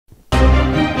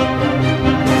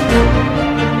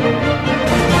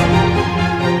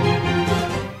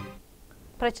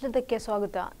ಪ್ರಚಲಿತಕ್ಕೆ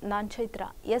ಸ್ವಾಗತ. ನಾನು ಚೈತ್ರ.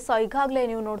 ಎಸ್, ಈಗಾಗಲೇ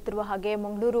ನೀವು ನೋಡ್ತಿರುವ ಹಾಗೆ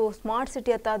ಮಂಗಳೂರು ಸ್ಮಾರ್ಟ್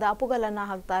ಸಿಟಿ ಅತ್ತ ದಾಪುಗಾಲನ್ನ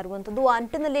ಹಾಕ್ತಾ ಇರುವಂಥದ್ದು. ಆ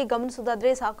ನಿಟ್ಟಿನಲ್ಲಿ ಗಮನಿಸೋದಾದ್ರೆ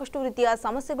ಸಾಕಷ್ಟು ರೀತಿಯ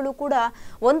ಸಮಸ್ಯೆಗಳು ಕೂಡ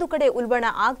ಒಂದು ಕಡೆ ಉಲ್ಬಣ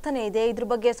ಆಗ್ತಾನೆ ಇದೆ. ಇದ್ರ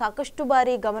ಬಗ್ಗೆ ಸಾಕಷ್ಟು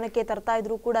ಬಾರಿ ಗಮನಕ್ಕೆ ತರ್ತಾ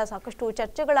ಇದ್ರು ಕೂಡ, ಸಾಕಷ್ಟು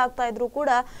ಚರ್ಚೆಗಳಾಗ್ತಾ ಇದ್ರು ಕೂಡ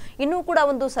ಇನ್ನೂ ಕೂಡ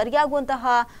ಒಂದು ಸರಿಯಾಗುವಂತಹ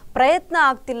ಪ್ರಯತ್ನ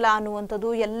ಆಗ್ತಿಲ್ಲ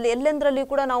ಅನ್ನುವಂಥದ್ದು. ಎಲ್ಲೆಂದರಲ್ಲಿ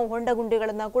ಕೂಡ ನಾವು ಹೊಂಡ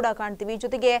ಗುಂಡಿಗಳನ್ನ ಕೂಡ ಕಾಣ್ತೀವಿ.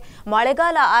 ಜೊತೆಗೆ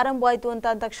ಮಳೆಗಾಲ ಆರಂಭವಾಯಿತು ಅಂತ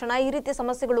ಅಂದ ತಕ್ಷಣ ಈ ರೀತಿಯ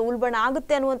ಸಮಸ್ಯೆಗಳು ಉಲ್ಬಣ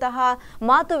ಆಗುತ್ತೆ ಅನ್ನುವಂತಹ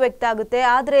ಮಾತು ವ್ಯಕ್ತ ಆಗುತ್ತೆ.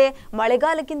 ಆದರೆ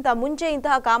ಮಳೆಗಾಲಕ್ಕಿಂತ ಮುಂಚೆ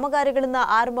ಇಂತಹ ಕಾಮಗಾರಿಗಳನ್ನ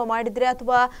ಆರಂಭ ಮಾಡಿದ್ರೆ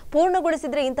ಅಥವಾ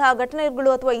ಪೂರ್ಣಗೊಳಿಸಿದ್ರೆ ಇಂತಹ ಘಟನೆಗಳು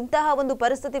ಅಥವಾ ಇಂತಹ ಒಂದು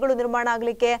ಪರಿಸ್ಥಿತಿಗಳು ನಿರ್ಮಾಣ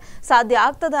ಆಗಲಿಕ್ಕೆ ಸಾಧ್ಯ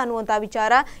ಆಗ್ತದ ಅನ್ನುವಂತಹ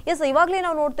ವಿಚಾರ. ಎಸ್, ಇವಾಗಲೇ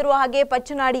ನಾವು ನೋಡ್ತಿರುವ ಹಾಗೆ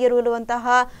ಪಚ್ಚನಾಡಿ ಇರುವಂತಹ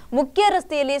ಮುಖ್ಯ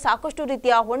ರಸ್ತೆಯಲ್ಲಿ ಸಾಕಷ್ಟು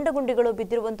ರೀತಿಯ ಹೊಂಡಗುಂಡಿಗಳು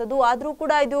ಬಿದ್ದಿರುವಂಥದ್ದು. ಆದರೂ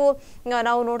ಕೂಡ ಇದು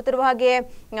ನಾವು ನೋಡ್ತಿರುವ ಹಾಗೆ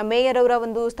ಮೇಯರ್ ಅವರ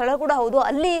ಒಂದು ಸ್ಥಳ ಕೂಡ ಹೌದು.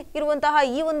 ಅಲ್ಲಿ ಇರುವಂತಹ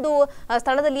ಈ ಒಂದು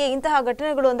ಸ್ಥಳದಲ್ಲಿಯೇ ಇಂತಹ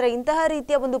ಘಟನೆಗಳು ಅಂದ್ರೆ ಇಂತಹ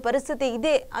ರೀತಿಯ ಒಂದು ಪರಿಸ್ಥಿತಿ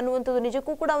ಇದೆ ಅನ್ನುವಂಥದ್ದು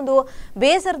ನಿಜಕ್ಕೂ ಕೂಡ ಒಂದು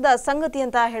ಬೇಸರದ ಸಂಗತಿ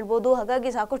ಅಂತ ಹೇಳ್ಬೋದು. ಹಾಗಾಗಿ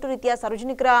ಸಾಕಷ್ಟು ರೀತಿಯ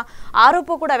ಸಾರ್ವಜನಿಕರ ಆರೋಪ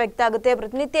ಕೂಡ ವ್ಯಕ್ತ ಆಗುತ್ತೆ.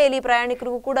 ಪ್ರತಿನಿತ್ಯ ಇಲ್ಲಿ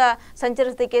ಪ್ರಯಾಣಿಕರಿಗೂ ಕೂಡ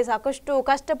ಸಂಚರಿಸಲಿಕ್ಕೆ ಸಾಕಷ್ಟು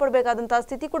ಕಷ್ಟಪಡಬೇಕಾದಂತಹ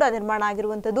ಸ್ಥಿತಿ ಕೂಡ ನಿರ್ಮಾಣ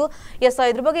ಆಗಿರುವಂಥದ್ದು. ಎಸ್,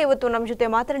 ಇದ್ರ ಬಗ್ಗೆ ಇವತ್ತು ನಮ್ಮ ಜೊತೆ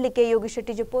ಮಾತಾಡಲಿಕ್ಕೆ ಯೋಗೀಶ್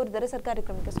ಶೆಟ್ಟಿ ಜಪ್ಪು ಅವರಿದ್ದಾರೆ. ಸರ್ಕಾರಿ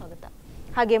ಕ್ರಮಕ್ಕೆ ಸ್ವಾಗತ.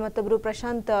 ಹಾಗೆ ಮತ್ತೊಬ್ಬರು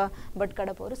ಪ್ರಶಾಂತ್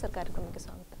ಭಟ್ಕಡಪ್ ಅವರು. ಸರ್ಕಾರಿ ಕ್ರಮಕ್ಕೆ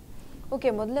ಸ್ವಾಗತ. ಓಕೆ,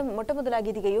 ಮೊಟ್ಟ ಮೊದಲಾಗಿ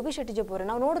ಇದೀಗ ಯೋಗೀಶ್ ಶೆಟ್ಟಿ ಜಪ್ಪು ಅವರೇ,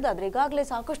 ನಾವು ನೋಡೋದಾದ್ರೆ ಈಗಾಗಲೇ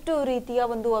ಸಾಕಷ್ಟು ರೀತಿಯ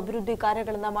ಒಂದು ಅಭಿವೃದ್ಧಿ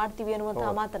ಕಾರ್ಯಗಳನ್ನ ಮಾಡ್ತೀವಿ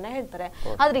ಅನ್ನುವಂತಹ ಮಾತನ್ನ ಹೇಳ್ತಾರೆ.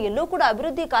 ಆದ್ರೆ ಎಲ್ಲೂ ಕೂಡ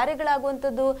ಅಭಿವೃದ್ಧಿ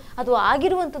ಕಾರ್ಯಗಳಾಗುವಂಥದ್ದು ಅಥವಾ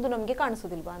ಆಗಿರುವಂಥದ್ದು ನಮ್ಗೆ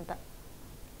ಕಾಣಿಸೋದಿಲ್ವಾ ಅಂತ?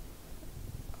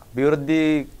 ಅಭಿವೃದ್ಧಿ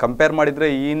ಕಂಪೇರ್ ಮಾಡಿದರೆ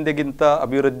ಈ ಹಿಂದೆಗಿಂತ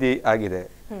ಅಭಿವೃದ್ಧಿ ಆಗಿದೆ.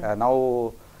 ನಾವು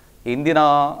ಇಂದಿನ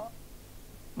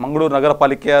ಮಂಗಳೂರು ನಗರ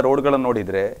ಪಾಲಿಕೆಯ ರೋಡ್ಗಳನ್ನು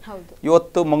ನೋಡಿದರೆ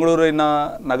ಇವತ್ತು ಮಂಗಳೂರಿನ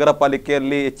ನಗರ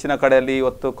ಪಾಲಿಕೆಯಲ್ಲಿ ಹೆಚ್ಚಿನ ಕಡೆಯಲ್ಲಿ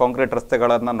ಇವತ್ತು ಕಾಂಕ್ರೀಟ್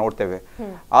ರಸ್ತೆಗಳನ್ನು ನೋಡ್ತೇವೆ.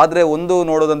 ಆದರೆ ಒಂದು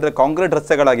ನೋಡೋದಂದರೆ ಕಾಂಕ್ರೀಟ್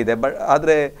ರಸ್ತೆಗಳಾಗಿದೆ,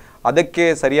 ಆದರೆ ಅದಕ್ಕೆ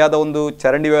ಸರಿಯಾದ ಒಂದು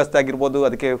ಚರಂಡಿ ವ್ಯವಸ್ಥೆ ಆಗಿರ್ಬೋದು,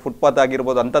 ಅದಕ್ಕೆ ಫುಟ್ಪಾತ್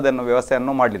ಆಗಿರ್ಬೋದು, ಅಂಥದ್ದನ್ನು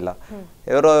ವ್ಯವಸ್ಥೆಯನ್ನು ಮಾಡಲಿಲ್ಲ.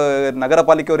 ಇವರು ನಗರ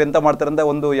ಪಾಲಿಕೆಯವರು ಎಂತ ಮಾಡ್ತಾರೆ ಅಂದರೆ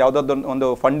ಒಂದು ಯಾವುದಾದ್ರು ಒಂದು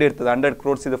ಫಂಡ್ ಇರ್ತದೆ, 100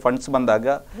 crores ಇದು ಫಂಡ್ಸ್ ಬಂದಾಗ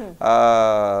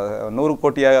 100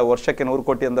 ಕೋಟಿಯ ವರ್ಷಕ್ಕೆ 100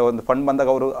 ಕೋಟಿ ಅಂತ ಒಂದು ಫಂಡ್ ಬಂದಾಗ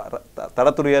ಅವರು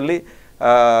ತರತುರಿಯಲ್ಲಿ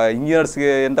ಇಂಜಿನಿಯರ್ಸ್ಗೆ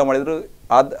ಎಂತ ಮಾಡಿದ್ರು,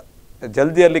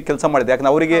 ಜಲ್ದಿಯಲ್ಲಿ ಕೆಲಸ ಮಾಡಿದೆ.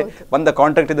 ಯಾಕಂದ್ರೆ ಅವರಿಗೆ ಬಂದ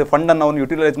ಕಾಂಟ್ರಾಕ್ಟ್ ಇದು ಫಂಡ್ ಅನ್ನು ಅವ್ನು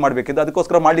ಯುಟಿಲೈಸ್ ಮಾಡಬೇಕಿದ್ದು,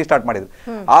 ಅದಕ್ಕೋಸ್ಕರ ಮಾಡಿ ಸ್ಟಾರ್ಟ್ ಮಾಡಿದ್ರು.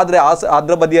 ಆದರೆ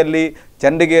ಅದ್ರ ಬದಿಯಲ್ಲಿ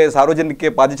ಜನರಿಗೆ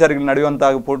ಸಾರ್ವಜನಿಕ ಪಾದಚಾರಿಗಳು ನಡೆಯುವಂಥ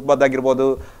ಫುಟ್ಪಾತ್ ಆಗಿರ್ಬೋದು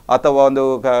ಅಥವಾ ಒಂದು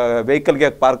ವೆಹಿಕಲ್ಗೆ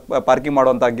ಪಾರ್ಕಿಂಗ್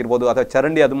ಮಾಡುವಂಥ ಆಗಿರ್ಬೋದು ಅಥವಾ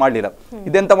ಚರಂಡಿ ಅದು ಮಾಡಲಿಲ್ಲ.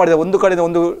 ಇದೆಂತ ಮಾಡಿದೆ, ಒಂದು ಕಡೆ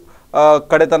ಒಂದು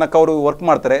ಕಡೆ ತನಕ ಅವರು ವರ್ಕ್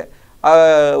ಮಾಡ್ತಾರೆ,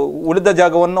 ಉಳಿದ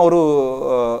ಜಾಗವನ್ನು ಅವರು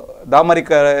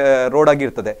ಡಾಮರಿಕ ರೋಡ್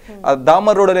ಆಗಿರ್ತದೆ. ಆ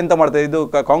ಡಾಮರ್ ರೋಡಲ್ಲಿ ಎಂತ ಮಾಡ್ತಾರೆ, ಇದು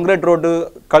ಕಾಂಕ್ರೀಟ್ ರೋಡ್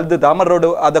ಕಳೆದು ಡಾಮರ್ ರೋಡ್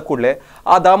ಆದ ಕೂಡಲೇ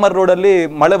ಆ ಡಾಮರ್ ರೋಡಲ್ಲಿ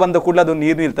ಮಳೆ ಬಂದ ಕೂಡಲೇ ಅದು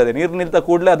ನೀರು ನಿಲ್ತದೆ. ನೀರು ನಿಲ್ತ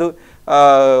ಕೂಡಲೇ ಅದು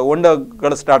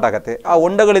ಹೊಂಡಗಳು ಸ್ಟಾರ್ಟ್ ಆಗುತ್ತೆ. ಆ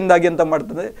ಹೊಂಡಗಳಿಂದಾಗಿ ಎಂತ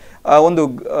ಮಾಡ್ತದೆ, ಒಂದು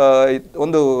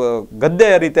ಒಂದು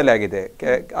ಗದ್ದೆಯ ರೀತಿಯಲ್ಲಿ ಆಗಿದೆ.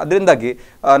 ಅದರಿಂದಾಗಿ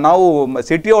ನಾವು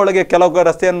ಸಿಟಿಯ ಒಳಗೆ ಕೆಲವು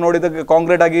ರಸ್ತೆಯನ್ನು ನೋಡಿದಾಗ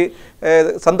ಕಾಂಕ್ರೀಟ್ ಆಗಿ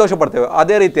ಸಂತೋಷ ಪಡ್ತೇವೆ,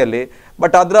 ಅದೇ ರೀತಿಯಲ್ಲಿ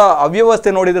ಬಟ್ ಅದರ ಅವ್ಯವಸ್ಥೆ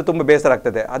ನೋಡಿದರೆ ತುಂಬ ಬೇಸರ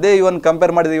ಆಗ್ತದೆ. ಅದೇ ಇವನ್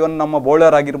ಕಂಪೇರ್ ಮಾಡಿದ್ರೆ ಇವನ್ ನಮ್ಮ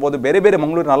ಬೋಳರ್ ಆಗಿರ್ಬೋದು, ಬೇರೆ ಬೇರೆ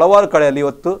ಮಂಗಳೂರಿನ ಹಲವಾರು ಕಡೆಯಲ್ಲಿ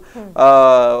ಇವತ್ತು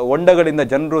ಹೊಂಡಗಳಿಂದ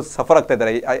ಜನರು ಸಫರ್ ಆಗ್ತಾ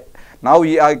ಇದ್ದಾರೆ. ನಾವು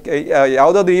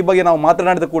ಯಾವುದಾದ್ರು ಈ ಬಗ್ಗೆ ನಾವು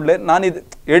ಮಾತನಾಡಿದ ಕೂಡಲೇ ನಾನು ಇದು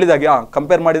ಹೇಳಿದಾಗೆ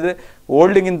ಕಂಪೇರ್ ಮಾಡಿದರೆ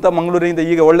ಓಲ್ಡಿಗಿಂತ ಮಂಗಳೂರಿನಿಂದ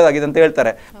ಈಗ ಒಳ್ಳೆದಾಗಿದೆ ಅಂತ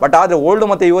ಹೇಳ್ತಾರೆ. ಬಟ್ ಆದರೆ ಓಲ್ಡ್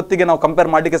ಮತ್ತು ಇವತ್ತಿಗೆ ನಾವು ಕಂಪೇರ್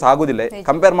ಮಾಡಲಿಕ್ಕೆ ಸಹ ಆಗೋದಿಲ್ಲ.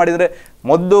 ಕಂಪೇರ್ ಮಾಡಿದರೆ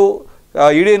ಮೊದಲು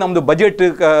ಇಡೀ ನಮ್ಮದು ಬಜೆಟ್,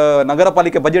 ನಗರ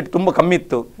ಪಾಲಿಕೆ ಬಜೆಟ್ ತುಂಬ ಕಮ್ಮಿ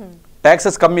ಇತ್ತು,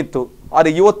 ಟ್ಯಾಕ್ಸಸ್ ಕಮ್ಮಿ ಇತ್ತು.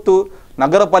 ಆದರೆ ಇವತ್ತು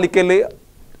ನಗರ ಪಾಲಿಕೆಯಲ್ಲಿ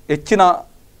ಹೆಚ್ಚಿನ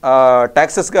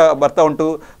ಟ್ಯಾಕ್ಸಸ್ ಬರ್ತಾ ಉಂಟು,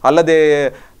 ಅಲ್ಲದೆ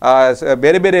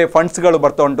ಬೇರೆ ಬೇರೆ ಫಂಡ್ಸ್ಗಳು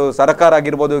ಬರ್ತಾ ಉಂಟು. ಸರ್ಕಾರ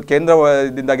ಆಗಿರ್ಬೋದು,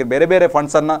 ಕೇಂದ್ರದಿಂದಾಗಿ ಬೇರೆ ಬೇರೆ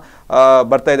ಫಂಡ್ಸನ್ನು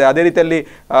ಬರ್ತಾ ಇದೆ. ಅದೇ ರೀತಿಯಲ್ಲಿ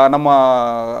ನಮ್ಮ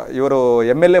ಇವರು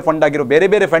MLA ಫಂಡ್ ಆಗಿರೋ ಬೇರೆ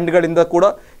ಬೇರೆ ಫಂಡ್ಗಳಿಂದ ಕೂಡ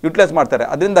ಯುಟಿಲೈಸ್ ಮಾಡ್ತಾರೆ.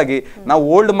 ಅದರಿಂದಾಗಿ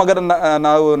ನಾವು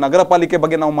ನಾವು ನಗರ ಪಾಲಿಕೆ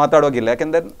ಬಗ್ಗೆ ನಾವು ಮಾತಾಡೋಗಿಲ್ಲ.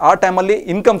 ಯಾಕೆಂದರೆ ಆ ಟೈಮಲ್ಲಿ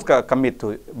ಇನ್ಕಮ್ಸ್ ಕಮ್ಮಿ ಇತ್ತು,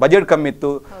 ಬಜೆಟ್ ಕಮ್ಮಿ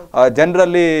ಇತ್ತು,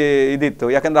 ಜನರಲ್ಲಿ ಇದಿತ್ತು.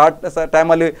 ಯಾಕೆಂದರೆ ಆ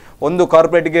ಟೈಮಲ್ಲಿ ಒಂದು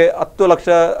ಕಾರ್ಪೊರೇಟ್ಗೆ 10 ಲಕ್ಷ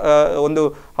ಒಂದು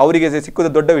ಅವರಿಗೆ ಸಿಕ್ಕುವುದು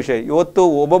ದೊಡ್ಡ ವಿಷಯ. ಇವತ್ತು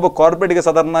ಒಬ್ಬೊಬ್ಬ ಕಾರ್ಪೊರೇಟ್ಗೆ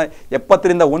ಸಾಧಾರಣ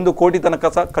 70ರಿಂದ 1 ಕೋಟಿ ತನಕ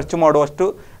ಸಹ ಖರ್ಚು ಮಾಡುವಷ್ಟು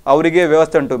ಅವರಿಗೆ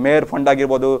ವ್ಯವಸ್ಥೆ ಉಂಟು. ಮೇಯರ್ ಫಂಡ್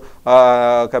ಆಗಿರ್ಬೋದು,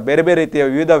 ಬೇರೆ ಬೇರೆ ರೀತಿಯ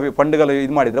ವಿವಿಧ ಫಂಡ್ಗಳು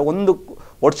ಇದು ಮಾಡಿದರೆ ಒಂದು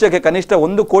ವರ್ಷಕ್ಕೆ ಕನಿಷ್ಠ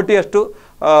 1 ಕೋಟಿಯಷ್ಟು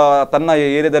ತನ್ನ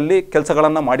ಏರಿಯಾದಲ್ಲಿ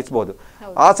ಕೆಲಸಗಳನ್ನು ಮಾಡಿಸ್ಬೋದು.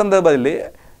 ಆ ಸಂದರ್ಭದಲ್ಲಿ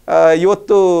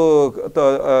ಇವತ್ತು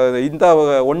ಇಂಥ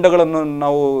ಹೊಂಡಗಳನ್ನು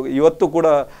ನಾವು ಇವತ್ತು ಕೂಡ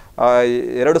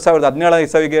 2017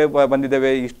 ಇಸವಿಗೆ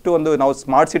ಬಂದಿದ್ದೇವೆ. ಇಷ್ಟು ಒಂದು ನಾವು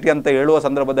ಸ್ಮಾರ್ಟ್ ಸಿಟಿ ಅಂತ ಹೇಳುವ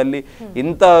ಸಂದರ್ಭದಲ್ಲಿ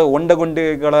ಇಂಥ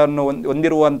ಹೊಂಡಗುಂಡಿಗಳನ್ನು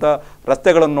ಹೊಂದಿರುವಂಥ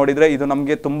ರಸ್ತೆಗಳನ್ನು ನೋಡಿದರೆ ಇದು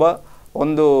ನಮಗೆ ತುಂಬ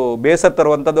ಒಂದು ಬೇಸರ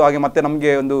ತರುವಂಥದ್ದು. ಹಾಗೆ ಮತ್ತೆ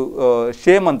ನಮಗೆ ಒಂದು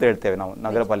ಶೇಮ್ ಅಂತ ಹೇಳ್ತೇವೆ ನಾವು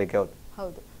ನಗರ ಪಾಲಿಕೆ.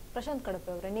 ಹೌದು. ಪ್ರಶಾಂತ್ ಕಡಪ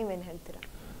ಅವರೇ, ನೀವೇನು ಹೇಳ್ತೀರಾ?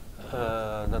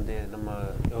 ನಂದೇ ನಮ್ಮ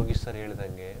ಯೋಗೀಶ್ ಸರ್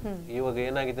ಹೇಳಿದಂಗೆ ಇವಾಗ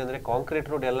ಏನಾಗಿದೆ ಅಂದ್ರೆ ಕಾಂಕ್ರೀಟ್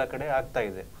ರೋಡ್ ಎಲ್ಲ ಕಡೆ ಆಗ್ತಾ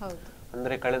ಇದೆ.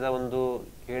 ಅಂದ್ರೆ ಕಳೆದ ಒಂದು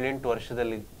 7-8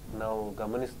 ವರ್ಷದಲ್ಲಿ ನಾವು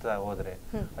ಗಮನಿಸ್ತಾ ಹೋದ್ರೆ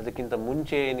ಅದಕ್ಕಿಂತ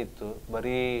ಮುಂಚೆ ಏನಿತ್ತು,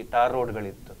 ಬರೀ ಟಾರ್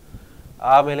ರೋಡ್ಗಳಿತ್ತು.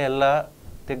 ಆಮೇಲೆ ಎಲ್ಲ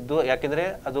ತೆಗೆದು, ಯಾಕೆಂದ್ರೆ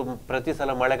ಅದು ಪ್ರತಿ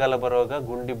ಸಲ ಮಳೆಗಾಲ ಬರುವಾಗ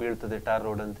ಗುಂಡಿ ಬೀಳ್ತದೆ ಟಾರ್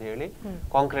ರೋಡ್ ಅಂತ ಹೇಳಿ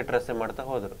ಕಾಂಕ್ರೀಟ್ ರಸ್ತೆ ಮಾಡ್ತಾ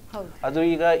ಹೋದ್ರು. ಅದು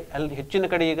ಈಗ ಅಲ್ಲಿ ಹೆಚ್ಚಿನ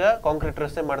ಕಡೆ ಈಗ ಕಾಂಕ್ರೀಟ್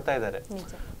ರಸ್ತೆ ಮಾಡ್ತಾ ಇದ್ದಾರೆ.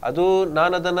 ಅದು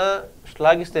ನಾನು ಅದನ್ನ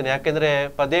ಶ್ಲಾಘಿಸ್ತೇನೆ, ಯಾಕೆಂದ್ರೆ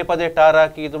ಪದೇ ಪದೇ ಟಾರ್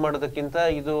ಹಾಕಿ ಇದು ಮಾಡೋದಕ್ಕಿಂತ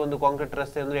ಇದು ಒಂದು ಕಾಂಕ್ರೀಟ್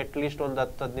ರಸ್ತೆ ಅಂದ್ರೆ ಅಟ್ ಲೀಸ್ಟ್ ಒಂದು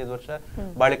 10-15 ವರ್ಷ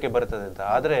ಬಾಳಿಕೆ ಬರ್ತದೆ ಅಂತ.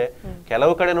 ಆದ್ರೆ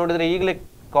ಕೆಲವು ಕಡೆ ನೋಡಿದ್ರೆ ಈಗಲೇ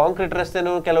ಕಾಂಕ್ರೀಟ್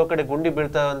ರಸ್ತೆನೂ ಕೆಲವು ಕಡೆ ಗುಂಡಿ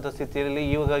ಬೀಳ್ತಾ ಸ್ಥಿತಿಯಲ್ಲಿ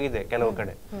ಇವಾಗಿದೆ ಕೆಲವು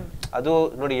ಕಡೆ. ಅದು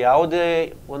ನೋಡಿ, ಯಾವುದೇ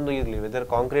ಒಂದು ಇರ್ಲಿ, ವೆದರ್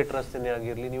ಕಾಂಕ್ರೀಟ್ ರಸ್ತೆನೇ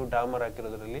ಆಗಿರ್ಲಿ, ನೀವು ಡಾಮರ್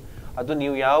ಹಾಕಿರೋದ್ರಲ್ಲಿ ಅದು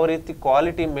ನೀವು ಯಾವ ರೀತಿ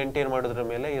ಕ್ವಾಲಿಟಿ ಮೇಂಟೈನ್ ಮಾಡೋದ್ರ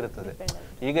ಮೇಲೆ ಇರುತ್ತದೆ.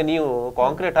 ಈಗ ನೀವು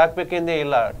ಕಾಂಕ್ರೀಟ್ ಹಾಕ್ಬೇಕೆಂದೇ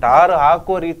ಇಲ್ಲ, ಟಾರ್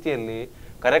ಹಾಕುವ ರೀತಿಯಲ್ಲಿ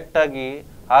ಕರೆಕ್ಟ್ ಆಗಿ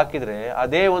ಹಾಕಿದ್ರೆ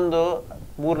ಅದೇ ಒಂದು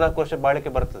 3-4 ವರ್ಷ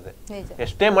ಬಾಳಿಕೆ ಬರ್ತದೆ,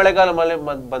 ಎಷ್ಟೇ ಮಳೆ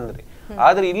ಬಂದ್ರಿ.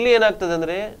 ಆದ್ರೆ ಇಲ್ಲಿ ಏನಾಗ್ತದೆ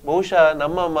ಅಂದ್ರೆ, ಬಹುಶಃ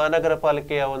ನಮ್ಮ ಮಹಾನಗರ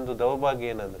ಪಾಲಿಕೆಯ ಒಂದು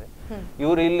ದೌರ್ಭಾಗ್ಯ ಏನಂದ್ರೆ,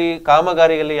 ಇವರು ಇಲ್ಲಿ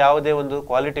ಕಾಮಗಾರಿಯಲ್ಲಿ ಯಾವುದೇ ಒಂದು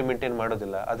ಕ್ವಾಲಿಟಿ ಮೇಂಟೈನ್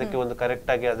ಮಾಡೋದಿಲ್ಲ, ಅದಕ್ಕೆ ಒಂದು ಕರೆಕ್ಟ್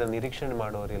ಆಗಿ ಅದನ್ನ ನಿರೀಕ್ಷಣೆ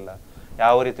ಮಾಡೋರಿಲ್ಲ,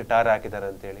 ಯಾವ ರೀತಿ ಟಾರ್ ಹಾಕಿದ್ದಾರೆ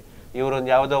ಅಂತೇಳಿ.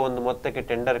 ಇವರೊಂದು ಯಾವುದೋ ಒಂದು ಮೊತ್ತಕ್ಕೆ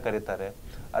ಟೆಂಡರ್ ಕರೀತಾರೆ,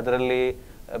 ಅದರಲ್ಲಿ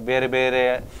ಬೇರೆ ಬೇರೆ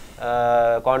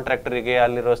ಕಾಂಟ್ರಾಕ್ಟರಿಗೆ,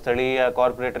 ಅಲ್ಲಿರೋ ಸ್ಥಳೀಯ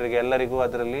ಕಾರ್ಪೊರೇಟರ್ಗೆ ಎಲ್ಲರಿಗೂ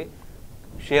ಅದರಲ್ಲಿ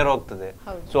ಶೇರ್ ಹೋಗ್ತದೆ.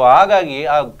 ಸೊ ಹಾಗಾಗಿ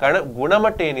ಆ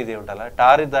ಗುಣಮಟ್ಟ ಏನಿದೆ ಉಂಟಲ್ಲ,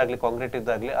 ಟಾರ್ ಇದ್ದಾಗ್ಲಿ ಕಾಂಕ್ರೀಟ್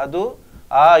ಇದ್ದಾಗ್ಲಿ, ಅದು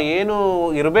ಆ ಏನು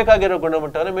ಇರಬೇಕಾಗಿರೋ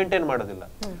ಗುಣಮಟ್ಟವನ್ನು ಮೇಂಟೈನ್ ಮಾಡೋದಿಲ್ಲ.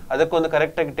 ಅದಕ್ಕೊಂದು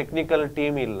ಕರೆಕ್ಟ್ ಆಗಿ ಟೆಕ್ನಿಕಲ್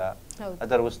ಟೀಮ್ ಇಲ್ಲ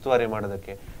ಅದರ ಉಸ್ತುವಾರಿ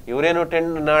ಮಾಡೋದಕ್ಕೆ. ಇವರೇನು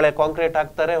ನಾಳೆ ಕಾಂಕ್ರೀಟ್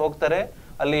ಹಾಕ್ತಾರೆ, ಹೋಗ್ತಾರೆ,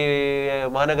 ಅಲ್ಲಿ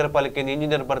ಮಹಾನಗರ ಪಾಲಿಕೆಯಿಂದ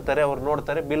ಇಂಜಿನಿಯರ್ ಬರ್ತಾರೆ, ಅವ್ರು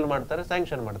ನೋಡ್ತಾರೆ, ಬಿಲ್ ಮಾಡ್ತಾರೆ,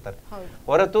 ಸ್ಯಾಂಕ್ಷನ್ ಮಾಡ್ತಾರೆ,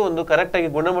 ಹೊರತು ಒಂದು ಕರೆಕ್ಟ್ ಆಗಿ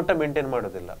ಗುಣಮಟ್ಟ ಮೇಂಟೈನ್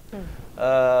ಮಾಡೋದಿಲ್ಲ.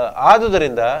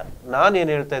 ಆದುದರಿಂದ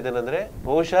ನಾನೇನ್ ಹೇಳ್ತಾ ಇದ್ದೇನೆಂದ್ರೆ,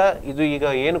 ಬಹುಶಃ ಇದು ಈಗ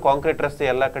ಏನು ಕಾಂಕ್ರೀಟ್ ರಸ್ತೆ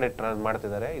ಎಲ್ಲಾ ಕಡೆ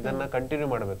ಮಾಡ್ತಿದ್ದಾರೆ, ಇದನ್ನ ಕಂಟಿನ್ಯೂ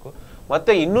ಮಾಡಬೇಕು.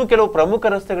 ಮತ್ತೆ ಇನ್ನೂ ಕೆಲವು ಪ್ರಮುಖ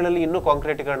ರಸ್ತೆಗಳಲ್ಲಿ ಇನ್ನೂ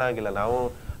ಕಾಂಕ್ರೀಟೀಕರಣ ಆಗಿಲ್ಲ. ನಾವು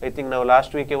ಐ ಥಿಂಕ್ ನಾವು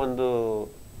ಲಾಸ್ಟ್ ವೀಕೆ ಒಂದು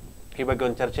ಈ ಬಗ್ಗೆ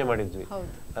ಒಂದು ಚರ್ಚೆ ಮಾಡಿದ್ವಿ,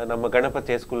 ನಮ್ಮ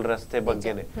ಗಣಪತಿ ಹೈಸ್ಕೂಲ್ ರಸ್ತೆ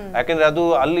ಬಗ್ಗೆನೆ. ಯಾಕಂದ್ರೆ ಅದು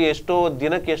ಅಲ್ಲಿ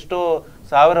ದಿನಕ್ಕೆ ಎಷ್ಟೋ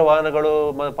ಸಾವಿರ ವಾಹನಗಳು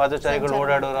ಪಾದಚಾರಿಗಳು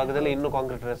ಓಡಾಡೋ ರಾಗದಲ್ಲಿ ಇನ್ನೂ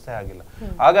ಕಾಂಕ್ರೀಟ್ ರಸ್ತೆ ಆಗಿಲ್ಲ.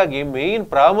 ಹಾಗಾಗಿ ಮೇನ್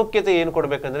ಪ್ರಾಮುಖ್ಯತೆ ಏನ್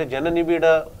ಕೊಡ್ಬೇಕಂದ್ರೆ, ಜನನಿಬಿಡ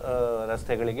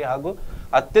ರಸ್ತೆಗಳಿಗೆ ಹಾಗೂ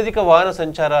ಅತ್ಯಧಿಕ ವಾಹನ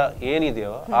ಸಂಚಾರ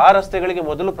ಏನಿದೆಯೋ ಆ ರಸ್ತೆಗಳಿಗೆ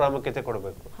ಮೊದಲು ಪ್ರಾಮುಖ್ಯತೆ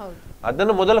ಕೊಡಬೇಕು.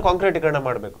 ಅದನ್ನು ಮೊದಲು ಕಾಂಕ್ರೀಟೀಕರಣ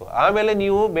ಮಾಡಬೇಕು. ಆಮೇಲೆ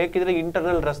ನೀವು ಬೇಕಿದ್ರೆ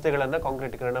ಇಂಟರ್ನಲ್ ರಸ್ತೆಗಳನ್ನ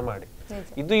ಕಾಂಕ್ರೀಟೀಕರಣ ಮಾಡಿ.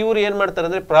 ಇದು ಇವರು ಏನ್ ಮಾಡ್ತಾರೆ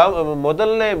ಅಂದ್ರೆ,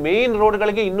 ಮೊದಲನೇ ಮೇನ್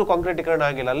ರೋಡ್ಗಳಿಗೆ ಇನ್ನೂ ಕಾಂಕ್ರೀಟೀಕರಣ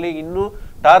ಆಗಿಲ್ಲ, ಅಲ್ಲಿ ಇನ್ನೂ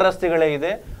ಟಾರ್ ರಸ್ತೆಗಳೇ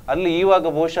ಇದೆ. ಅಲ್ಲಿ ಇವಾಗ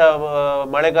ಬಹುಶಃ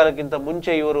ಮಳೆಗಾಲಕ್ಕಿಂತ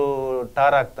ಮುಂಚೆ ಇವರು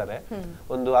ಟಾರ್ ಹಾಕ್ತಾರೆ.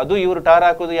 ಅದು ಇವರು ಟಾರ್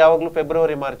ಹಾಕೋದು ಯಾವಾಗ್ಲೂ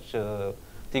ಫೆಬ್ರವರಿ-ಮಾರ್ಚ್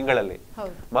ತಿಂಗಳಲ್ಲಿ.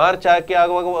 ಮಾರ್ಚ್ ಹಾಕಿ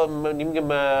ಆಗುವಾಗ ನಿಮ್ಗೆ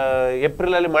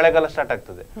ಏಪ್ರಿಲ್ ಅಲ್ಲಿ ಮಳೆಗಾಲ ಸ್ಟಾರ್ಟ್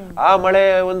ಆಗ್ತದೆ. ಆ ಮಳೆ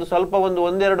ಸ್ವಲ್ಪ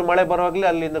ಒಂದೆರಡು ಮಳೆ ಬರುವಾಗ್ಲೇ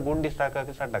ಅಲ್ಲಿಂದ ಗುಂಡಿ ಸ್ಟಾರ್ಟ್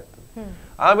ಆಗ್ತದೆ.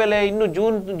 ಆಮೇಲೆ ಇನ್ನು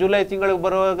ಜೂನ್ ಜುಲೈ ತಿಂಗಳಿಗೆ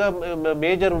ಬರುವಾಗ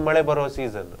ಮೇಜರ್ ಮಳೆ ಬರುವ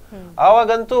ಸೀಸನ್,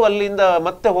 ಆವಾಗಂತೂ ಅಲ್ಲಿಂದ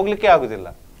ಮತ್ತೆ ಹೋಗ್ಲಿಕ್ಕೆ ಆಗುದಿಲ್ಲ.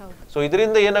 ಸೊ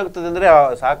ಇದರಿಂದ ಏನಾಗ್ತದೆ ಅಂದ್ರೆ,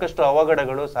 ಸಾಕಷ್ಟು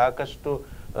ಅವಘಡಗಳು, ಸಾಕಷ್ಟು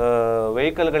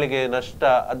ವೆಹಿಕಲ್ಗಳಿಗೆ ನಷ್ಟ,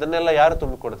 ಅದನ್ನೆಲ್ಲ ಯಾರು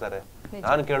ತುಂಬಿಕೊಡ್ತಾರೆ?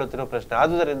 ನಾನು ಕೇಳುತ್ತಿರೋ ಪ್ರಶ್ನೆ.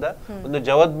 ಆದುದರಿಂದ ಒಂದು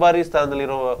ಜವಾಬ್ದಾರಿ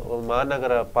ಸ್ಥಾನದಲ್ಲಿರುವ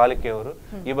ಮಹಾನಗರ ಪಾಲಿಕೆಯವರು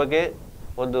ಈ ಬಗ್ಗೆ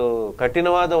ಒಂದು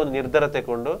ಕಠಿಣವಾದ ಒಂದು ನಿರ್ಧಾರ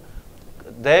ತಗೊಂಡು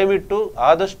ದಯವಿಟ್ಟು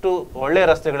ಆದಷ್ಟು ಒಳ್ಳೆಯ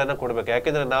ರಸ್ತೆಗಳನ್ನ ಕೊಡ್ಬೇಕು.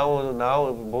 ಯಾಕೆಂದ್ರೆ ನಾವು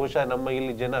ಬಹುಶಃ ನಮ್ಮ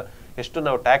ಇಲ್ಲಿ ಜನ ಎಷ್ಟು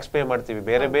ನಾವು ಟ್ಯಾಕ್ಸ್ ಪೇ ಮಾಡ್ತೀವಿ,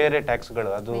 ಬೇರೆ ಬೇರೆ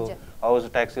ಟ್ಯಾಕ್ಸ್ಗಳು, ಅದು ಹೌಸ್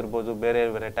ಟ್ಯಾಕ್ಸ್ ಇರ್ಬೋದು, ಬೇರೆ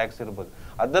ಬೇರೆ ಟ್ಯಾಕ್ಸ್ ಇರ್ಬೋದು,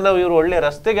 ಅದನ್ನ ನಾವು ಇವರು ಒಳ್ಳೆ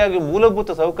ರಸ್ತೆಗಾಗಿ,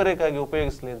 ಮೂಲಭೂತ ಸೌಕರ್ಯಕ್ಕಾಗಿ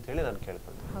ಉಪಯೋಗಿಸ್ಲಿ ಅಂತ ಹೇಳಿ ನಾನು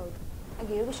ಕೇಳ್ಕೊಂಡೆ.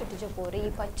 ಹಾಗೆ ಯೋಗಿ ಶೆಟ್ಟಿ ಅವರೇ, ಈ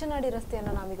ಪಚ್ಚನಾಡಿ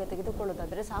ರಸ್ತೆಯನ್ನು ನಾವೀಗ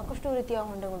ತೆಗೆದುಕೊಳ್ಳೋದಾದ್ರೆ ಸಾಕಷ್ಟು ರೀತಿಯ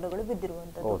ಹೊಂಡಗಳು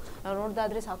ಬಿದ್ದಿರುವಂಥದ್ದು ನಾವು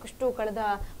ನೋಡೋದಾದ್ರೆ, ಸಾಕಷ್ಟು ಕಳೆದ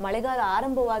ಮಳೆಗಾಲ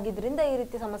ಆರಂಭವಾಗಿದ್ರಿಂದ ಈ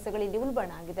ರೀತಿಯ ಸಮಸ್ಯೆಗಳು ಇಲ್ಲಿ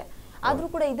ಉಲ್ಬಣ ಆಗಿದೆ. ಆದ್ರೂ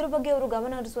ಕೂಡ ಇದ್ರ ಬಗ್ಗೆ ಅವರು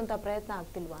ಗಮನ ಹರಿಸುವಂತಹ ಪ್ರಯತ್ನ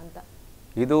ಆಗ್ತಿಲ್ವಾ ಅಂತ?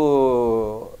 ಇದು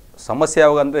ಸಮಸ್ಯೆ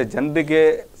ಯಾವಾಗ ಅಂದರೆ, ಜನರಿಗೆ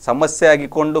ಸಮಸ್ಯೆ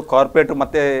ಆಗಿಕೊಂಡು ಕಾರ್ಪೊರೇಟ್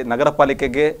ಮತ್ತು ನಗರ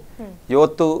ಪಾಲಿಕೆಗೆ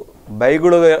ಇವತ್ತು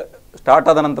ಬೈಗಳು ಸ್ಟಾರ್ಟ್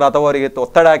ಆದ ನಂತರ ಅಥವಾ ಅವರಿಗೆ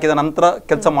ಒತ್ತಡ ಹಾಕಿದ ನಂತರ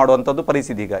ಕೆಲಸ ಮಾಡುವಂಥದ್ದು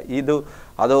ಪರಿಸ್ಥಿತಿ ಈಗ.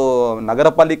 ಅದು ನಗರ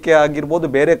ಪಾಲಿಕೆ ಆಗಿರ್ಬೋದು,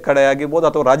 ಬೇರೆ ಕಡೆ ಆಗಿರ್ಬೋದು,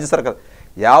 ಅಥವಾ ರಾಜ್ಯ ಸರ್ಕಾರ,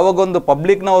 ಯಾವಾಗೊಂದು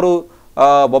ಪಬ್ಲಿಕ್ನವರು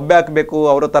ಬೊಬ್ಬೆ ಹಾಕಬೇಕು,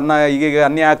 ಅವರು ತನ್ನ ಈಗ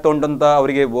ಅನ್ಯಾಯ ಆಗ್ತಾ ಉಂಟಂತ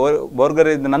ಅವರಿಗೆ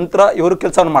ಬೋರ್ಗರಿದ ನಂತರ ಇವರು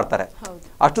ಕೆಲಸವನ್ನು ಮಾಡ್ತಾರೆ.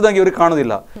 ಅಷ್ಟುದಾಗಿ ಇವ್ರಿಗೆ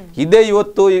ಕಾಣೋದಿಲ್ಲ. ಇದೇ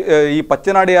ಇವತ್ತು ಈ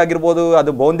ಪಚ್ಚನಾಡಿ ಆಗಿರ್ಬೋದು,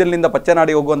 ಅದು ಬೌಂದಿಲಿನಿಂದ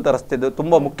ಪಚ್ಚನಾಡಿ ಹೋಗುವಂಥ ರಸ್ತೆ, ಇದು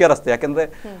ತುಂಬ ಮುಖ್ಯ ರಸ್ತೆ. ಯಾಕೆಂದರೆ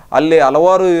ಅಲ್ಲಿ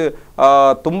ಹಲವಾರು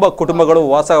ತುಂಬ ಕುಟುಂಬಗಳು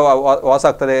ವಾಸ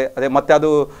ಆಗ್ತದೆ. ಅದೇ ಮತ್ತು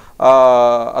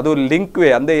ಅದು ಲಿಂಕ್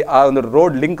ವೇ, ಅಂದರೆ ಆ ಒಂದು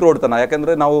ಲಿಂಕ್ ರೋಡ್ ತನ.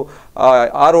 ಯಾಕೆಂದರೆ ನಾವು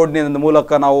ಆ ರೋಡ್ನಿಂದ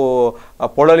ಮೂಲಕ ನಾವು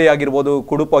ಪೊಳಲಿ ಆಗಿರ್ಬೋದು,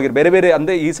 ಕುಡುಪು ಆಗಿರ್ಬೋದು, ಬೇರೆ ಬೇರೆ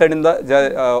ಅಂದರೆ ಈ ಸೈಡಿಂದ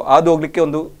ಹಾದು ಹೋಗ್ಲಿಕ್ಕೆ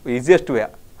ಒಂದು ಈಸಿಯೆಸ್ಟ್ ವೇ.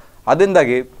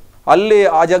 ಅದರಿಂದಾಗಿ ಅಲ್ಲಿ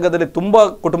ಆ ಜಾಗದಲ್ಲಿ ತುಂಬ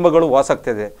ಕುಟುಂಬಗಳು ವಾಸ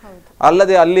ಆಗ್ತಿದೆ.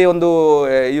 ಅಲ್ಲದೆ ಅಲ್ಲಿ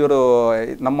ಇವರು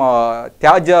ನಮ್ಮ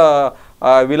ತ್ಯಾಜ್ಯ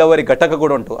ವಿಲೇವಾರಿ ಘಟಕ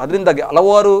ಕೂಡ ಉಂಟು. ಅದರಿಂದಾಗಿ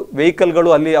ಹಲವಾರು ವೆಹಿಕಲ್ಗಳು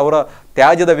ಅಲ್ಲಿ, ಅವರ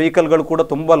ತ್ಯಾಜ್ಯದ ವೆಹಿಕಲ್ಗಳು ಕೂಡ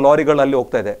ತುಂಬ ಲಾರಿಗಳು ಅಲ್ಲಿ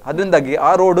ಹೋಗ್ತಾ ಇದೆ. ಅದರಿಂದಾಗಿ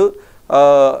ಆ ರೋಡು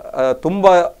ತುಂಬ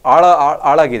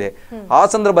ಹಾಳಾಗಿದೆ. ಆ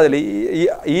ಸಂದರ್ಭದಲ್ಲಿ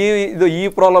ಈ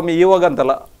ಪ್ರಾಬ್ಲಮ್ ಇವಾಗ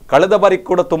ಅಂತಲ್ಲ, ಕಳೆದ ಬಾರಿ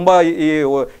ಕೂಡ ತುಂಬ ಈ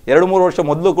 2-3 ವರ್ಷ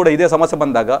ಮೊದಲು ಕೂಡ ಇದೇ ಸಮಸ್ಯೆ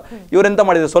ಬಂದಾಗ ಇವರೆಂತ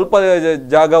ಮಾಡಿದ್ದಾರೆ, ಸ್ವಲ್ಪ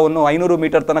ಜಾಗವನ್ನು 500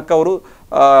 ಮೀಟರ್ ತನಕ ಅವರು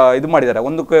ಇದು ಮಾಡಿದ್ದಾರೆ.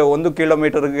 1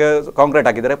 ಕಿಲೋಮೀಟರ್ಗೆ ಕಾಂಕ್ರೀಟ್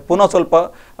ಹಾಕಿದ್ದಾರೆ, ಪುನಃ ಸ್ವಲ್ಪ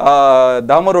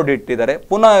ಡಾಮರ್ ರೋಡ್ ಇಟ್ಟಿದ್ದಾರೆ,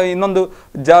 ಪುನಃ ಇನ್ನೊಂದು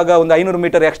ಜಾಗ ಒಂದು 500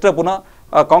 ಮೀಟರ್ ಎಕ್ಸ್ಟ್ರಾ ಪುನಃ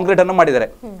ಕಾಂಕ್ರೀಟ್ ಅನ್ನು ಮಾಡಿದ್ದಾರೆ.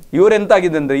 ಇವರು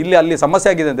ಎಂತಾಗಿದೆ ಅಂದ್ರೆ ಇಲ್ಲಿ ಅಲ್ಲಿ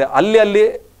ಸಮಸ್ಯೆ ಆಗಿದೆ ಅಂದ್ರೆ ಅಲ್ಲಿ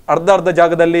ಅರ್ಧ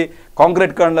ಜಾಗದಲ್ಲಿ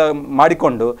ಕಾಂಕ್ರೀಟ್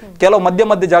ಮಾಡಿಕೊಂಡು ಕೆಲವು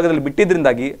ಮಧ್ಯ ಜಾಗದಲ್ಲಿ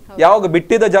ಬಿಟ್ಟಿದ್ರಿಂದಾಗಿ ಯಾವಾಗ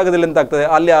ಬಿಟ್ಟಿದ್ದ ಜಾಗದಲ್ಲಿ ಎಂತ ಆಗ್ತದೆ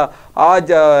ಅಲ್ಲಿ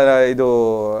ಇದು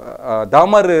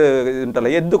ಡಾಮರ್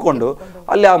ಉಂಟಲ್ಲ ಎದ್ದುಕೊಂಡು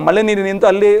ಅಲ್ಲಿ ಆ ಮಳೆ ನೀರು ನಿಂತು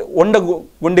ಅಲ್ಲಿ ಹೊಂಡ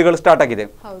ಗುಂಡಿಗಳು ಸ್ಟಾರ್ಟ್ ಆಗಿದೆ.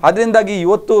 ಅದರಿಂದಾಗಿ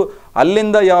ಇವತ್ತು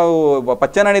ಅಲ್ಲಿಂದ ಯಾವ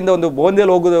ಪಚ್ಚನಾಡಿಯಿಂದ ಒಂದು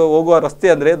ಬೋಂದೇಲ್ ಹೋಗುವ ರಸ್ತೆ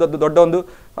ಅಂದ್ರೆ ದೊಡ್ಡ ಒಂದು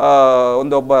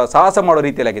ಒಬ್ಬ ಸಾಹಸ ಮಾಡೋ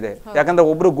ರೀತಿಯಲ್ಲಿ ಆಗಿದೆ. ಯಾಕಂದ್ರೆ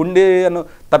ಒಬ್ರು ಗುಂಡಿಯನ್ನು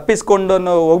ತಪ್ಪಿಸ್ಕೊಂಡು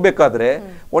ಹೋಗ್ಬೇಕಾದ್ರೆ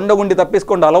ಹೊಂಡ ಗುಂಡಿ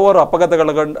ತಪ್ಪಿಸ್ಕೊಂಡು ಹಲವಾರು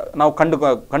ಅಪಘಾತಗಳನ್ನು ನಾವು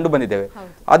ಕಂಡು ಬಂದಿದ್ದೇವೆ.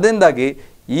 ಅದರಿಂದಾಗಿ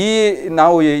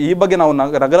ನಾವು ಈ ಬಗ್ಗೆ ನಾವು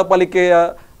ನಗರ ಪಾಲಿಕೆಯ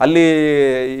ಅಲ್ಲಿ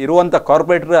ಇರುವಂತ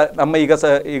ಕಾರ್ಪೊರೇಟರ್ ನಮ್ಮ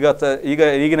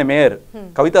ಈಗಿನ ಮೇಯರ್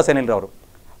ಕವಿತಾ ಸೇನಿಲ್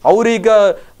ಅವರೀಗ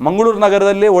ಮಂಗಳೂರು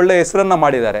ನಗರದಲ್ಲಿ ಒಳ್ಳೆ ಹೆಸರನ್ನ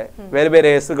ಮಾಡಿದ್ದಾರೆ. ಬೇರೆ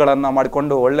ಹೆಸರುಗಳನ್ನ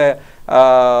ಮಾಡಿಕೊಂಡು ಒಳ್ಳೆ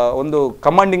ಒಂದು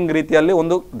ಕಮಾಂಡಿಂಗ್ ರೀತಿಯಲ್ಲಿ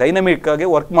ಒಂದು ಡೈನಮಿಕ್ ಆಗಿ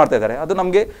ವರ್ಕ್ ಮಾಡ್ತಾ ಇದ್ದಾರೆ. ಅದು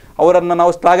ನಮಗೆ ಅವರನ್ನು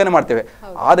ನಾವು ಶ್ಲಾಘನೆ ಮಾಡ್ತೇವೆ.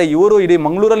 ಆದರೆ ಇವರು ಇಡೀ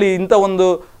ಮಂಗಳೂರಲ್ಲಿ ಇಂಥ ಒಂದು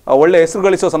ಒಳ್ಳೆ ಹೆಸರು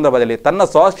ಗಳಿಸುವ ಸಂದರ್ಭದಲ್ಲಿ ತನ್ನ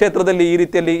ಸ್ವಕ್ಷೇತ್ರದಲ್ಲಿ ಈ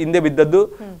ರೀತಿಯಲ್ಲಿ ಹಿಂದೆ ಬಿದ್ದದ್ದು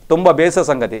ತುಂಬಾ ಬೇಸರ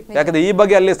ಸಂಗತಿ. ಯಾಕಂದ್ರೆ ಈ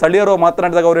ಬಗ್ಗೆ ಅಲ್ಲಿ ಸ್ಥಳೀಯರು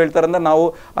ಮಾತನಾಡಿದಾಗ ಅವರು ಹೇಳ್ತಾರೆ ಅಂದ್ರೆ ನಾವು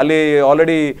ಅಲ್ಲಿ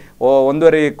ಆಲ್ರೆಡಿ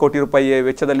 1.5 ಕೋಟಿ ರೂಪಾಯಿ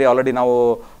ವೆಚ್ಚದಲ್ಲಿ ಆಲ್ರೆಡಿ ನಾವು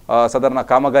ಸಾಧಾರಣ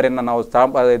ಕಾಮಗಾರಿಯನ್ನು ನಾವು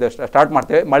ಸ್ಟಾರ್ಟ್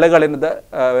ಮಾಡ್ತೇವೆ, ಮಳೆಗಳಿಂದ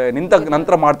ನಿಂತ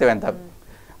ನಂತರ ಮಾಡ್ತೇವೆ ಅಂತ.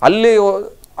 ಅಲ್ಲಿ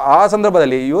ಆ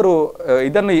ಸಂದರ್ಭದಲ್ಲಿ ಇವರು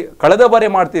ಇದನ್ನು ಕಳೆದ ಬಾರಿ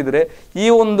ಮಾಡ್ತಿದ್ರೆ ಈ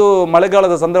ಒಂದು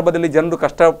ಮಳೆಗಾಲದ ಸಂದರ್ಭದಲ್ಲಿ ಜನರು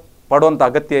ಕಷ್ಟ ಪಡುವಂತ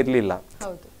ಅಗತ್ಯ ಇರಲಿಲ್ಲ.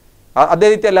 ಅದೇ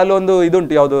ರೀತಿಯಲ್ಲಿ ಅಲ್ಲಿ ಒಂದು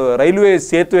ಇದುಂಟು, ಯಾವುದು ರೈಲ್ವೆ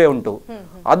ಸೇತುವೆ ಉಂಟು,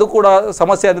 ಅದು ಕೂಡ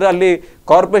ಸಮಸ್ಯೆ ಆದ್ರೆ ಅಲ್ಲಿ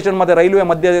ಕಾರ್ಪೊರೇಷನ್ ಮತ್ತೆ ರೈಲ್ವೆ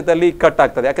ಮಧ್ಯದಲ್ಲಿ ಕಟ್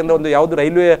ಆಗ್ತದೆ. ಯಾಕಂದ್ರೆ ಒಂದು ಯಾವ್ದು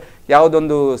ರೈಲ್ವೆ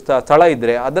ಯಾವುದೊಂದು ಸ್ಥಳ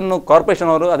ಇದ್ರೆ ಅದನ್ನು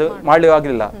ಕಾರ್ಪೊರೇಷನ್ ಅವರು ಅದು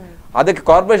ಮಾಡಲಿಲ್ಲ. ಅದಕ್ಕೆ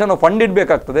ಕಾರ್ಪೊರೇಷನ್ ಫಂಡ್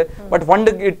ಇಡಬೇಕಾಗ್ತದೆ. ಬಟ್ ಫಂಡ್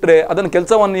ಇಟ್ಟರೆ ಅದನ್ನು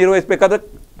ಕೆಲಸವನ್ನು ನಿರ್ವಹಿಸಬೇಕಾದ್ರೆ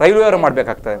ರೈಲ್ವೆ ಅವರು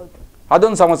ಮಾಡಬೇಕಾಗ್ತದೆ.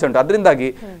 ಅದೊಂದು ಸಮಸ್ಯೆ ಉಂಟು. ಅದರಿಂದಾಗಿ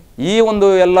ಈ ಒಂದು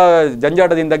ಎಲ್ಲ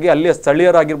ಜಂಜಾಟದಿಂದಾಗಿ ಅಲ್ಲಿ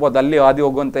ಸ್ಥಳೀಯರಾಗಿರ್ಬೋದು, ಅಲ್ಲಿ ಹಾದಿ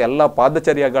ಹೋಗುವಂಥ ಎಲ್ಲ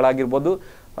ಪಾದಚಾರಿಗಳಾಗಿರ್ಬೋದು,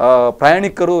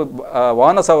 ಪ್ರಯಾಣಿಕರು,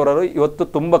 ವಾಹನ ಸವಾರರು ಇವತ್ತು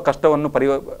ತುಂಬ ಕಷ್ಟವನ್ನು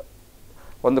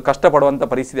ಒಂದು ಕಷ್ಟಪಡುವಂಥ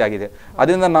ಪರಿಸ್ಥಿತಿ ಆಗಿದೆ.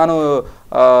 ಅದರಿಂದ ನಾನು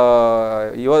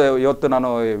ಇವತ್ತು ನಾನು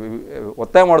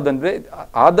ಒತ್ತಾಯ ಮಾಡೋದಂದರೆ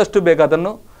ಆದಷ್ಟು ಬೇಗ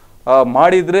ಅದನ್ನು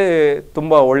ಮಾಡಿದರೆ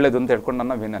ತುಂಬ ಒಳ್ಳೆಯದು ಅಂತ ಹೇಳ್ಕೊಂಡು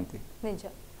ನನ್ನ ವಿನಂತಿ. ನಿಜ.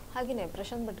 ಹಾಗೆಯೇ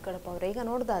ಪ್ರಶಾಂತ್ ಭಟ್ಕಳಪ್ಪ ಅವರೇ, ಈಗ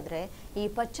ನೋಡೋದಾದ್ರೆ ಈ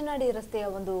ಪಚ್ಚನಾಡಿ ರಸ್ತೆಯ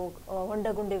ಒಂದು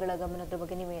ಹೊಂಡಗುಂಡಿಗಳ ಗಮನದ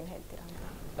ಬಗ್ಗೆ ನೀವೇನು ಹೇಳ್ತೀರಾ?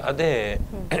 ಅದೇ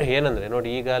ಏನಂದ್ರೆ ನೋಡಿ,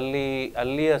 ಈಗ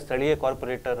ಅಲ್ಲಿಯ ಸ್ಥಳೀಯ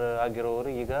ಕಾರ್ಪೊರೇಟರ್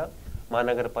ಆಗಿರೋರು ಈಗ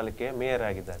ಮಹಾನಗರ ಪಾಲಿಕೆ ಮೇಯರ್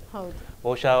ಆಗಿದ್ದಾರೆ.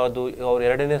 ಬಹುಶಃ ಅದು ಅವ್ರು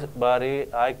 2ನೇ ಬಾರಿ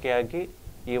ಆಯ್ಕೆಯಾಗಿ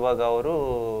ಇವಾಗ ಅವರು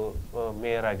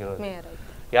ಮೇಯರ್ ಆಗಿರೋದು.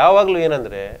 ಯಾವಾಗ್ಲೂ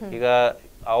ಏನಂದ್ರೆ ಈಗ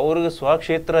ಅವ್ರಿಗೆ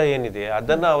ಸ್ವಕ್ಷೇತ್ರ ಏನಿದೆ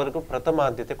ಅದನ್ನ ಅವ್ರಿಗೆ ಪ್ರಥಮ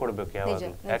ಆದ್ಯತೆ ಕೊಡ್ಬೇಕು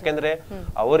ಯಾವಾಗ್ಲೂ. ಯಾಕೆಂದ್ರೆ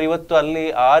ಅವ್ರು ಇವತ್ತು ಅಲ್ಲಿ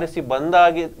ಆರಿಸಿ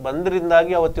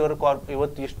ಬಂದ್ರಿಂದಾಗಿ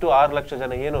ಇವತ್ತು ಇಷ್ಟು 6 ಲಕ್ಷ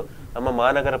ಜನ ಏನು ನಮ್ಮ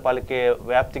ಮಹಾನಗರ ಪಾಲಿಕೆ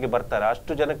ವ್ಯಾಪ್ತಿಗೆ ಬರ್ತಾರೆ,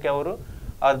 ಅಷ್ಟು ಜನಕ್ಕೆ ಅವರು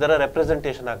ಅದರ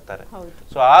ರೆಪ್ರೆಸೆಂಟೇಷನ್ ಆಗ್ತಾರೆ.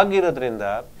 ಸೊ ಆಗಿರೋದ್ರಿಂದ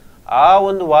ಆ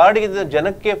ಒಂದು ವಾರ್ಡಿಗೆ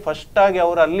ಜನಕ್ಕೆ ಫಸ್ಟ್ ಆಗಿ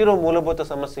ಅವರು ಅಲ್ಲಿರೋ ಮೂಲಭೂತ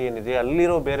ಸಮಸ್ಯೆ ಏನಿದೆ,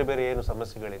 ಅಲ್ಲಿರೋ ಬೇರೆ ಏನು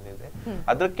ಸಮಸ್ಯೆಗಳೇನಿದೆ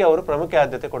ಅದಕ್ಕೆ ಅವರು ಪ್ರಮುಖ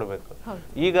ಆದ್ಯತೆ ಕೊಡಬೇಕು.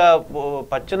 ಈಗ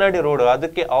ಪಚ್ಚನಾಡಿ ರೋಡ್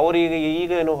ಅದಕ್ಕೆ ಅವ್ರು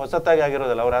ಈಗ ಏನು ಹೊಸತಾಗಿ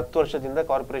ಆಗಿರೋದಲ್ಲ, ಅವ್ರು 10 ವರ್ಷದಿಂದ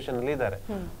ಕಾರ್ಪೊರೇಷನ್ ಅಲ್ಲಿ ಇದ್ದಾರೆ.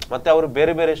 ಮತ್ತೆ ಅವರು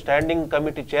ಬೇರೆ ಸ್ಟ್ಯಾಂಡಿಂಗ್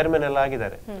ಕಮಿಟಿ ಚೇರ್ಮನ್ ಎಲ್ಲ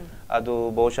ಆಗಿದ್ದಾರೆ. ಅದು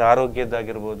ಬಹುಶಃ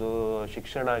ಆರೋಗ್ಯದ್ದಾಗಿರ್ಬೋದು,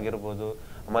 ಶಿಕ್ಷಣ ಆಗಿರ್ಬೋದು,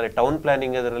 ಆಮೇಲೆ ಟೌನ್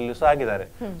ಪ್ಲಾನಿಂಗ್ ಅದರಲ್ಲೂ ಸಹ ಆಗಿದ್ದಾರೆ.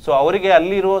 ಸೊ ಅವರಿಗೆ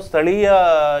ಅಲ್ಲಿರುವ ಸ್ಥಳೀಯ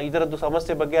ಇದರದ್ದು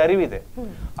ಸಮಸ್ಯೆ ಬಗ್ಗೆ ಅರಿವಿದೆ.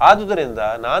 ಆದುದರಿಂದ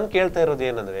ನಾನ್ ಕೇಳ್ತಾ ಇರೋದು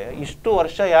ಏನಂದ್ರೆ, ಇಷ್ಟು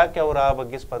ವರ್ಷ ಯಾಕೆ ಅವರು ಆ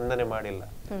ಬಗ್ಗೆ ಸ್ಪಂದನೆ ಮಾಡಿಲ್ಲ?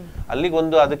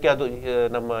 ಅಲ್ಲಿಗೊಂದು ಅದಕ್ಕೆ ಅದು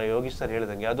ನಮ್ಮ ಯೋಗೀಶ್ ಸರ್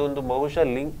ಹೇಳಿದಂಗೆ ಅದೊಂದು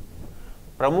ಬಹುಶಃ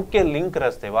ಪ್ರಮುಖ ಲಿಂಕ್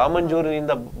ರಸ್ತೆ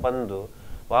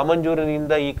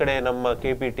ವಾಮಂಜೂರಿನಿಂದ ಈ ಕಡೆ ನಮ್ಮ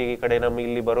KPT ಈ ಕಡೆ ನಮ್ಮ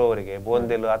ಇಲ್ಲಿ ಬರೋವರಿಗೆ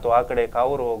ಬೋಂದೆಲ್ ಅಥವಾ ಆ ಕಡೆ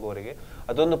ಕಾವೂರು ಹೋಗುವವರಿಗೆ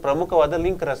ಅದೊಂದು ಪ್ರಮುಖವಾದ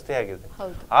ಲಿಂಕ್ ರಸ್ತೆ ಆಗಿದೆ.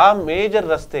 ಆ ಮೇಜರ್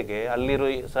ರಸ್ತೆಗೆ ಅಲ್ಲಿರೋ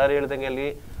ಸರ್ ಹೇಳಿದಂಗೆ ಅಲ್ಲಿ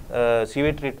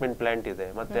ಸಿವಿ ಟ್ರೀಟ್ಮೆಂಟ್ ಪ್ಲಾಂಟ್ ಇದೆ,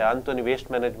 ಮತ್ತೆ ಆಂಥೋನಿ ವೇಸ್ಟ್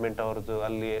ಮ್ಯಾನೇಜ್ಮೆಂಟ್ ಅವ್ರದ್ದು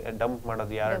ಅಲ್ಲಿ ಡಂಪ್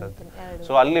ಮಾಡೋದು ಯಾರ್ಡ್ ಅಂತ.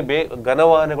 ಸೊ ಅಲ್ಲಿ ಘನ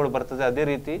ವಾಹನಗಳು ಬರ್ತದೆ. ಅದೇ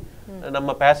ರೀತಿ ನಮ್ಮ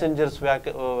ಪ್ಯಾಸೆಂಜರ್ಸ್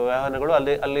ವಾಹನಗಳು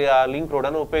ಅಲ್ಲಿ ಆ ಲಿಂಕ್ ರೋಡ್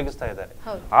ಅನ್ನು ಉಪಯೋಗಿಸ್ತಾ ಇದ್ದಾರೆ.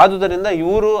 ಆದುದರಿಂದ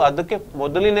ಇವರು ಅದಕ್ಕೆ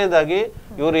ಮೊದಲನೇದಾಗಿ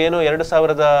ಇವರು ಏನೋ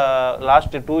 2000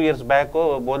 last 2 years back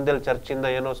Bondel church ಇಂದ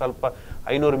ಏನೋ ಸ್ವಲ್ಪ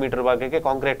 500 ಮೀಟರ್ ಭಾಗಕ್ಕೆ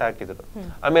ಕಾಂಕ್ರೀಟ್ ಹಾಕಿದ್ರು.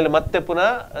 ಆಮೇಲೆ ಮತ್ತೆ ಪುನಃ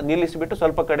ನಿಲ್ಲಿಸಿಬಿಟ್ಟು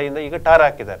ಸ್ವಲ್ಪ ಕಡೆಯಿಂದ ಈಗ ಟಾರ್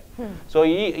ಹಾಕಿದ್ದಾರೆ. ಸೊ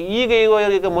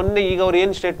ಈಗ ಮೊನ್ನೆ ಅವ್ರು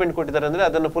ಏನ್ ಸ್ಟೇಟ್ಮೆಂಟ್ ಕೊಟ್ಟಿದ್ದಾರೆ ಅಂದ್ರೆ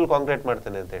ಅದನ್ನ ಫುಲ್ ಕಾಂಕ್ರೀಟ್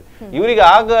ಮಾಡ್ತೇನೆ ಅಂತ ಹೇಳಿ. ಇವರಿಗೆ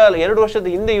ಆಗ 2 ವರ್ಷದ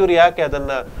ಹಿಂದೆ ಇವ್ರು ಯಾಕೆ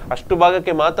ಅದನ್ನ ಅಷ್ಟು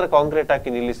ಭಾಗಕ್ಕೆ ಮಾತ್ರ ಕಾಂಕ್ರೀಟ್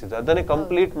ಹಾಕಿ ನಿಲ್ಲಿಸಿದ್ರು? ಅದನ್ನೇ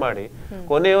ಕಂಪ್ಲೀಟ್ ಮಾಡಿ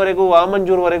ಕೊನೆಯವರೆಗೂ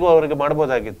ವಾಮಂಜೂರ್ವರೆಗೂ ಅವರಿಗೆ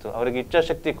ಮಾಡಬಹುದಾಗಿತ್ತು. ಅವರಿಗೆ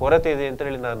ಇಚ್ಛಾಶಕ್ತಿ ಕೊರತೆ ಇದೆ ಅಂತ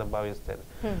ಹೇಳಿ ನಾನು ಭಾವಿಸ್ತೇನೆ.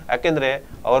 ಯಾಕೆಂದ್ರೆ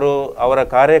ಅವರ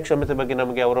ಕಾರ್ಯಕ್ಷಮತೆ ಬಗ್ಗೆ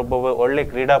ನಮಗೆ ಅವರೊಬ್ಬ ಒಳ್ಳೆ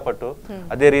ಕ್ರೀಡಾಪಟು,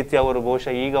 ಅದೇ ರೀತಿ ಅವರು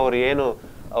ಬಹುಶಃ ಈಗ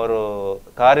ಅವರು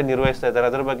ಕಾರ್ಯನಿರ್ವಹಿಸ್ತಾ ಇದ್ದಾರೆ,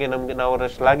 ಅದರ ಬಗ್ಗೆ ನಾವು ಅವರ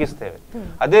ಶ್ಲಾಘಿಸ್ತೇವೆ.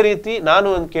 ಅದೇ ರೀತಿ ನಾನು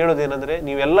ಒಂದು ಕೇಳೋದೇನಂದ್ರೆ,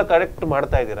 ನೀವೆಲ್ಲ ಕರೆಕ್ಟ್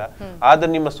ಮಾಡ್ತಾ ಇದ್ದೀರಾ, ಆದ್ರೆ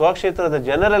ನಿಮ್ಮ ಸ್ವಕ್ಷೇತ್ರದ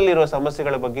ಜನರಲ್ಲಿರುವ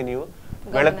ಸಮಸ್ಯೆಗಳ ಬಗ್ಗೆ ನೀವು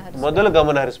ಮೊದಲು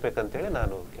ಗಮನ ಹರಿಸ್ಬೇಕಂತೇಳಿ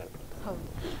ನಾನು ಕೇಳ್ತೇನೆ.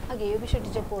 ಹಾಗೆ ಯೋಗೀಶ್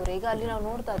ಶೆಟ್ಟಿ ಜಪ್ಪು ಅವರೇ, ಈಗ ಅಲ್ಲಿ ನಾವು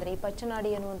ನೋಡ್ತಾ ಇದ್ರೆ ಈ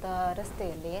ಪಚ್ಚನಾಡಿ ಅನ್ನುವಂತಹ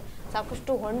ರಸ್ತೆಯಲ್ಲಿ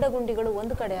ಸಾಕಷ್ಟು ಹೊಂಡ ಗುಂಡಿಗಳು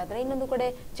ಒಂದು ಕಡೆ ಆದ್ರೆ ಇನ್ನೊಂದು ಕಡೆ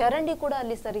ಚರಂಡಿ ಕೂಡ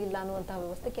ಅಲ್ಲಿ ಸರಿ ಇಲ್ಲ ಅನ್ನುವಂತಹ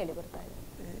ವ್ಯವಸ್ಥೆ ಕೇಳಿ ಬರ್ತಾ ಇದೆ.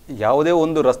 ಯಾವುದೇ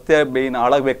ಒಂದು ರಸ್ತೆ ಬೇಯಿನ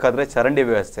ಹಾಳಾಗಬೇಕಾದ್ರೆ ಚರಂಡಿ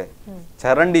ವ್ಯವಸ್ಥೆ,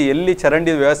 ಚರಂಡಿ ಎಲ್ಲಿ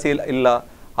ಚರಂಡಿ ವ್ಯವಸ್ಥೆ ಇಲ್ಲ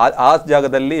ಆ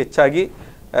ಜಾಗದಲ್ಲಿ ಹೆಚ್ಚಾಗಿ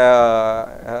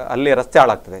ಅಲ್ಲಿ ರಸ್ತೆ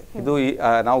ಹಾಳಾಗ್ತದೆ. ಇದು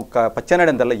ನಾವು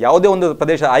ಪಚ್ಚನಾಡಿ ಅಂತಲ್ಲ, ಯಾವುದೇ ಒಂದು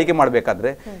ಪ್ರದೇಶ ಆಯ್ಕೆ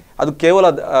ಮಾಡಬೇಕಾದ್ರೆ ಅದು ಕೇವಲ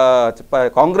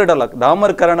ಕಾಂಕ್ರೀಟ್ ಅಲ್ಲ,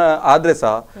 ಡಾಮರೀಕರಣ ಆದ್ರೆ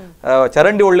ಸಹ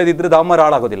ಚರಂಡಿ ಒಳ್ಳೇದಿದ್ರೆ ಡಾಮರ್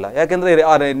ಹಾಳಾಗೋದಿಲ್ಲ. ಯಾಕೆಂದ್ರೆ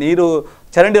ನೀರು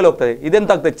ಚರಂಡಿಯಲ್ಲಿ ಹೋಗ್ತದೆ.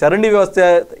 ಇದೆಂತ ಆಗ್ತದೆ, ಚರಂಡಿ ವ್ಯವಸ್ಥೆ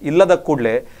ಇಲ್ಲದ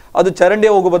ಕೂಡಲೇ ಅದು ಚರಂಡಿ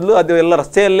ಹೋಗೋ ಬದಲು ಅದು ಎಲ್ಲ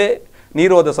ರಸ್ತೆಯಲ್ಲೇ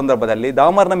ನೀರು ಹೋದ ಸಂದರ್ಭದಲ್ಲಿ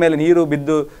ಡಾಮರ್ನ ಮೇಲೆ ನೀರು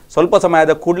ಬಿದ್ದು ಸ್ವಲ್ಪ ಸಮಯ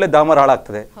ಆದ ಕೂಡಲೇ ಡಾಮರ್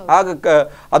ಹಾಳಾಗ್ತದೆ. ಆಗ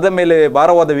ಅದರ ಮೇಲೆ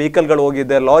ಭಾರವಾದ ವೆಹಿಕಲ್ಗಳು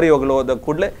ಹೋಗಿದ್ದೆ, ಲಾರಿ ಹೋದ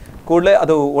ಕೂಡಲೇ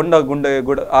ಅದು ಗುಂಡೆ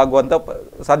ಆಗುವಂಥ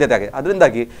ಸಾಧ್ಯತೆ ಆಗಿದೆ.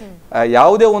 ಅದರಿಂದಾಗಿ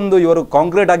ಯಾವುದೇ ಒಂದು ಇವರು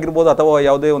ಕಾಂಕ್ರೀಟ್ ಆಗಿರ್ಬೋದು ಅಥವಾ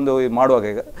ಯಾವುದೇ ಒಂದು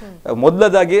ಮಾಡುವಾಗ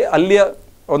ಮೊದಲದಾಗಿ ಅಲ್ಲಿಯ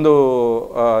ಒಂದು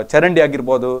ಚರಂಡಿ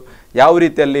ಆಗಿರ್ಬೋದು, ಯಾವ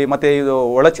ರೀತಿಯಲ್ಲಿ ಮತ್ತೆ ಇದು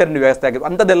ಒಳಚರಂಡಿ ವ್ಯವಸ್ಥೆ ಆಗಿರ್ಬೋದು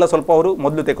ಅಂಥದ್ದೆಲ್ಲ ಸ್ವಲ್ಪ ಅವರು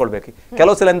ಮೊದಲು ತೆಗೊಳ್ಬೇಕು.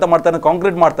 ಕೆಲವು ಸಲ ಎಂತ ಮಾಡ್ತಾರೆ,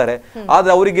 ಕಾಂಕ್ರೀಟ್ ಮಾಡ್ತಾರೆ,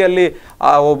 ಆದರೆ ಅವರಿಗೆ ಅಲ್ಲಿ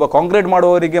ಒಬ್ಬ ಕಾಂಕ್ರೀಟ್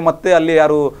ಮಾಡುವವರಿಗೆ ಮತ್ತೆ ಅಲ್ಲಿ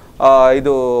ಯಾರು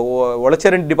ಇದು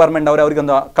ಒಳಚರಂಡಿ ಡಿಪಾರ್ಟ್ಮೆಂಟ್ ಅವರಿಗೆ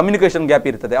ಒಂದು ಕಮ್ಯುನಿಕೇಶನ್ ಗ್ಯಾಪ್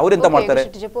ಇರ್ತದೆ. ಅವರೆಂತ ಮಾಡ್ತಾರೆ,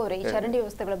 ಈ ಚರಂಡಿ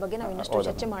ವ್ಯವಸ್ಥೆಗಳ ಬಗ್ಗೆ ನಾವು ಇನ್ನಷ್ಟು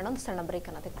ಚರ್ಚೆ ಮಾಡೋಣ. ಒಂದು ಸಣ್ಣ ಬ್ರೇಕ್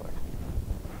ಅನ್ನು ತೆಗೆದುಕೊಳ್ಳೋಣ.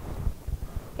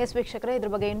 ಎಸ್ ವೀಕ್ಷಕರೇ, ಇದ್ರ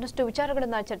ಬಗ್ಗೆ ಇನ್ನಷ್ಟು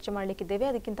ವಿಚಾರಗಳನ್ನ ಚರ್ಚೆ ಮಾಡಲಿಕ್ಕಿದ್ದೇವೆ.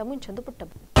 ಅದಕ್ಕಿಂತ ಮುಂಚೆಂದು ಪುಟ್ಟ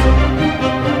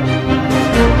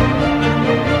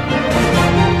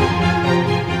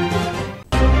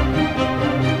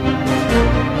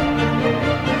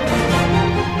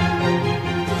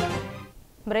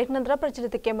ಬ್ರೇಕ್ ನಂತರ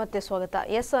ಪ್ರಚಲಿತಕ್ಕೆ ಮತ್ತೆ ಸ್ವಾಗತ.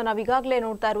 ಎಸ್, ನಾವೀಗಾಗಲೇ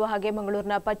ನೋಡ್ತಾ ಇರುವ ಹಾಗೆ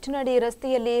ಮಂಗಳೂರಿನ ಪಚ್ಚನಾಡಿ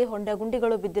ರಸ್ತೆಯಲ್ಲಿ ಹೊಂಡ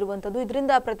ಗುಂಡಿಗಳು ಬಿದ್ದಿರುವಂಥದ್ದು,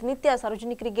 ಇದರಿಂದ ಪ್ರತಿನಿತ್ಯ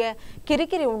ಸಾರ್ವಜನಿಕರಿಗೆ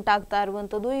ಕಿರಿಕಿರಿ ಉಂಟಾಗ್ತಾ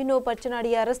ಇರುವಂಥದ್ದು. ಇನ್ನು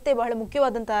ಪಚ್ಚನಾಡಿಯ ರಸ್ತೆ ಬಹಳ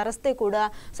ಮುಖ್ಯವಾದಂತಹ ರಸ್ತೆ ಕೂಡ,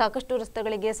 ಸಾಕಷ್ಟು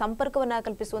ರಸ್ತೆಗಳಿಗೆ ಸಂಪರ್ಕವನ್ನು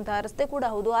ಕಲ್ಪಿಸುವಂತಹ ರಸ್ತೆ ಕೂಡ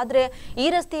ಹೌದು. ಆದರೆ ಈ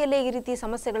ರಸ್ತೆಯಲ್ಲೇ ಈ ರೀತಿ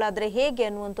ಸಮಸ್ಯೆಗಳಾದರೆ ಹೇಗೆ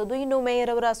ಅನ್ನುವಂಥದ್ದು. ಇನ್ನು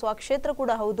ಮೇಯರ್ ಅವರ ಸ್ವಕ್ಷೇತ್ರ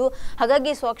ಕೂಡ ಹೌದು,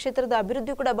 ಹಾಗಾಗಿ ಸ್ವಕ್ಷೇತ್ರದ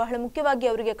ಅಭಿವೃದ್ಧಿ ಕೂಡ ಬಹಳ ಮುಖ್ಯವಾಗಿ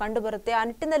ಅವರಿಗೆ ಕಂಡು ಬರುತ್ತೆ. ಆ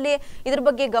ನಿಟ್ಟಿನಲ್ಲಿ ಇದರ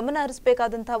ಬಗ್ಗೆ ಗಮನ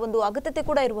ಹರಿಸಬೇಕಾದಂತಹ ಒಂದು ಅಗತ್ಯತೆ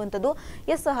ಕೂಡ ಇರುವಂಥದ್ದು.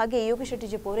 ಎಸ್, ಹಾಗೆ ಯೋಗಿ ಶೆಟ್ಟಿ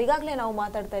ಈಗಾಗಲೇ ನಾವು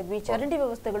ಮಾತಾಡ್ತಾ ಇದ್ವಿ, ಚರಂಡಿ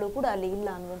ವ್ಯವಸ್ಥೆಗಳು ಕೂಡ ಅಲ್ಲಿ ಇಲ್ಲ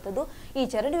ಅನ್ನುವಂಥದ್ದು. ಈ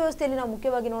ಚರಂಡಿ ವ್ಯವಸ್ಥೆಯಲ್ಲಿ ನಾವು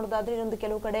ಮುಖ್ಯವಾಗಿ ನೋಡೋದಾದ್ರೆ ಇನ್ನೊಂದು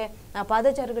ಕೆಲವು ಕಡೆ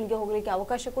ಪಾದಚಾರಿಗಳಿಗೆ ಹೋಗ್ಲಿಕ್ಕೆ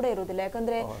ಅವಕಾಶ ಕೂಡ ಇರೋದಿಲ್ಲ.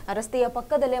 ಯಾಕಂದ್ರೆ ರಸ್ತೆಯ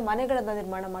ಪಕ್ಕದಲ್ಲೇ ಮನೆಗಳನ್ನ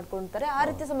ನಿರ್ಮಾಣ ಮಾಡ್ಕೊಳ್ತಾರೆ. ಆ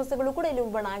ರೀತಿಯ ಸಮಸ್ಯೆಗಳು ಕೂಡ ಇಲ್ಲಿ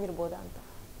ಉಲ್ಬಣ ಆಗಿರ್ಬೋದಾ ಅಂತ.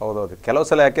 ಹೌದೌದು, ಕೆಲವು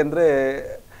ಸಲ ಯಾಕೆಂದ್ರೆ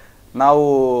ನಾವು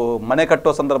ಮನೆ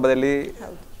ಕಟ್ಟುವ ಸಂದರ್ಭದಲ್ಲಿ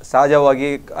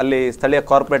ಸಹಜವಾಗಿ ಅಲ್ಲಿ ಸ್ಥಳೀಯ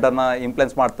ಕಾರ್ಪೊರೇಟರ್ನ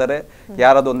ಇನ್ಫ್ಲುಯೆನ್ಸ್ ಮಾಡ್ತಾರೆ.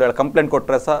 ಯಾರಾದ್ರು ಒಂದು ವೇಳೆ ಕಂಪ್ಲೇಂಟ್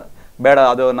ಕೊಟ್ಟರೆ ಸಹ ಬೇಡ,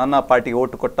 ಅದು ನನ್ನ ಪಾರ್ಟಿಗೆ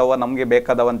ಓಟು ಕೊಟ್ಟವ, ನಮಗೆ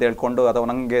ಬೇಕಾದವ ಅಂತ ಹೇಳ್ಕೊಂಡು ಅಥವಾ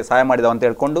ನನಗೆ ಸಹಾಯ ಮಾಡಿದವ ಅಂತ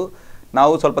ಹೇಳ್ಕೊಂಡು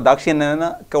ನಾವು ಸ್ವಲ್ಪ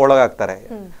ದಾಕ್ಷಿಣ್ಯಕ್ಕೆ ಒಳಗಾಗ್ತಾರೆ.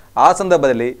 ಆ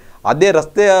ಸಂದರ್ಭದಲ್ಲಿ ಅದೇ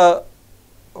ರಸ್ತೆಯ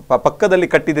ಪಕ್ಕದಲ್ಲಿ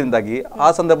ಕಟ್ಟಿದ್ರಿಂದಾಗಿ ಆ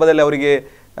ಸಂದರ್ಭದಲ್ಲಿ ಅವರಿಗೆ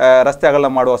ರಸ್ತೆ ಅಗಲ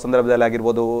ಮಾಡುವ ಸಂದರ್ಭದಲ್ಲಿ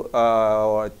ಆಗಿರ್ಬೋದು,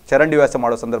 ಚರಂಡಿ ವ್ಯವಸ್ಥೆ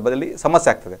ಮಾಡುವ ಸಂದರ್ಭದಲ್ಲಿ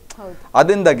ಸಮಸ್ಯೆ ಆಗ್ತದೆ.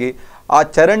 ಅದರಿಂದಾಗಿ ಆ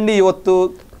ಚರಂಡಿ ಇವತ್ತು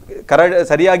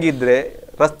ಸರಿಯಾಗಿ ಇದ್ದರೆ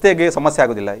ರಸ್ತೆಗೆ ಸಮಸ್ಯೆ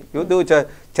ಆಗೋದಿಲ್ಲ. ಇದು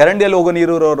ಚರಂಡಿಯಲ್ಲಿ ಹೋಗೋ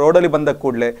ನೀರು ರೋಡಲ್ಲಿ ಬಂದ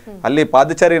ಕೂಡಲೇ ಅಲ್ಲಿ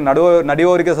ಪಾದಚಾರಿ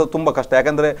ನಡೆಯುವವರಿಗೆ ಸಹ ತುಂಬ ಕಷ್ಟ.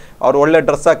 ಯಾಕಂದರೆ ಅವರು ಒಳ್ಳೆ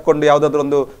ಡ್ರೆಸ್ ಹಾಕ್ಕೊಂಡು ಯಾವುದಾದ್ರೂ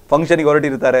ಒಂದು ಫಂಕ್ಷನಿಗೆ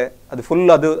ಹೊರಟಿರ್ತಾರೆ, ಅದು ಫುಲ್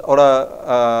ಅದು ಅವರ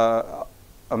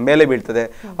ಮೇಲೆ ಬೀಳ್ತದೆ.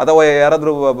 ಅಥವಾ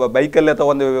ಯಾರಾದರೂ ಬೈಕಲ್ಲಿ ಅಥವಾ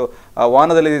ಒಂದು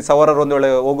ವಾಹನದಲ್ಲಿ ಸವಾರರು ಒಂದು ವೇಳೆ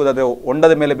ಹೋಗೋದಾದ್ರೆ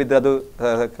ಹೊಂಡದ ಮೇಲೆ ಬಿದ್ದರೆ ಅದು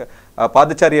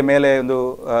ಪಾದಚಾರಿಯ ಮೇಲೆ ಒಂದು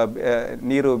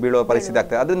ನೀರು ಬೀಳುವ ಪರಿಸ್ಥಿತಿ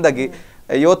ಆಗ್ತದೆ. ಅದರಿಂದಾಗಿ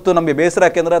ಇವತ್ತು ನಮಗೆ ಬೇಸರ,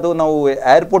 ಯಾಕೆಂದರೆ ಅದು ನಾವು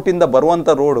ಏರ್ಪೋರ್ಟಿಂದ ಬರುವಂಥ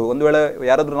ರೋಡು, ಒಂದು ವೇಳೆ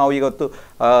ಯಾರಾದರೂ ನಾವು ಇವತ್ತು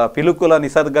ಪಿಲುಕುಲ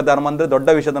ನಿಸರ್ಗಧಾಮ ಅಂದರೆ ದೊಡ್ಡ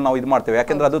ವಿಷಯದ ನಾವು ಇದು ಮಾಡ್ತೇವೆ.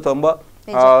 ಯಾಕೆಂದರೆ ಅದು ತುಂಬ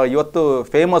ಇವತ್ತು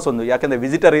ಫೇಮಸ್ ಒಂದು, ಯಾಕೆಂದರೆ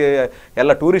ವಿಸಿಟರ್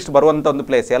ಎಲ್ಲ ಟೂರಿಸ್ಟ್ ಬರುವಂಥ ಒಂದು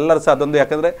ಪ್ಲೇಸ್, ಎಲ್ಲರೂ ಸಹ ಅದೊಂದು.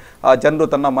 ಯಾಕೆಂದರೆ ಜನರು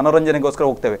ತನ್ನ ಮನೋರಂಜನೆಗೋಸ್ಕರ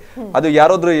ಹೋಗ್ತೇವೆ. ಅದು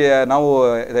ಯಾರಾದರೂ ನಾವು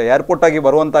ಏರ್ಪೋರ್ಟ್ ಆಗಿ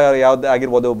ಬರುವಂಥ ಯಾವ್ದು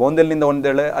ಆಗಿರ್ಬೋದು, ಬೋಂದೆಲ್ನಿಂದ ಒಂದು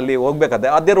ವೇಳೆ ಅಲ್ಲಿ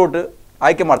ಹೋಗ್ಬೇಕಾದ್ರೆ ಅದೇ ರೋಡ್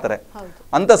ಆಯ್ಕೆ ಮಾಡ್ತಾರೆ.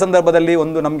 ಅಂಥ ಸಂದರ್ಭದಲ್ಲಿ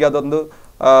ಒಂದು ನಮಗೆ ಅದೊಂದು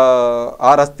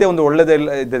ಆ ರಸ್ತೆ ಒಂದು ಒಳ್ಳೆದೇ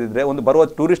ಇದ್ದಿದ್ರೆ ಒಂದು ಬರುವ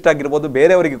ಟೂರಿಸ್ಟ್ ಆಗಿರ್ಬೋದು,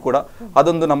 ಬೇರೆಯವರಿಗೆ ಕೂಡ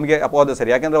ಅದೊಂದು ನಮಗೆ ಅಪವಾದ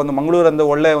ಸರಿ. ಯಾಕೆಂದರೆ ಒಂದು ಮಂಗಳೂರಂದು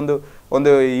ಒಳ್ಳೆಯ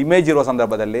ಒಂದು ಇಮೇಜ್ ಇರುವ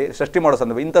ಸಂದರ್ಭದಲ್ಲಿ, ಸೃಷ್ಟಿ ಮಾಡೋ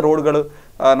ಸಂದರ್ಭ ಇಂಥ ರೋಡ್ಗಳು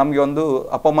ನಮಗೆ ಒಂದು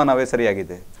ಅಪಮಾನವೇ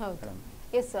ಸರಿಯಾಗಿದೆ.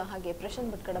 ಎಸ್, ಹಾಗೆ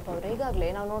ಪ್ರಶಾಂತ್ ಭಟ್ಕಡಪ್ಪ ಅವರು, ಈಗಾಗಲೇ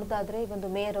ನಾವು ನೋಡ್ತಾ ಇದ್ರೆ ಈ ಒಂದು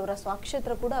ಮೇಯರ್ ಅವರ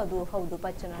ಸ್ವಕ್ಷೇತ್ರ ಕೂಡ ಅದು ಹೌದು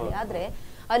ಪಚ್ಚನಾಡಿ. ಆದ್ರೆ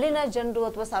ಅಲ್ಲಿನ ಜನರು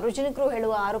ಅಥವಾ ಸಾರ್ವಜನಿಕರು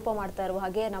ಹೇಳುವ ಆರೋಪ ಮಾಡ್ತಾ ಇರುವ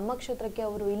ಹಾಗೆ ನಮ್ಮ ಕ್ಷೇತ್ರಕ್ಕೆ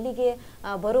ಅವರು ಇಲ್ಲಿಗೆ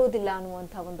ಬರುವುದಿಲ್ಲ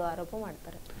ಅನ್ನುವಂಥ ಒಂದು ಆರೋಪ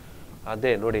ಮಾಡ್ತಾರೆ.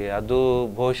 ಅದೇ ನೋಡಿ, ಅದು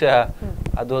ಬಹುಶಃ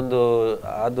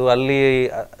ಅದು ಅಲ್ಲಿ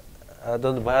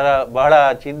ಅದೊಂದು ಬಹಳ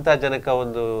ಚಿಂತಾಜನಕ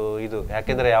ಒಂದು ಇದು.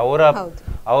 ಯಾಕೆಂದ್ರೆ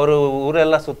ಅವರು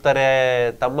ಊರೆಲ್ಲ ಸುತ್ತಾರೆ,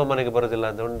 ತಮ್ಮ ಮನೆಗೆ ಬರುದಿಲ್ಲ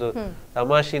ಅಂತ ಒಂದು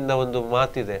ತಮಾಷೆಯಿಂದ ಒಂದು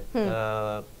ಮಾತಿದೆ,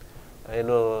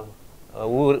 ಏನು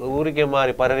ಊರಿಗೆ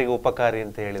ಮಾರಿ ಪರರಿಗೆ ಉಪಕಾರಿ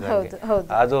ಅಂತ ಹೇಳಿದಂಗೆ.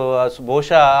 ಅದು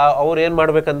ಬಹುಶಃ ಅವ್ರು ಏನ್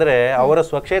ಮಾಡ್ಬೇಕಂದ್ರೆ ಅವರ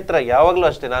ಸ್ವಕ್ಷೇತ್ರ ಯಾವಾಗ್ಲೂ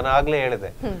ಅಷ್ಟೇ, ನಾನು ಆಗ್ಲೇ ಹೇಳಿದೆ,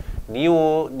 ನೀವು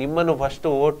ನಿಮ್ಮನ್ನು ಫಸ್ಟ್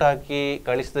ವೋಟ್ ಹಾಕಿ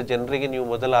ಕಳಿಸಿದ ಜನರಿಗೆ ನೀವು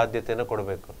ಮೊದಲ ಆದ್ಯತೆಯನ್ನು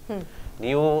ಕೊಡಬೇಕು.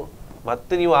 ನೀವು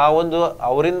ಆ ಒಂದು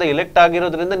ಅವರಿಂದ ಎಲೆಕ್ಟ್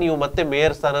ಆಗಿರೋದ್ರಿಂದ ನೀವು ಮತ್ತೆ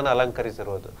ಮೇಯರ್ ಸ್ಥಾನನ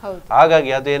ಅಲಂಕರಿಸಿರೋದು.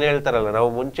 ಹಾಗಾಗಿ ಅದೇನ್ ಹೇಳ್ತಾರಲ್ಲ,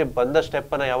 ನಾವು ಮುಂಚೆ ಬಂದ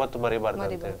ಸ್ಟೆಪ್ ಅನ್ನ ಯಾವತ್ತು ಮರಿಬಾರ್ದು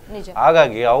ಅಂತ.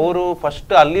 ಹಾಗಾಗಿ ಅವರು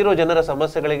ಫಸ್ಟ್ ಅಲ್ಲಿರೋ ಜನರ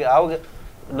ಸಮಸ್ಯೆಗಳಿಗೆ, ಆವಾಗ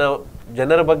ನಾವು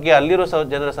ಜನರ ಬಗ್ಗೆ ಅಲ್ಲಿರೋ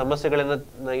ಜನರ ಸಮಸ್ಯೆಗಳನ್ನ,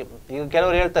 ಈಗ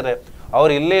ಕೆಲವರು ಹೇಳ್ತಾರೆ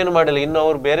ಅವ್ರು ಇಲ್ಲೇ ಏನು ಮಾಡಿಲ್ಲ, ಇನ್ನು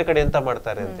ಅವ್ರು ಬೇರೆ ಕಡೆ ಎಂತ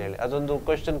ಮಾಡ್ತಾರೆ ಅಂತ ಹೇಳಿ ಅದೊಂದು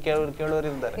ಕ್ವಶನ್ ಕೇಳೋರು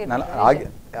ಇದ್ದಾರೆ.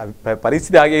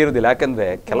 ಪರಿಸ್ಥಿತಿ ಹಾಗೆ ಇರುವುದಿಲ್ಲ. ಯಾಕಂದ್ರೆ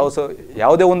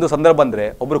ಯಾವುದೇ ಒಂದು ಸಂದರ್ಭ ಅಂದ್ರೆ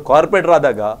ಒಬ್ರು ಕಾರ್ಪೊರೇಟರ್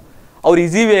ಆದಾಗ ಅವ್ರು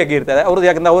ಈಸಿ ವೇ ಆಗಿರ್ತಾರೆ ಅವ್ರದ್ದು,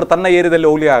 ಯಾಕಂದ್ರೆ ಅವರು ತನ್ನ ಏರಿಯಾದಲ್ಲಿ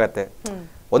ಹೋಗ್ಲಿಕ್ಕೆ ಆಗತ್ತೆ.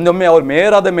 ಒಂದೊಮ್ಮೆ ಅವ್ರು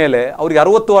ಮೇಯರ್ ಆದ ಮೇಲೆ ಅವ್ರಿಗೆ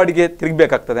 60 ವಾರ್ಡಿಗೆ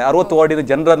ತಿರುಗಬೇಕಾಗ್ತದೆ, 60 ವಾರ್ಡಿನ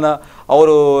ಜನರನ್ನು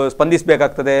ಅವರು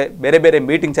ಸ್ಪಂದಿಸಬೇಕಾಗ್ತದೆ, ಬೇರೆ ಬೇರೆ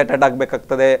ಮೀಟಿಂಗ್ಸ್ ಅಟೆಂಡ್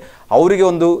ಆಗಬೇಕಾಗ್ತದೆ, ಅವರಿಗೆ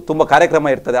ಒಂದು ತುಂಬ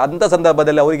ಕಾರ್ಯಕ್ರಮ ಇರ್ತದೆ. ಅಂಥ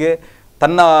ಸಂದರ್ಭದಲ್ಲಿ ಅವರಿಗೆ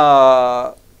ತನ್ನ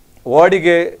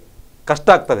ವಾರ್ಡಿಗೆ ಕಷ್ಟ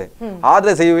ಆಗ್ತದೆ.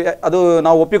 ಆದರೆ ಅದು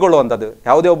ನಾವು ಒಪ್ಪಿಕೊಳ್ಳುವಂಥದ್ದು.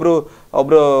 ಯಾವುದೇ ಒಬ್ರು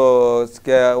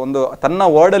ಒಂದು ತನ್ನ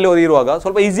ವಾರ್ಡಲ್ಲಿ ಅವರು ಇರುವಾಗ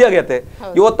ಸ್ವಲ್ಪ ಈಸಿ ಆಗತ್ತೆ.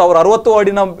 ಇವತ್ತು ಅವರು 60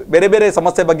 ವಾರ್ಡಿನ ಬೇರೆ ಬೇರೆ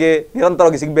ಸಮಸ್ಯೆ ಬಗ್ಗೆ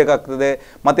ನಿರಂತರವಾಗಿ ಸಿಗಬೇಕಾಗ್ತದೆ.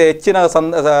 ಮತ್ತು ಹೆಚ್ಚಿನ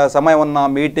ಸಮಯವನ್ನು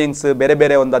ಮೀಟಿಂಗ್ಸ್, ಬೇರೆ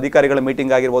ಬೇರೆ ಒಂದು ಅಧಿಕಾರಿಗಳ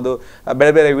ಮೀಟಿಂಗ್ ಆಗಿರ್ಬೋದು,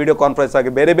 ಬೇರೆ ಬೇರೆ ವಿಡಿಯೋ ಕಾನ್ಫರೆನ್ಸ್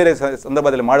ಆಗಿ ಬೇರೆ ಬೇರೆ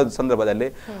ಸಂದರ್ಭದಲ್ಲಿ ಮಾಡೋದು ಸಂದರ್ಭದಲ್ಲಿ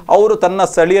ಅವರು ತನ್ನ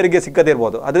ಸ್ಥಳೀಯರಿಗೆ ಸಿಕ್ಕದೇ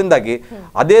ಇರ್ಬೋದು. ಅದರಿಂದಾಗಿ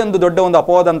ಅದೇ ಒಂದು ದೊಡ್ಡ ಒಂದು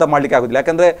ಅಪವಾದ ಅಂತ ಮಾಡಲಿಕ್ಕೆ ಆಗೋದಿಲ್ಲ.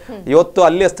 ಯಾಕಂದರೆ ಇವತ್ತು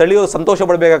ಅಲ್ಲಿಯ ಸ್ಥಳೀಯರು ಸಂತೋಷ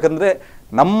ಪಡಬೇಕಂದ್ರೆ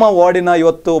ನಮ್ಮ ವಾರ್ಡಿನ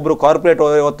ಇವತ್ತು ಒಬ್ಬರು ಕಾರ್ಪೊರೇಟ್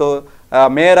ಇವತ್ತು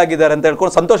ಮೇಯರ್ ಆಗಿದ್ದಾರೆ ಅಂತ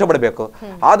ಹೇಳ್ಕೊಂಡು ಸಂತೋಷ ಪಡಬೇಕು.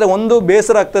 ಆದರೆ ಒಂದು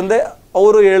ಬೇಸರ ಆಗ್ತಂದ್ರೆ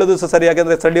ಅವರು ಹೇಳೋದು ಸರಿ,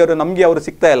 ಯಾಕಂದ್ರೆ ಸ್ಥಳೀಯರು ನಮಗೆ ಅವರು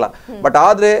ಸಿಗ್ತಾ ಇಲ್ಲ. ಬಟ್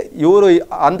ಆದರೆ ಇವರು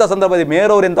ಅಂಥ ಸಂದರ್ಭದಲ್ಲಿ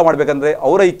ಮೇಯರ್ ಅವರು ಎಂತ ಮಾಡ್ಬೇಕಂದ್ರೆ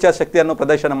ಅವರ ಇಚ್ಛಾಶಕ್ತಿಯನ್ನು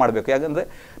ಪ್ರದರ್ಶನ ಮಾಡಬೇಕು. ಯಾಕಂದ್ರೆ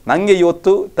ನನಗೆ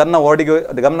ಇವತ್ತು ತನ್ನ ವಾರ್ಡಿಗೆ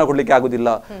ಗಮನ ಕೊಡಲಿಕ್ಕೆ ಆಗುದಿಲ್ಲ.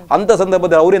 ಅಂಥ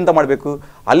ಸಂದರ್ಭದಲ್ಲಿ ಅವ್ರು ಎಂತ ಮಾಡಬೇಕು,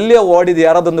 ಅಲ್ಲಿಯ ವಾರ್ಡಿದ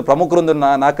ಯಾರಾದೊಂದು ಪ್ರಮುಖರೊಂದು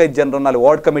 4-5 ಜನರನ್ನ ಅಲ್ಲಿ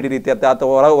ವಾರ್ಡ್ ಕಮಿಟಿ ರೀತಿ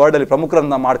ಅಥವಾ ವಾರ್ಡಲ್ಲಿ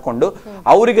ಪ್ರಮುಖರನ್ನ ಮಾಡಿಕೊಂಡು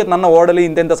ಅವರಿಗೆ ನನ್ನ ವಾರ್ಡಲ್ಲಿ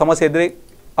ಇಂಥ ಸಮಸ್ಯೆ ಇದ್ರೆ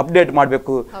ಅಪ್ಡೇಟ್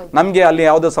ಮಾಡಬೇಕು, ನಮಗೆ ಅಲ್ಲಿ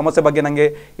ಯಾವುದೋ ಸಮಸ್ಯೆ ಬಗ್ಗೆ ನನಗೆ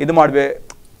ಇದು ಮಾಡಬೇಕು,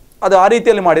 ಅದು ಆ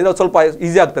ರೀತಿಯಲ್ಲಿ ಮಾಡಿದ್ರೆ ಸ್ವಲ್ಪ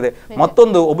ಈಸಿ ಆಗ್ತದೆ.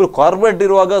 ಮತ್ತೊಂದು ಒಬ್ರು ಕಾರ್ಪೊರೇಟ್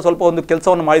ಇರುವಾಗ ಸ್ವಲ್ಪ ಒಂದು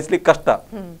ಕೆಲಸವನ್ನು ಮಾಡಿಸ್ಲಿಕ್ಕೆ ಕಷ್ಟ.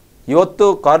 ಇವತ್ತು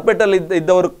ಕಾರ್ಪೊರೇಟ್ ಅಲ್ಲಿ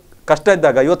ಇದ್ದವರು ಕಷ್ಟ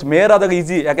ಇದ್ದಾಗ ಇವತ್ತು ಮೇಯರ್ ಆದಾಗ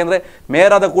ಈಸಿ. ಯಾಕೆಂದ್ರೆ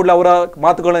ಮೇಯರ್ ಆದ ಕೂಡಲೇ ಅವರ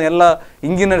ಮಾತುಗಳನ್ನ ಎಲ್ಲ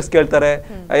ಇಂಜಿನಿಯರ್ಸ್ ಕೇಳ್ತಾರೆ,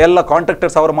 ಎಲ್ಲ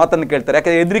ಕಾಂಟ್ರಾಕ್ಟರ್ಸ್ ಅವರ ಮಾತನ್ನು ಕೇಳ್ತಾರೆ,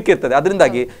 ಯಾಕಂದ್ರೆ ಹೆದರಿಕೆ ಇರ್ತದೆ.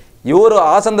 ಅದರಿಂದಾಗಿ ಇವರು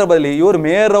ಆ ಸಂದರ್ಭದಲ್ಲಿ ಇವರು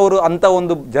ಮೇಯರ್ ಅವರು ಅಂತ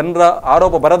ಒಂದು ಜನರ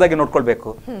ಆರೋಪ ಬರದಾಗಿ ನೋಡ್ಕೊಳ್ಬೇಕು.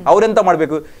 ಅವರೆಂತ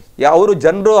ಮಾಡಬೇಕು, ಅವರು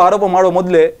ಜನರು ಆರೋಪ ಮಾಡುವ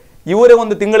ಮೊದಲೇ ಇವರೇ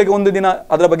ಒಂದು ತಿಂಗಳಿಗೆ ಒಂದು ದಿನ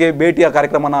ಅದರ ಬಗ್ಗೆ ಭೇಟಿಯ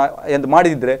ಕಾರ್ಯಕ್ರಮನ ಎಂದು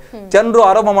ಮಾಡಿದ್ರೆ ಜನರು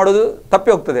ಆರೋಪ ಮಾಡೋದು ತಪ್ಪಿ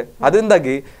ಹೋಗ್ತದೆ.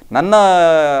 ಅದರಿಂದಾಗಿ ನನ್ನ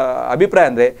ಅಭಿಪ್ರಾಯ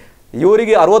ಅಂದರೆ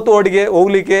ಇವರಿಗೆ 60 ವಾರ್ಡಿಗೆ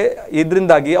ಹೋಗ್ಲಿಕ್ಕೆ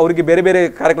ಇದರಿಂದಾಗಿ ಅವರಿಗೆ ಬೇರೆ ಬೇರೆ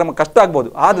ಕಾರ್ಯಕ್ರಮ ಕಷ್ಟ ಆಗ್ಬೋದು.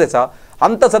 ಆದರೆ ಸಹ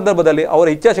ಅಂಥ ಸಂದರ್ಭದಲ್ಲಿ ಅವರ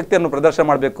ಇಚ್ಛಾಶಕ್ತಿಯನ್ನು ಪ್ರದರ್ಶನ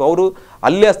ಮಾಡಬೇಕು. ಅವರು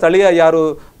ಅಲ್ಲಿಯ ಸ್ಥಳೀಯ ಯಾರು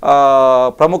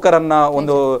ಪ್ರಮುಖರನ್ನ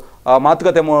ಒಂದು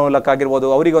ಮಾತುಕತೆ ಮೂಲಕ ಆಗಿರ್ಬೋದು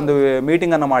ಅವರಿಗೆ ಒಂದು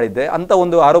ಮೀಟಿಂಗನ್ನು ಮಾಡಿದ್ದೆ ಅಂತ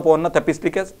ಒಂದು ಆರೋಪವನ್ನು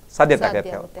ತಪ್ಪಿಸಲಿಕ್ಕೆ ಸಾಧ್ಯತೆ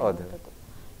ಆಗುತ್ತೆ. ಹೌದು.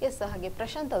 ಎಸ್, ಹಾಗೆ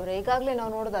ಪ್ರಶಾಂತ್ ಅವರೇ, ಈಗಾಗಲೇ ನಾವು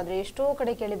ನೋಡೋದಾದ್ರೆ ಎಷ್ಟೋ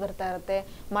ಕಡೆ ಕೇಳಿ ಬರ್ತಾ ಇರುತ್ತೆ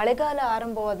ಮಳೆಗಾಲ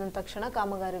ಆರಂಭವಾದ ತಕ್ಷಣ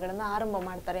ಕಾಮಗಾರಿಗಳನ್ನ ಆರಂಭ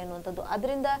ಮಾಡ್ತಾರೆ ಅನ್ನುವಂಥದ್ದು.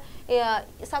 ಅದರಿಂದ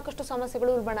ಸಾಕಷ್ಟು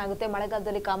ಸಮಸ್ಯೆಗಳು ಉಲ್ಬಣ ಆಗುತ್ತೆ.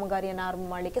 ಮಳೆಗಾಲದಲ್ಲಿ ಕಾಮಗಾರಿಯನ್ನು ಆರಂಭ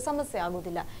ಮಾಡಲಿಕ್ಕೆ ಸಮಸ್ಯೆ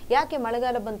ಆಗೋದಿಲ್ಲ. ಯಾಕೆ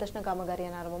ಮಳೆಗಾಲ ಬಂದ ತಕ್ಷಣ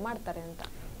ಕಾಮಗಾರಿಯನ್ನು ಆರಂಭ ಮಾಡ್ತಾರೆ ಅಂತ?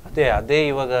 ಅದೇ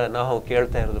ಇವಾಗ ನಾವು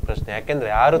ಕೇಳ್ತಾ ಇರೋದು ಪ್ರಶ್ನೆ.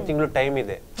 ಯಾಕೆಂದ್ರೆ 6 ತಿಂಗಳು ಟೈಮ್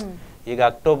ಇದೆ. ಈಗ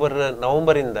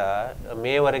ನವೆಂಬರ್ ಇಂದ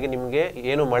ಮೇ ವರೆಗೆ ನಿಮ್ಗೆ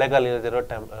ಏನು ಮಳೆಗಾಲ ಇಲ್ಲದಿರೋ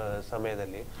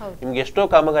ಸಮಯದಲ್ಲಿ ನಿಮ್ಗೆ ಎಷ್ಟೋ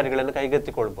ಕಾಮಗಾರಿಗಳನ್ನು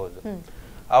ಕೈಗೆತ್ತಿಕೊಳ್ಬಹುದು.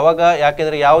 ಅವಾಗ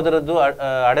ಯಾಕೆಂದ್ರೆ ಯಾವುದರದ್ದು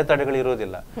ಅಡೆತಡೆಗಳು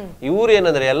ಇರೋದಿಲ್ಲ. ಇವ್ರು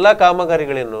ಏನಂದ್ರೆ ಎಲ್ಲಾ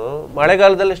ಕಾಮಗಾರಿಗಳನ್ನು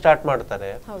ಮಳೆಗಾಲದಲ್ಲಿ ಸ್ಟಾರ್ಟ್ ಮಾಡ್ತಾರೆ.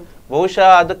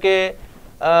 ಬಹುಶಃ ಅದಕ್ಕೆ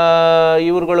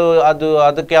ಇವ್ರುಗಳು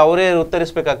ಅದಕ್ಕೆ ಅವರೇ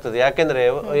ಉತ್ತರಿಸಬೇಕಾಗ್ತದೆ. ಯಾಕೆಂದ್ರೆ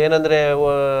ಏನಂದ್ರೆ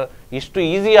ಇಷ್ಟು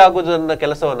ಈಸಿ ಆಗುದನ್ನ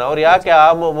ಕೆಲಸವನ್ನ ಅವ್ರು ಯಾಕೆ ಆ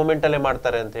ಮೂಮೆಂಟ್ ಅಲ್ಲೇ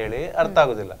ಮಾಡ್ತಾರೆ ಅಂತ ಹೇಳಿ ಅರ್ಥ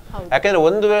ಆಗುದಿಲ್ಲ.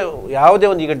 ಯಾಕೆಂದ್ರೆ ಯಾವುದೇ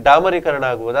ಒಂದು ಈಗ ಡಾಮರೀಕರಣ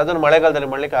ಆಗುವುದು ಅದನ್ನು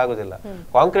ಮಳೆಗಾಲದಲ್ಲಿ ಮಾಡ್ಲಿಕ್ಕೆ ಆಗುದಿಲ್ಲ.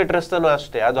 ಕಾಂಕ್ರೀಟ್ ರಸ್ತೆನೂ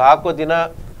ಅಷ್ಟೇ, ಅದು ಹಾಕೋ ದಿನ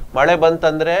ಮಳೆ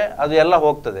ಬಂತಂದ್ರೆ ಅದು ಎಲ್ಲ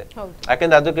ಹೋಗ್ತದೆ.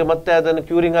 ಯಾಕೆಂದ್ರೆ ಅದಕ್ಕೆ ಮತ್ತೆ ಅದನ್ನು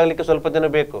ಕ್ಯೂರಿಂಗ್ ಆಗ್ಲಿಕ್ಕೆ ಸ್ವಲ್ಪ ದಿನ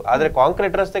ಬೇಕು. ಆದ್ರೆ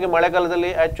ಕಾಂಕ್ರೀಟ್ ರಸ್ತೆಗೆ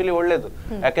ಮಳೆಗಾಲದಲ್ಲಿ ಆಕ್ಚುಲಿ ಒಳ್ಳೇದು.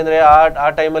 ಯಾಕೆಂದ್ರೆ ಆ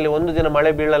ಟೈಮಲ್ಲಿ ಒಂದು ದಿನ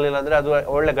ಮಳೆ ಬೀಳಲಿಲ್ಲ ಅಂದ್ರೆ ಅದು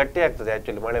ಒಳ್ಳೆ ಗಟ್ಟಿ ಆಗ್ತದೆ.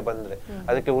 ಆಕ್ಚುಲಿ ಮಳೆ ಬಂದ್ರೆ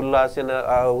ಅದಕ್ಕೆ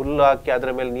ಹುಲ್ಲು ಹಾಕಿ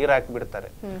ಅದರ ಮೇಲೆ ನೀರು ಹಾಕಿ ಬಿಡ್ತಾರೆ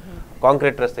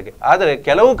ಕಾಂಕ್ರೀಟ್ ರಸ್ತೆಗೆ. ಆದ್ರೆ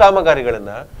ಕೆಲವು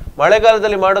ಕಾಮಗಾರಿಗಳನ್ನ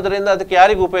ಮಳೆಗಾಲದಲ್ಲಿ ಮಾಡೋದ್ರಿಂದ ಅದಕ್ಕೆ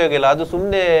ಯಾರಿಗೂ ಉಪಯೋಗ ಇಲ್ಲ. ಅದು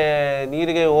ಸುಮ್ಮನೆ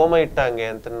ನೀರಿಗೆ ಹೋಮ ಇಟ್ಟಂಗೆ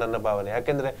ಅಂತ ನನ್ನ ಭಾವನೆ.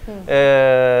 ಯಾಕೆಂದ್ರೆ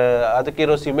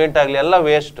ಅದಕ್ಕಿರೋ ಸಿಮೆಂಟ್ ಆಗ್ಲಿ ಎಲ್ಲ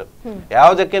ವೇಸ್ಟ್.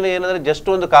 ಯಾವ್ದಕ್ಕೆ ಏನಂದ್ರೆ ಜಸ್ಟ್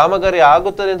ಒಂದು ಕಾಮಗಾರಿ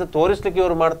ಆಗುತ್ತದೆ ಅಂತ ತೋರಿಸ್ಲಿಕ್ಕೆ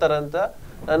ಇವರು ಮಾಡ್ತಾರಂತ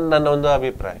ನನ್ನ ಒಂದು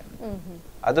ಅಭಿಪ್ರಾಯ.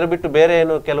 ಅದ್ರ ಬಿಟ್ಟು ಬೇರೆ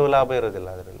ಏನು ಕೆಲವು ಲಾಭ ಇರೋದಿಲ್ಲ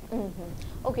ಅದರಲ್ಲಿ.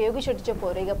 ಓಕೆ, ಯೋಗೀಶ್ ಶೆಟ್ಟಿಚಪ್ಪ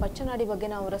ಅವರು, ಈಗ ಪಚ್ಚನಾಡಿ ಬಗ್ಗೆ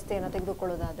ನಾವು ರಸ್ತೆಯನ್ನು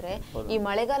ತೆಗೆದುಕೊಳ್ಳೋದಾದ್ರೆ ಈ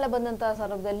ಮಳೆಗಾಲ ಬಂದಂತಹ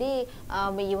ಸಂದರ್ಭದಲ್ಲಿ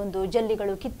ಈ ಒಂದು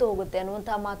ಜಲ್ಲಿಗಳು ಕಿತ್ತು ಹೋಗುತ್ತೆ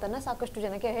ಅನ್ನುವಂತಹ ಮಾತನ್ನ ಸಾಕಷ್ಟು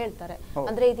ಜನಕ್ಕೆ ಹೇಳ್ತಾರೆ.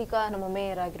 ಅಂದ್ರೆ ಇದೀಗ ನಮ್ಮ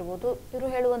ಮೇಯರ್ ಆಗಿರ್ಬೋದು ಇವರು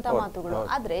ಹೇಳುವಂತಹ ಮಾತುಗಳು.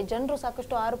 ಆದ್ರೆ ಜನರು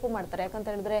ಸಾಕಷ್ಟು ಆರೋಪ ಮಾಡ್ತಾರೆ. ಯಾಕಂತ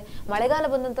ಹೇಳಿದ್ರೆ ಮಳೆಗಾಲ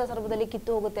ಬಂದಂತಹ ಸಂದರ್ಭದಲ್ಲಿ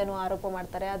ಕಿತ್ತು ಹೋಗುತ್ತೆ ಅನ್ನೋ ಆರೋಪ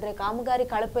ಮಾಡ್ತಾರೆ. ಆದ್ರೆ ಕಾಮಗಾರಿ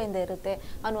ಕಳಪೆಯಿಂದ ಇರುತ್ತೆ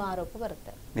ಅನ್ನೋ ಆರೋಪ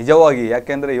ಬರುತ್ತೆ. ನಿಜವಾಗಿ,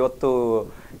 ಯಾಕೆಂದ್ರೆ ಇವತ್ತು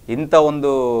ಇಂಥ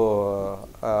ಒಂದು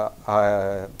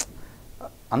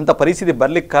ಅಂಥ ಪರಿಸ್ಥಿತಿ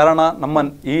ಬರ್ಲಿಕ್ಕೆ ಕಾರಣ ನಮ್ಮ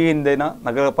ಈ ಹಿಂದಿನ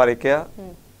ನಗರ ಪಾಲಿಕೆಯ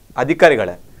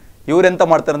ಅಧಿಕಾರಿಗಳೇ. ಇವರೆಂತ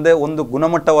ಮಾಡ್ತಾರೆ ಅಂದರೆ ಒಂದು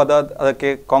ಗುಣಮಟ್ಟವಾದ ಅದಕ್ಕೆ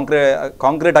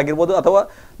ಕಾಂಕ್ರೀಟ್ ಆಗಿರ್ಬೋದು ಅಥವಾ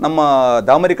ನಮ್ಮ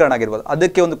ಡಾಮರೀಕರಣ ಆಗಿರ್ಬೋದು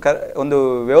ಅದಕ್ಕೆ ಒಂದು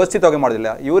ವ್ಯವಸ್ಥಿತವಾಗಿ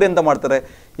ಮಾಡೋದಿಲ್ಲ. ಇವರೆಂತ ಮಾಡ್ತಾರೆ,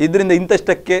 ಇದರಿಂದ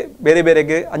ಇಂತಷ್ಟಕ್ಕೆ ಬೇರೆ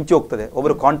ಬೇರೆಗೆ ಹಂಚಿ ಹೋಗ್ತದೆ.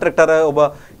 ಒಬ್ಬರು ಕಾಂಟ್ರಾಕ್ಟರ್ ಒಬ್ಬ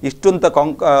ಇಷ್ಟಂತ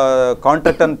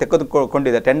ಕಾಂಟ್ರಾಕ್ಟನ್ನು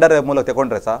ತೆಗೆದುಕೊಂಡಿದೆ, ಟೆಂಡರ್ ಮೂಲಕ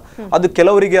ತಗೊಂಡ್ರೆ ಸಹ ಅದು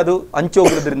ಕೆಲವರಿಗೆ ಅದು ಹಂಚಿ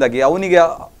ಹೋಗಿರೋದ್ರಿಂದಾಗಿ ಅವರಿಗೆ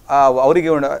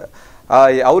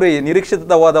ಅವರಿಗೆ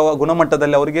ನಿರೀಕ್ಷಿತವಾದ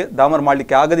ಗುಣಮಟ್ಟದಲ್ಲಿ ಅವರಿಗೆ ಡಾಮರ್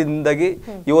ಮಾಡಲಿಕ್ಕೆ ಆಗದಿಂದಾಗಿ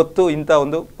ಇವತ್ತು ಇಂಥ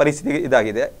ಒಂದು ಪರಿಸ್ಥಿತಿ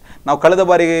ಇದಾಗಿದೆ. ನಾವು ಕಳೆದ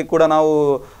ಬಾರಿಗೆ ಕೂಡ ನಾವು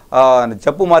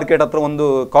ಜಪ್ಪು ಮಾರ್ಕೆಟ್ ಹತ್ರ ಒಂದು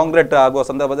ಕಾಂಕ್ರೀಟ್ ಆಗುವ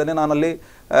ಸಂದರ್ಭದಲ್ಲಿ ನಾನಲ್ಲಿ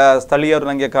ಸ್ಥಳೀಯರು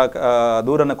ನನಗೆ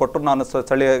ದೂರನ್ನು ಕೊಟ್ಟರು. ನಾನು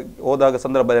ಸ್ಥಳೀಯ ಹೋದಾಗ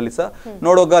ಸಂದರ್ಭದಲ್ಲಿ ಸಹ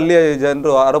ನೋಡುವಾಗ ಅಲ್ಲಿ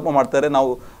ಜನರು ಆರೋಪ ಮಾಡ್ತಾರೆ,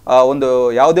 ನಾವು ಒಂದು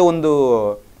ಯಾವುದೇ ಒಂದು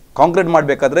ಕಾಂಕ್ರೀಟ್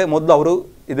ಮಾಡಬೇಕಾದ್ರೆ ಮೊದಲು ಅವರು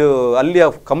ಇದು ಅಲ್ಲಿಯ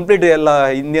ಕಂಪ್ಲೀಟ್ ಎಲ್ಲ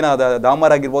ಹಿಂದಿನ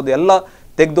ಡಾಮರ್ ಆಗಿರ್ಬೋದು ಎಲ್ಲ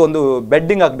ತೆಗೆದು ಒಂದು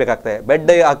ಬೆಡ್ಡಿಂಗ್ ಹಾಕ್ಬೇಕಾಗ್ತದೆ.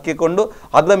 ಬೆಡ್ ಹಾಕಿಕೊಂಡು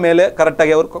ಅದರ ಮೇಲೆ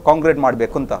ಕರೆಕ್ಟಾಗಿ ಅವರು ಕಾಂಕ್ರೀಟ್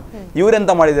ಮಾಡಬೇಕು ಅಂತ.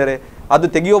 ಇವರೆಂತ ಮಾಡಿದ್ದಾರೆ, ಅದು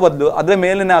ತೆಗೆಯೋ ಬದಲು ಅದರ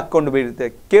ಮೇಲೇ ಹಾಕ್ಕೊಂಡು ಬೀಳುತ್ತೆ.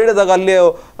 ಕೇಳಿದಾಗ ಅಲ್ಲಿ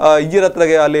ಇಂಜಿನಿಯರ್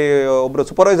ಹತ್ರಗೆ ಅಲ್ಲಿ ಒಬ್ಬರು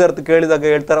ಸೂಪರ್ವೈಸರ್ ಹತ್ರ ಕೇಳಿದಾಗ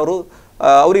ಹೇಳ್ತಾರೆ ಅವರು,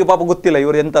 ಅವರಿಗೆ ಪಾಪ ಗೊತ್ತಿಲ್ಲ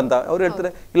ಇವರು ಎಂತ ಅಂತ. ಅವ್ರು ಹೇಳ್ತಾರೆ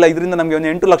ಇಲ್ಲ ಇದರಿಂದ ನಮಗೆ ಒಂದು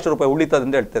 8 ಲಕ್ಷ ರೂಪಾಯಿ ಉಳಿತದೆ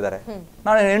ಅಂತ ಹೇಳ್ತಿದ್ದಾರೆ.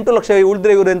 ನಾನು 8 ಲಕ್ಷ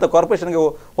ಉಳಿದ್ರೆ ಇವರು ಎಂತ ಕಾರ್ಪೊರೇಷನ್ಗೆ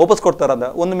ವಾಪಸ್ ಕೊಡ್ತಾರಂತ.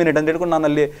 1 ಮಿನಿಟ್ ಅಂತ ಹೇಳ್ಕೊಂಡು ನಾನು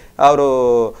ಅಲ್ಲಿ ಅವರು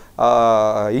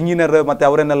ಇಂಜಿನಿಯರ್ ಮತ್ತು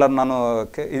ಅವರನ್ನೆಲ್ಲ ನಾನು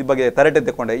ಇದ್ರ ಬಗ್ಗೆ ತರಟೆ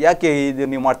ತಗೊಂಡೆ. ಯಾಕೆ ಇದು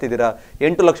ನೀವು ಮಾಡ್ತಿದ್ದೀರಾ,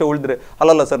 8 ಲಕ್ಷ ಉಳಿದ್ರೆ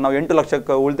ಅಲ್ಲಲ್ಲ ಸರ್ ನಾವು 8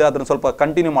 ಲಕ್ಷಕ್ಕೆ ಉಳಿದ್ರೆ ಅದನ್ನು ಸ್ವಲ್ಪ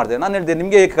ಕಂಟಿನ್ಯೂ ಮಾಡಿದೆ. ನಾನು ಹೇಳಿದೆ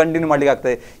ನಿಮಗೆ ಹೇಗೆ ಕಂಟಿನ್ಯೂ ಮಾಡ್ಲಿಕ್ಕೆ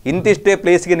ಆಗ್ತದೆ, ಇಂತಿಷ್ಟೇ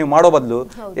ಪ್ಲೇಸ್ಗೆ ನೀವು ಮಾಡೋ ಬದಲು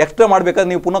ಎಕ್ಸ್ಟ್ರಾ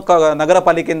ಮಾಡಬೇಕಾದ್ರೆ ನೀವು ಪುನಃ ನಗರ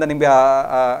ಪಾಲಿಕೆಯಿಂದ ನಿಮಗೆ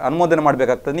ಅನುಮೋದನೆ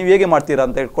ಮಾಡಬೇಕಾಗ್ತದೆ, ನೀವು ಹೇಗೆ ಮಾಡ್ತೀರಾ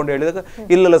ಅಂತ ಹೇಳ್ಕೊಂಡು ಹೇಳಿದಾಗ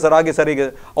ಇಲ್ಲಲ್ಲ ಸರ್ ಹಾಗೆ ಸರ್ ಈಗ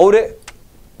ಅವರೇ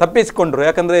ತಪ್ಪಿಸಿಕೊಂಡ್ರು.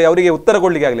 ಯಾಕಂದರೆ ಅವರಿಗೆ ಉತ್ತರ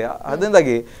ಕೊಡಲಿಕ್ಕೆ ಆಗಲಿ.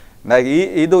 ಅದರಿಂದಾಗಿ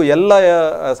ಇದು ಎಲ್ಲ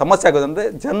ಸಮಸ್ಯೆ ಆಗೋದಂದ್ರೆ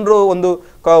ಜನರು ಒಂದು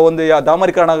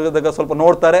ಡಾಮರೀಕರಣ ಆಗೋದಾಗ ಸ್ವಲ್ಪ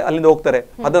ನೋಡ್ತಾರೆ, ಅಲ್ಲಿಂದ ಹೋಗ್ತಾರೆ,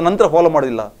 ಅದರ ನಂತರ ಫಾಲೋ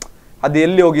ಮಾಡೋದಿಲ್ಲ. ಅದು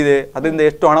ಎಲ್ಲಿ ಹೋಗಿದೆ, ಅದರಿಂದ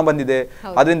ಎಷ್ಟು ಹಣ ಬಂದಿದೆ,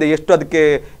 ಅದರಿಂದ ಎಷ್ಟು ಅದಕ್ಕೆ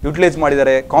ಯುಟಿಲೈಸ್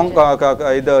ಮಾಡಿದ್ದಾರೆ,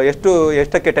 ಇದು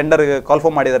ಎಷ್ಟಕ್ಕೆ ಟೆಂಡರ್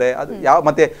ಕಾಲ್ಫಾರ್ಮ್ ಮಾಡಿದ್ದಾರೆ, ಅದು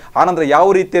ಮತ್ತೆ ಆನಂತರ ಯಾವ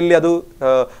ರೀತಿಯಲ್ಲಿ ಅದು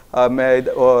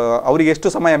ಅವರಿಗೆ ಎಷ್ಟು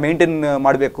ಸಮಯ ಮೇಂಟೈನ್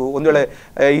ಮಾಡಬೇಕು, ಒಂದು ವೇಳೆ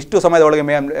ಇಷ್ಟು ಸಮಯದ ಒಳಗೆ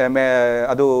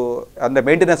ಅದು ಅಂದರೆ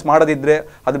ಮೇಂಟೆನೆನ್ಸ್ ಮಾಡೋದಿದ್ರೆ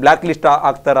ಅದು ಬ್ಲ್ಯಾಕ್ ಲಿಸ್ಟ್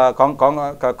ಆಗ್ತಾರ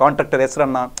ಕಾಂಟ್ರಾಕ್ಟರ್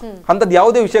ಹೆಸರನ್ನ, ಅಂಥದ್ದು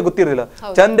ಯಾವುದೇ ವಿಷಯ ಗೊತ್ತಿರಲಿಲ್ಲ.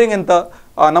 ಜನರಿಗೆ ಅಂತ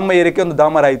ನಮ್ಮ ಏರಿಯಾಕ್ಕೆ ಒಂದು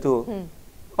ಡಾಮರ್ ಆಯಿತು,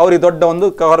 ಅವ್ರಿಗೆ ದೊಡ್ಡ ಒಂದು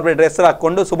ಕಾರ್ಪೊರೇಟರ್ ಹೆಸರು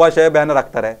ಹಾಕ್ಕೊಂಡು ಶುಭಾಶಯ ಬ್ಯಾನರ್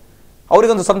ಹಾಕ್ತಾರೆ.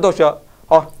 ಅವರಿಗೊಂದು ಸಂತೋಷ,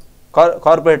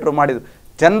 ಕಾರ್ಪೊರೇಟರ್ ಮಾಡಿದ್ರು.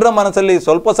 ಜನರ ಮನಸ್ಸಲ್ಲಿ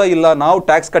ಸ್ವಲ್ಪ ಸಹ ಇಲ್ಲ ನಾವು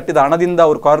ಟ್ಯಾಕ್ಸ್ ಕಟ್ಟಿದ ಹಣದಿಂದ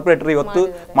ಅವ್ರು ಕಾರ್ಪೊರೇಟರ್ ಇವತ್ತು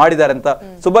ಮಾಡಿದ್ದಾರೆ ಅಂತ.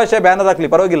 ಶುಭಾಶಯ ಬ್ಯಾನರ್ ಹಾಕ್ಲಿ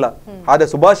ಪರವಾಗಿಲ್ಲ, ಆದರೆ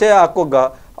ಶುಭಾಶಯ ಹಾಕೋಗ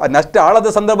ನಷ್ಟೇ ಆಳದ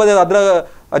ಸಂದರ್ಭದಲ್ಲಿ ಅದರ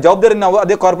ಜವಾಬ್ದಾರಿ ನಾವು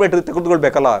ಅದೇ ಕಾರ್ಪೊರೇಟರ್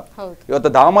ತೆಗೆದುಕೊಳ್ಬೇಕಲ್ಲ.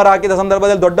 ಇವತ್ತು ಡಾಮರ್ ಹಾಕಿದ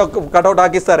ಸಂದರ್ಭದಲ್ಲಿ ದೊಡ್ಡ ಕಟೌಟ್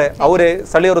ಹಾಕಿಸ್ತಾರೆ ಅವರೇ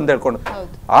ಸ್ಥಳೀಯರು ಅಂತ ಹೇಳ್ಕೊಂಡು,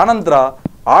 ಆನಂತರ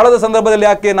ಆಳದ ಸಂದರ್ಭದಲ್ಲಿ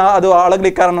ಯಾಕೆ ಅದು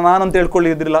ಆಳಗ್ಲಿಕ್ಕೆ ಕಾರಣ ನಾನಂತ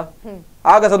ಹೇಳ್ಕೊಳ್ಳಿದ್ರಿಲ್ಲ,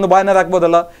 ಆಗ ಒಂದು ಬ್ಯಾನರ್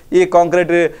ಹಾಕ್ಬೋದಲ್ಲ. ಈ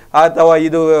ಕಾಂಕ್ರೀಟ್ ಅಥವಾ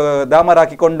ಇದು ಡಾಮರ್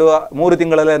ಹಾಕಿಕೊಂಡು 3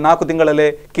 ತಿಂಗಳಲ್ಲೇ 4 ತಿಂಗಳಲ್ಲೇ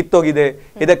ಕಿತ್ತೋಗಿದೆ,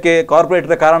 ಇದಕ್ಕೆ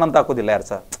ಕಾರ್ಪೊರೇಟರ್ ಕಾರಣ ಅಂತ ಹಾಕೋದಿಲ್ಲ ಯಾರು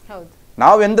ಸಹ.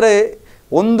 ನಾವೆಂದ್ರೆ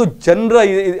ಒಂದು ಜನರ,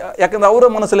 ಯಾಕಂದ್ರೆ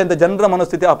ಅವರ ಮನಸ್ಸಲ್ಲಿ ಅಂತ ಜನರ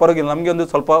ಮನಸ್ಥಿತಿ ಪರವಾಗಿಲ್ಲ, ನಮಗೆ ಒಂದು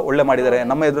ಸ್ವಲ್ಪ ಒಳ್ಳೆ ಮಾಡಿದ್ದಾರೆ,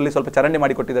 ನಮ್ಮ ಇದರಲ್ಲಿ ಸ್ವಲ್ಪ ಚರಂಡಿ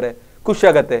ಮಾಡಿ ಕೊಟ್ಟಿದ್ದಾರೆ, ಖುಷಿ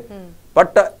ಆಗತ್ತೆ.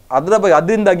 ಬಟ್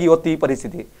ಅದರಿಂದಾಗಿ ಇವತ್ತು ಈ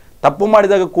ಪರಿಸ್ಥಿತಿ. ತಪ್ಪು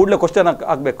ಮಾಡಿದಾಗ ಕೂಡಲೇ ಕ್ವಶನ್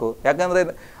ಆಗ್ಬೇಕು. ಯಾಕಂದ್ರೆ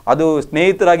ಅದು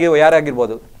ಸ್ನೇಹಿತರಾಗಿ ಯಾರೇ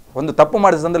ಆಗಿರ್ಬೋದು, ಒಂದು ತಪ್ಪು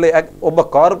ಮಾಡಿದ ಸಂದರ್ಭದಲ್ಲಿ ಒಬ್ಬ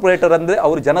ಕಾರ್ಪೊರೇಟರ್ ಅಂದ್ರೆ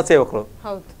ಅವರು ಜನಸೇವಕರು,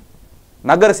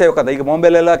 ನಗರ ಸೇವಕ ಅಂತ. ಈಗ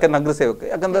ಬಾಂಬೆಲೆಲ್ಲ ನಗರ ಸೇವಕ,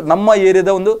 ಯಾಕಂದ್ರೆ ನಮ್ಮ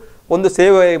ಏರಿಯಾದ ಒಂದು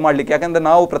ಸೇವೆ ಮಾಡ್ಲಿಕ್ಕೆ. ಯಾಕಂದ್ರೆ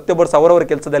ನಾವು ಪ್ರತಿಯೊಬ್ಬರು ಅವರವರ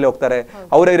ಕೆಲಸದಲ್ಲಿ ಹೋಗ್ತಾರೆ,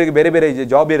 ಅವರವರಿಗೆ ಬೇರೆ ಬೇರೆ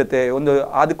ಜಾಬ್ ಇರುತ್ತೆ.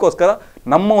 ಅದಕ್ಕೋಸ್ಕರ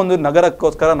ನಮ್ಮ ಒಂದು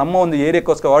ನಗರಕ್ಕೋಸ್ಕರ, ನಮ್ಮ ಒಂದು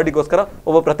ಏರಿಯಾಕ್ಕೋಸ್ಕರ, ವಾರ್ಡಿಗೋಸ್ಕರ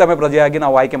ಒಬ್ಬ ಪ್ರಥಮ ಪ್ರಜೆಯಾಗಿ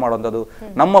ನಾವು ಆಯ್ಕೆ ಮಾಡುವಂಥದ್ದು.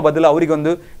 ನಮ್ಮ ಬದಲು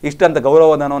ಅವರಿಗೊಂದು ಇಷ್ಟಂತ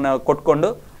ಗೌರವಧನವನ್ನು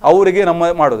ಕೊಟ್ಕೊಂಡು ಅವರಿಗೆ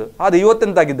ನಮ್ಮ ಮಾಡೋದು. ಅದು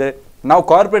ಇವತ್ತೆಂತಾಗಿದೆ, ನಾವು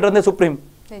ಕಾರ್ಪೊರೇಟರ್ ಅಂದ್ರೆ ಸುಪ್ರೀಂ.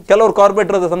 ಕೆಲವರು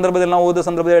ಕಾರ್ಪೊರೇಟರ್ ಸಂದರ್ಭದಲ್ಲಿ ನಾವು ಓದೋ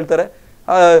ಸಂದರ್ಭದಲ್ಲಿ ಹೇಳ್ತಾರೆ,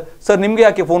 ಸರ್ ನಿಮ್ಗೆ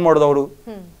ಯಾಕೆ ಫೋನ್ ಮಾಡೋದು, ಅವರು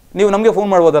ನೀವು ನಮಗೆ ಫೋನ್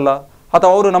ಮಾಡ್ಬೋದಲ್ಲ, ಅಥವಾ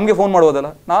ಅವರು ನಮಗೆ ಫೋನ್ ಮಾಡ್ಬೋದಲ್ಲ.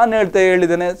 ನಾನು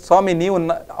ಹೇಳಿದ್ದೇನೆ ಸ್ವಾಮಿ, ನೀವು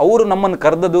ಅವರು ನಮ್ಮನ್ನು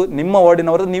ಕರೆದದ್ದು ನಿಮ್ಮ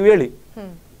ವಾರ್ಡಿನವರು, ನೀವು ಹೇಳಿ,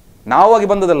 ನಾವಾಗಿ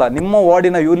ಬಂದದಲ್ಲ. ನಿಮ್ಮ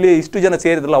ವಾರ್ಡಿನ ಇಲ್ಲಿ ಇಷ್ಟು ಜನ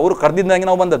ಸೇರಿದ್ರಲ್ಲ, ಅವರು ಕರೆದಿದ್ದಾಗಿ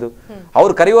ನಾವು ಬಂದದ್ದು.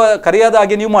 ಅವ್ರು ಕರೆಯಾದ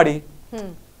ಹಾಗೆ ನೀವು ಮಾಡಿ.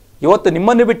 ಇವತ್ತು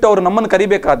ನಿಮ್ಮನ್ನು ಬಿಟ್ಟು ಅವರು ನಮ್ಮನ್ನು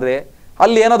ಕರಿಬೇಕಾದ್ರೆ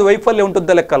ಅಲ್ಲಿ ಏನಾದ್ರು ವೈಫಲ್ಯ ಉಂಟು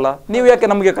ಅಂತ ಲೆಕ್ಕಲ್ಲ. ನೀವು ಯಾಕೆ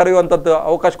ನಮಗೆ ಕರೆಯುವಂಥದ್ದು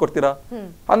ಅವಕಾಶ ಕೊಡ್ತೀರಾ?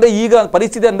 ಅಂದ್ರೆ ಈಗ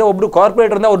ಪರಿಸ್ಥಿತಿ ಅಂದ್ರೆ ಒಬ್ರು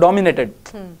ಕಾರ್ಪೊರೇಟರ್ ಅಂದ್ರೆ ಅವ್ರು ಡಾಮಿನೇಟೆಡ್.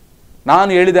 ನಾನು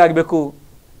ಹೇಳಿದೆ ಆಗಬೇಕು,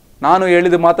 ನಾನು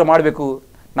ಹೇಳಿದ ಮಾತ್ರ ಮಾಡಬೇಕು,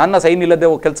 ನನ್ನ ಸೈನ್ ಇಲ್ಲದೆ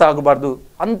ಕೆಲಸ ಆಗಬಾರ್ದು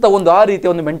ಅಂತ ಆ ರೀತಿಯ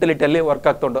ಒಂದು ಮೆಂಟಾಲಿಟಿಯಲ್ಲಿ ವರ್ಕ್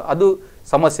ಆಗ್ತಾ ಉಂಟು. ಅದು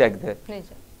ಸಮಸ್ಯೆ ಆಗಿದೆ.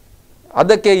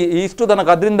 ಅದಕ್ಕೆ ಇಷ್ಟು ತನಕ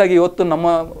ಅದರಿಂದಾಗಿ ಇವತ್ತು ನಮ್ಮ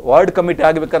ವಾರ್ಡ್ ಕಮಿಟಿ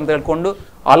ಆಗಬೇಕಂತ ಹೇಳ್ಕೊಂಡು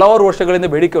ಹಲವಾರು ವರ್ಷಗಳಿಂದ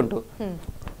ಬೇಡಿಕೆ ಉಂಟು.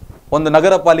 ಒಂದು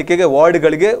ನಗರ ಪಾಲಿಕೆಗೆ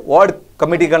ವಾರ್ಡ್ಗಳಿಗೆ ವಾರ್ಡ್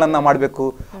ಕಮಿಟಿಗಳನ್ನ ಮಾಡಬೇಕು.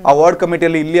 ಆ ವಾರ್ಡ್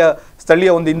ಕಮಿಟಿಯಲ್ಲಿ ಇಲ್ಲಿಯ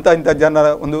ಸ್ಥಳೀಯ ಇಂಥ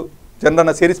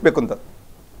ಜನರನ್ನ ಸೇರಿಸಬೇಕು ಅಂತ.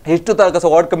 ಎಷ್ಟು ತನಕ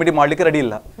ಸಹ ವಾರ್ಡ್ ಕಮಿಟಿ ಮಾಡ್ಲಿಕ್ಕೆ ರೆಡಿ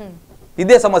ಇಲ್ಲ.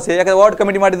 ಇದೇ ಸಮಸ್ಯೆ. ಯಾಕಂದ್ರೆ ವಾರ್ಡ್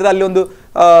ಕಮಿಟಿ ಮಾಡಿದ್ರೆ ಅಲ್ಲಿ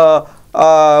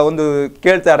ಒಂದು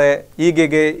ಕೇಳ್ತಾರೆ, ಹೀಗೆ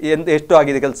ಎಷ್ಟು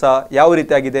ಆಗಿದೆ ಕೆಲಸ, ಯಾವ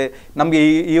ರೀತಿ ಆಗಿದೆ, ನಮಗೆ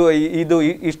ಇದು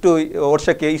ಇಷ್ಟು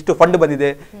ವರ್ಷಕ್ಕೆ ಇಷ್ಟು ಫಂಡ್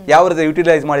ಬಂದಿದೆ, ಯಾವ ರೀತಿ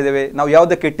ಯುಟಿಲೈಸ್ ಮಾಡಿದ್ದೇವೆ, ನಾವು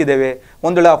ಯಾವುದಕ್ಕೆ ಇಟ್ಟಿದ್ದೇವೆ.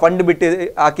 ಒಂದು ವೇಳೆ ಆ ಫಂಡ್ ಬಿಟ್ಟು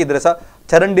ಹಾಕಿದ್ರೆ ಸಹ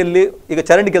ಚರಂಡಿಯಲ್ಲಿ ಈಗ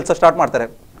ಚರಂಡಿ ಕೆಲಸ ಸ್ಟಾರ್ಟ್ ಮಾಡ್ತಾರೆ.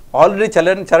 ಆಲ್ರೆಡಿ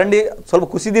ಚರಂಡಿ ಸ್ವಲ್ಪ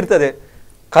ಕುಸಿದಿರ್ತದೆ,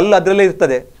 ಕಲ್ಲು ಅದರಲ್ಲೇ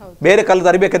ಇರ್ತದೆ, ಬೇರೆ ಕಲ್ಲು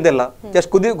ತರಬೇಕಂತೆಲ್ಲ,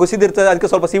 ಜಸ್ಟ್ ಕುಸಿದಿರ್ತದೆ. ಅದಕ್ಕೆ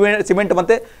ಸ್ವಲ್ಪ ಸಿಮೆಂಟ್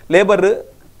ಮತ್ತೆ ಲೇಬರ್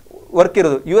ವರ್ಕ್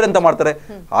ಇರೋದು. ಇವರೆಂತ ಮಾಡ್ತಾರೆ,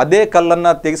 ಅದೇ ಕಲ್ಲನ್ನ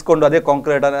ತೆಗೆಸ್ಕೊಂಡು ಅದೇ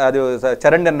ಕಾಂಕ್ರೀಟ್ ಅದು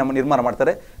ಚರಂಡಿಯನ್ನು ನಿರ್ಮಾಣ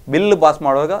ಮಾಡ್ತಾರೆ. ಬಿಲ್ ಪಾಸ್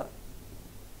ಮಾಡುವಾಗ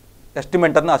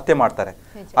ಎಸ್ಟಿಮೇಟ್ ಅನ್ನು ಅಷ್ಟೇ ಮಾಡ್ತಾರೆ.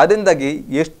 ಅದರಿಂದಾಗಿ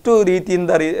ಎಷ್ಟು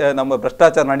ರೀತಿಯಿಂದ ನಮ್ಮ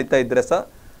ಭ್ರಷ್ಟಾಚಾರ ನಡೀತಾ ಇದ್ರೆ ಸಹ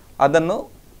ಅದನ್ನು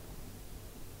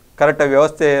ಕರೆಕ್ಟ್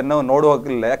ವ್ಯವಸ್ಥೆಯನ್ನು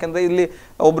ನೋಡುವಾಗಿಲ್ಲ. ಯಾಕಂದ್ರೆ ಇಲ್ಲಿ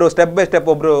ಒಬ್ರು ಸ್ಟೆಪ್ ಬೈ ಸ್ಟೆಪ್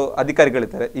ಒಬ್ರು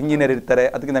ಅಧಿಕಾರಿಗಳಿರ್ತಾರೆ, ಇಂಜಿನಿಯರ್ ಇರ್ತಾರೆ,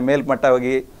 ಅದಕ್ಕಿಂತ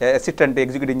ಮೇಲ್ಮಟ್ಟವಾಗಿ ಅಸಿಸ್ಟೆಂಟ್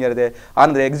ಎಕ್ಸಿಕ್ಯೂಟಿವ್ ಇಂಜಿನಿಯರ್ ಇದೆ,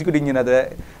 ಅಂದರೆ ಎಕ್ಸಿಕ್ಯೂಟಿವ್ ಇಂಜಿನಿಯರ್ ಇದೆ,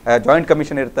 ಜಾಯಿಂಟ್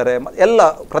ಕಮಿಷನ್ ಇರ್ತಾರೆ, ಎಲ್ಲ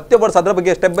ಪ್ರತಿಯೊಬ್ಬರು ಅದ್ರ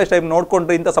ಬಗ್ಗೆ ಸ್ಟೆಪ್ ಬೈ ಸ್ಟೆಪ್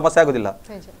ನೋಡ್ಕೊಂಡ್ರೆ ಇಂಥ ಸಮಸ್ಯೆ ಆಗೋದಿಲ್ಲ.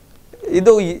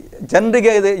 ಇದು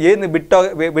ಜನರಿಗೆ ಏನು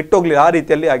ಬಿಟ್ಟೋಗ್ಲಿ ಆ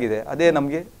ರೀತಿಯಲ್ಲಿ ಆಗಿದೆ. ಅದೇ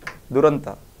ನಮಗೆ ದುರಂತ.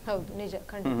 ಹೌದು, ನಿಜ,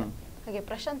 ಖಂಡಿತ. ಹಾಗೆ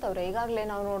ಪ್ರಶಾಂತ್ ಅವರೇ, ಈಗಾಗಲೇ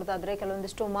ನಾವು ನೋಡೋದಾದ್ರೆ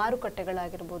ಕೆಲವೊಂದಿಷ್ಟು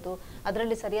ಮಾರುಕಟ್ಟೆಗಳಾಗಿರ್ಬೋದು,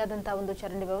 ಅದರಲ್ಲಿ ಸರಿಯಾದಂತಹ ಒಂದು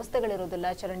ಚರಂಡಿ ವ್ಯವಸ್ಥೆಗಳಿರೋದಿಲ್ಲ.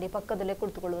 ಚರಂಡಿ ಪಕ್ಕದಲ್ಲೇ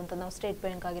ಕುಳಿತುಕೊಳ್ಳುವಂತ ನಾವು ಸ್ಟೇಟ್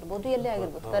ಬ್ಯಾಂಕ್ ಆಗಿರ್ಬೋದು, ಎಲ್ಲೇ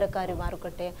ಆಗಿರ್ಬೋದು, ತರಕಾರಿ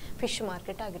ಮಾರುಕಟ್ಟೆ, ಫಿಶ್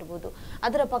ಮಾರ್ಕೆಟ್ ಆಗಿರ್ಬೋದು,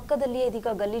 ಅದರ ಪಕ್ಕದಲ್ಲಿಯೇ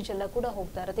ಇದೀಗ ಗಲೀಜೆಲ್ಲ ಕೂಡ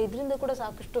ಹೋಗ್ತಾ ಇರುತ್ತೆ. ಇದರಿಂದ ಕೂಡ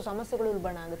ಸಾಕಷ್ಟು ಸಮಸ್ಯೆಗಳು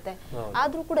ಉಲ್ಬಣ ಆಗುತ್ತೆ.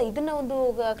 ಆದ್ರೂ ಕೂಡ ಇದನ್ನ ಒಂದು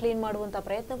ಕ್ಲೀನ್ ಮಾಡುವಂತ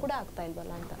ಪ್ರಯತ್ನ ಕೂಡ ಆಗ್ತಾ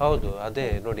ಇಲ್ವಲ್ಲ ಅಂತ. ಹೌದು, ಅದೇ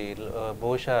ನೋಡಿ,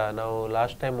 ಬಹುಶಃ ನಾವು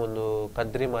ಲಾಸ್ಟ್ ಟೈಮ್ ಒಂದು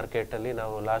ಕದ್ರಿ ಮಾರ್ಕೆಟ್ ಅಲ್ಲಿ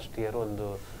ನಾವು ಲಾಸ್ಟ್ ಇಯರ್ ಒಂದು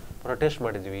ಪ್ರೊಟೆಸ್ಟ್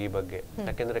ಮಾಡಿದ್ವಿ ಈ ಬಗ್ಗೆ.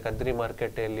 ಯಾಕೆಂದ್ರೆ ಕದ್ರಿ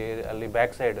ಮಾರ್ಕೆಟ್ ಅಲ್ಲಿ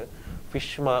ಬ್ಯಾಕ್ ಸೈಡ್ ಫಿಶ್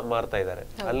ಮಾರ್ತಾ ಇದ್ದಾರೆ.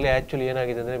 ಅಲ್ಲಿ ಆಕ್ಚುಲಿ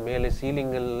ಏನಾಗಿದೆ ಅಂದ್ರೆ ಮೇಲೆ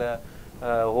ಸೀಲಿಂಗ್ ಎಲ್ಲ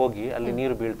ಹೋಗಿ ಅಲ್ಲಿ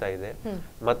ನೀರು ಬೀಳ್ತಾ ಇದೆ.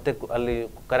 ಮತ್ತೆ ಅಲ್ಲಿ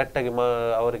ಕರೆಕ್ಟ್ ಆಗಿ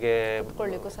ಅವರಿಗೆ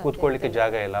ಕೂತ್ಕೊಳ್ಳಿಕ್ಕೆ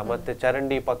ಜಾಗ ಇಲ್ಲ. ಮತ್ತೆ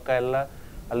ಚರಂಡಿ ಪಕ್ಕ ಎಲ್ಲ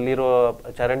ಅಲ್ಲಿರೋ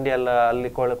ಚರಂಡಿ ಎಲ್ಲ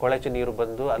ಅಲ್ಲಿ ಕೊಳಚೆ ನೀರು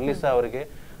ಬಂದು ಅಲ್ಲಿ ಸಹ ಅವರಿಗೆ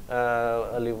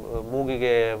ಅಲ್ಲಿ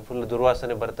ಮೂಗಿಗೆ ಫುಲ್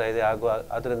ದುರ್ವಾಸನೆ ಬರ್ತಾ ಇದೆ. ಹಾಗೂ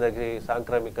ಅದರಿಂದಾಗಿ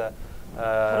ಸಾಂಕ್ರಾಮಿಕ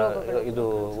ಇದು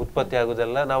ಉತ್ಪತ್ತಿ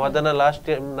ಆಗುದೆಲ್ಲ ನಾವು ಅದನ್ನ ಲಾಸ್ಟ್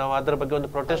ನಾವು ಅದರ ಬಗ್ಗೆ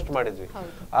ಒಂದು ಪ್ರೊಟೆಸ್ಟ್ ಮಾಡಿದ್ವಿ.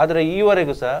 ಆದ್ರೆ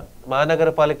ಈವರೆಗೂ ಸಹ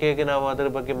ಮಹಾನಗರ ಪಾಲಿಕೆಗೆ ನಾವು ಅದರ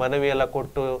ಬಗ್ಗೆ ಮನವಿ ಎಲ್ಲ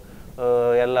ಕೊಟ್ಟು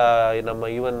ಎಲ್ಲ ನಮ್ಮ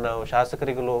ಈವನ್ ನಾವು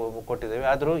ಶಾಸಕರಿಗೂ ಕೊಟ್ಟಿದ್ದೇವೆ.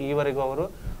 ಆದ್ರೂ ಈವರೆಗೂ ಅವರು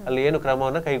ಅಲ್ಲಿ ಏನು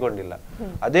ಕ್ರಮವನ್ನ ಕೈಗೊಂಡಿಲ್ಲ.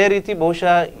 ಅದೇ ರೀತಿ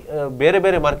ಬಹುಶಃ ಬೇರೆ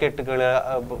ಬೇರೆ ಮಾರ್ಕೆಟ್ಗಳ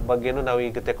ಬಗ್ಗೆನೂ ನಾವು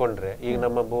ಈಗ ತಕೊಂಡ್ರೆ, ಈಗ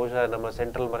ಬಹುಶಃ ನಮ್ಮ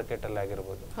ಸೆಂಟ್ರಲ್ ಮಾರ್ಕೆಟ್ ಅಲ್ಲಿ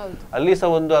ಆಗಿರ್ಬೋದು, ಅಲ್ಲಿ ಸಹ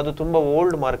ಒಂದು ಅದು ತುಂಬಾ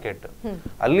ಓಲ್ಡ್ ಮಾರ್ಕೆಟ್.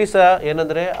 ಅಲ್ಲಿ ಸಹ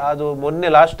ಏನಂದ್ರೆ ಅದು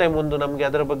ಮೊನ್ನೆ ಲಾಸ್ಟ್ ಟೈಮ್ ಒಂದು ನಮ್ಗೆ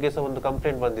ಅದರ ಬಗ್ಗೆ ಸಹ ಒಂದು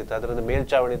ಕಂಪ್ಲೇಂಟ್ ಬಂದಿತ್ತು, ಅದರಿಂದ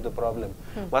ಮೇಲ್ಚಾವಣಿದ್ದು ಪ್ರಾಬ್ಲಮ್.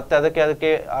 ಮತ್ತೆ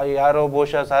ಅದಕ್ಕೆ ಯಾರೋ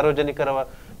ಬಹುಶಃ ಸಾರ್ವಜನಿಕರ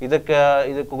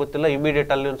ಇದಕ್ಕೂ ಗೊತ್ತಿಲ್ಲ,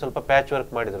 ಇಮಿಡಿಯೇಟ್ ಅಲ್ಲಿ ಒಂದು ಸ್ವಲ್ಪ ಪ್ಯಾಚ್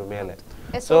ವರ್ಕ್ ಮಾಡಿದ್ರು ಮೇಲೆ.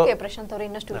 ಪ್ರಶಾಂತ್ ಅವರು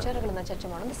ಇನ್ನಷ್ಟು ವಿಚಾರಗಳನ್ನ ಚರ್ಚೆ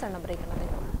ಮಾಡೋದು ಸಣ್ಣ ಬ್ರೇಕ್ ಅನ್ನ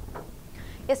ತೆಗೆದುಕೊಳ್ಳೋಣ.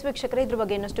 ಎಸ್ ವೀಕ್ಷಕರೇ, ಇದ್ರ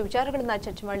ಬಗ್ಗೆ ಇನ್ನಷ್ಟು ವಿಚಾರಗಳನ್ನ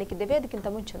ಚರ್ಚೆ ಮಾಡಲಿಕ್ಕಿದ್ದೇವೆ. ಅದಕ್ಕಿಂತ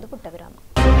ಮುಂಚೆ ಒಂದು ಪುಟ್ಟ ವಿರಾಮ.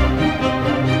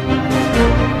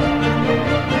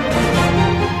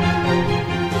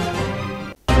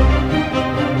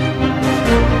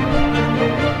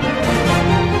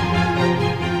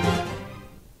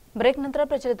 ಬ್ರೇಕ್ ನಂತರ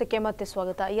ಪ್ರಚಲಿತಕ್ಕೆ ಮತ್ತೆ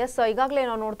ಸ್ವಾಗತ. ಎಸ್, ಈಗಾಗಲೇ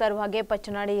ನಾವು ನೋಡ್ತಾ ಇರುವ ಹಾಗೆ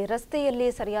ಪಚ್ಚನಾಡಿ ರಸ್ತೆಯಲ್ಲಿ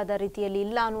ಸರಿಯಾದ ರೀತಿಯಲ್ಲಿ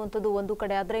ಇಲ್ಲ ಅನ್ನುವಂಥದ್ದು ಒಂದು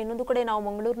ಕಡೆ ಆದರೆ, ಇನ್ನೊಂದು ಕಡೆ ನಾವು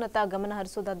ಮಂಗಳೂರಿನತ್ತ ಗಮನ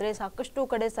ಹರಿಸೋದಾದ್ರೆ ಸಾಕಷ್ಟು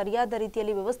ಕಡೆ ಸರಿಯಾದ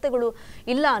ರೀತಿಯಲ್ಲಿ ವ್ಯವಸ್ಥೆಗಳು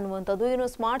ಇಲ್ಲ ಅನ್ನುವಂಥದ್ದು. ಇನ್ನು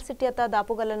ಸ್ಮಾರ್ಟ್ ಸಿಟಿಯತ್ತ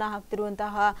ದಾಪುಗಾಲನ್ನ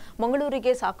ಹಾಕ್ತಿರುವಂತಹ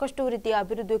ಮಂಗಳೂರಿಗೆ ಸಾಕಷ್ಟು ರೀತಿಯ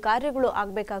ಅಭಿವೃದ್ಧಿ ಕಾರ್ಯಗಳು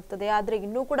ಆಗಬೇಕಾಗ್ತದೆ. ಆದರೆ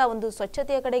ಇನ್ನೂ ಕೂಡ ಒಂದು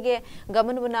ಸ್ವಚ್ಛತೆಯ ಕಡೆಗೆ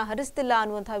ಗಮನವನ್ನ ಹರಿಸ್ತಿಲ್ಲ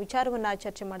ಅನ್ನುವಂತಹ ವಿಚಾರವನ್ನ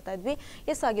ಚರ್ಚೆ ಮಾಡ್ತಾ ಇದ್ವಿ.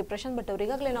 ಎಸ್, ಹಾಗೆ ಪ್ರಶಾಂತ್ ಭಟ್ ಅವರು,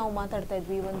 ಈಗಾಗಲೇ ನಾವು ಮಾತಾಡ್ತಾ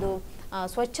ಇದ್ವಿ ಒಂದು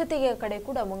ಸ್ವಚ್ಛತೆಯ ಕಡೆ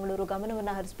ಕೂಡ ಮಂಗಳೂರು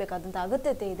ಗಮನವನ್ನ ಹರಿಸಬೇಕಾದಂತ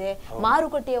ಅಗತ್ಯತೆ ಇದೆ.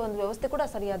 ಮಾರುಕಟ್ಟೆಯ ಒಂದು ವ್ಯವಸ್ಥೆ ಕೂಡ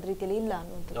ಸರಿಯಾದ ರೀತಿಯಲ್ಲಿ ಇಲ್ಲ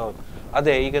ಅನ್ನುವಂಥದ್ದು.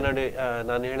 ಅದೇ ಈಗ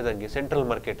ನಾನು ಹೇಳಿದಂಗೆ ಸೆಂಟ್ರಲ್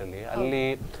ಮಾರ್ಕೆಟ್ ಅಲ್ಲಿ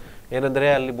ಏನಂದ್ರೆ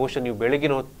ಅಲ್ಲಿ ಬಹುಶಃ ನೀವು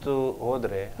ಬೆಳಗಿನ ಹೊತ್ತು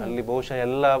ಹೋದ್ರೆ ಅಲ್ಲಿ ಬಹುಶಃ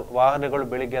ಎಲ್ಲ ವಾಹನಗಳು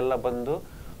ಬೆಳಿಗ್ಗೆ ಎಲ್ಲ ಬಂದು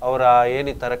ಅವರ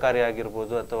ಏನಿ ತರಕಾರಿ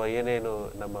ಆಗಿರ್ಬೋದು ಅಥವಾ ಏನೇನು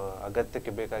ನಮ್ಮ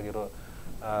ಅಗತ್ಯಕ್ಕೆ ಬೇಕಾಗಿರೋ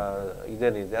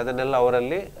ಇದೇನಿದೆ ಅದನ್ನೆಲ್ಲ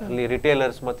ಅವರಲ್ಲಿ ಅಲ್ಲಿ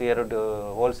ರಿಟೇಲರ್ಸ್ ಮತ್ತೆ 2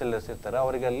 ಹೋಲ್ಸೇಲರ್ಸ್ ಇರ್ತಾರೆ,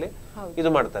 ಅವರಿಗೆ ಅಲ್ಲಿ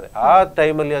ಇದು ಮಾಡ್ತಾರೆ. ಆ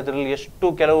ಟೈಮಲ್ಲಿ ಅದರಲ್ಲಿ ಎಷ್ಟು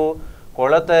ಕೆಲವು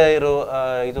ಕೊಳತ ಇರೋ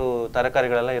ಇದು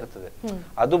ತರಕಾರಿಗಳೆಲ್ಲ ಇರ್ತದೆ.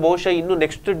 ಅದು ಬಹುಶಃ ಇನ್ನು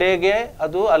ನೆಕ್ಸ್ಟ್ ಡೇಗೆ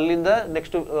ಅದು ಅಲ್ಲಿಂದ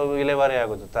ನೆಕ್ಸ್ಟ್ ವಿಲೇವಾರಿ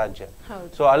ಆಗೋದು ತ್ಯಾಜ್ಯ.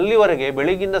 ಸೊ ಅಲ್ಲಿವರೆಗೆ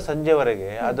ಬೆಳಿಗ್ಗಿಂದ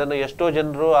ಸಂಜೆವರೆಗೆ ಅದನ್ನು ಎಷ್ಟೋ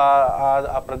ಜನರು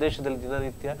ಆ ಪ್ರದೇಶದಲ್ಲಿ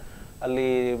ದಿನನಿತ್ಯ ಅಲ್ಲಿ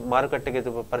ಮಾರುಕಟ್ಟೆಗೆ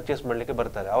ಪರ್ಚೇಸ್ ಮಾಡ್ಲಿಕ್ಕೆ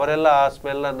ಬರ್ತಾರೆ. ಅವರೆಲ್ಲ ಆ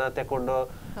ಸ್ಮೆಲ್ ಅನ್ನ ತಕೊಂಡು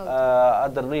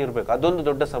ಅದನ್ನು ಇರ್ಬೇಕು. ಅದೊಂದು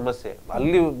ದೊಡ್ಡ ಸಮಸ್ಯೆ.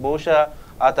 ಅಲ್ಲಿ ಬಹುಶಃ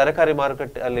ಆ ತರಕಾರಿ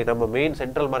ಮಾರುಕಟ್ಟೆ ಅಲ್ಲಿ ನಮ್ಮ ಮೇನ್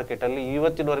ಸೆಂಟ್ರಲ್ ಮಾರ್ಕೆಟ್ ಅಲ್ಲಿ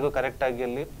ಇವತ್ತಿನವರೆಗೂ ಕರೆಕ್ಟ್ ಆಗಿ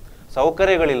ಅಲ್ಲಿ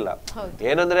ಸೌಕರ್ಯಗಳಿಲ್ಲ.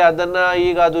 ಏನಂದ್ರೆ ಅದನ್ನ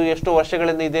ಈಗ ಅದು ಎಷ್ಟೋ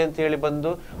ವರ್ಷಗಳಿಂದ ಇದೆ ಅಂತ ಹೇಳಿ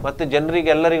ಬಂದು ಮತ್ತೆ ಜನರಿಗೆ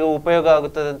ಎಲ್ಲರಿಗೂ ಉಪಯೋಗ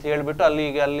ಆಗುತ್ತದೆ ಅಂತ ಹೇಳ್ಬಿಟ್ಟು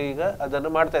ಅಲ್ಲಿಗ ಅದನ್ನು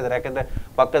ಮಾಡ್ತಾ ಇದ್ದಾರೆ. ಯಾಕಂದ್ರೆ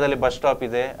ಪಕ್ಕದಲ್ಲಿ ಬಸ್ ಸ್ಟಾಪ್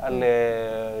ಇದೆ, ಅಲ್ಲೇ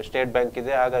ಸ್ಟೇಟ್ ಬ್ಯಾಂಕ್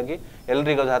ಇದೆ, ಹಾಗಾಗಿ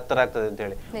ಎಲ್ರಿಗೂ ಅದು ಹತ್ತಿರ ಆಗ್ತದೆ ಅಂತ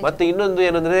ಹೇಳಿ. ಮತ್ತೆ ಇನ್ನೊಂದು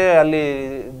ಏನಂದ್ರೆ ಅಲ್ಲಿ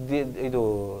ಇದು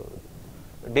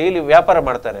ಡೈಲಿ ವ್ಯಾಪಾರ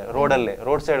ಮಾಡ್ತಾರೆ,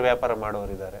 ರೋಡ್ ಸೈಡ್ ವ್ಯಾಪಾರ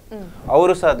ಮಾಡೋರಿದ್ದಾರೆ,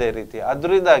 ಅವರು ಸಹ ಅದೇ ರೀತಿ.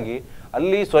 ಅದರಿಂದಾಗಿ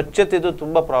ಅಲ್ಲಿ ಸ್ವಚ್ಛತೆದು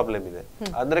ತುಂಬಾ ಪ್ರಾಬ್ಲಮ್ ಇದೆ.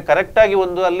 ಅಂದ್ರೆ ಕರೆಕ್ಟ್ ಆಗಿ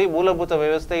ಒಂದು ಅಲ್ಲಿ ಮೂಲಭೂತ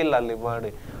ವ್ಯವಸ್ಥೆ ಇಲ್ಲ ಅಲ್ಲಿ ಮಾಡಿ.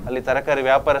 ಅಲ್ಲಿ ತರಕಾರಿ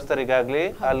ವ್ಯಾಪಾರಸ್ಥರಿಗಾಗ್ಲಿ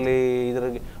ಅಲ್ಲಿ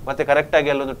ಮತ್ತೆ ಕರೆಕ್ಟ್ ಆಗಿ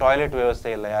ಅಲ್ಲೊಂದು ಟಾಯ್ಲೆಟ್ ವ್ಯವಸ್ಥೆ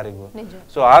ಇಲ್ಲ ಯಾರಿಗೂ.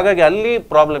 ಸೊ ಹಾಗಾಗಿ ಅಲ್ಲಿ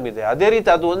ಪ್ರಾಬ್ಲಮ್ ಇದೆ. ಅದೇ ರೀತಿ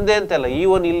ಅದು ಒಂದೇ ಅಂತಲ್ಲ,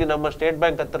 ಈವನ್ ಇಲ್ಲಿ ನಮ್ಮ ಸ್ಟೇಟ್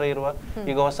ಬ್ಯಾಂಕ್ ಹತ್ರ ಇರುವ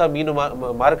ಈಗ ಹೊಸ ಮೀನು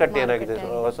ಮಾರುಕಟ್ಟೆ ಏನಾಗಿದೆ,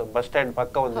 ಹೊಸ ಬಸ್ ಸ್ಟ್ಯಾಂಡ್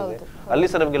ಪಕ್ಕ ಒಂದಿದೆ, ಅಲ್ಲಿ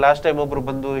ಸಹ ನಮ್ಗೆ ಲಾಸ್ಟ್ ಟೈಮ್ ಒಬ್ರು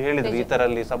ಬಂದು ಹೇಳಿದ್ರು ಈ ತರ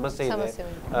ಅಲ್ಲಿ ಸಮಸ್ಯೆ ಇದೆ,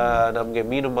 ನಮ್ಗೆ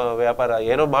ಮೀನು ವ್ಯಾಪಾರ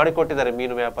ಏನೋ ಮಾಡಿಕೊಟ್ಟಿದ್ದಾರೆ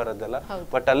ಮೀನು ವ್ಯಾಪಾರದ್ದೆಲ್ಲ,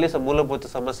 ಬಟ್ ಅಲ್ಲಿ ಸಹ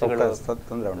ಮೂಲಭೂತ ಸಮಸ್ಯೆಗಳು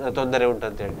ತೊಂದರೆ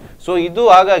ಉಂಟಂತ ಹೇಳಿ. ಸೊ ಇದು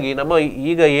ಹಾಗಾಗಿ ನಮ್ಮ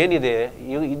ಈಗ ಏನಿದೆ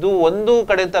ಇದು ಒಂದು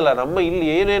ಕಡೆ ಅಂತಲ್ಲ, ನಮ್ಮ ಇಲ್ಲಿ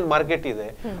ಏನೇನ್ ಮಾರ್ಕೆಟ್ ಇದೆ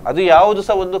ಅದು ಯಾವುದು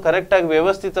ಸಹ ಒಂದು ಕರೆಕ್ಟ್ ಆಗಿ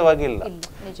ವ್ಯವಸ್ಥಿತವಾಗಿಲ್ಲ.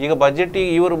 ಈಗ ಬಜೆಟ್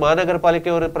ಇವರು ಮಹಾನಗರ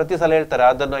ಪಾಲಿಕೆಯವರು ಪ್ರತಿ ಸಲ ಹೇಳ್ತಾರೆ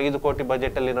ಅದನ್ನು 5 ಕೋಟಿ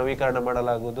ಬಜೆಟ್ ಅಲ್ಲಿ ನವೀಕರಣ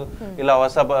ಮಾಡಲಾಗುವುದು, ಇಲ್ಲ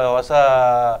ಹೊಸ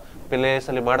ಪ್ಲೇಸ್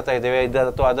ಅಲ್ಲಿ ಮಾಡ್ತಾ ಇದ್ದೇವೆ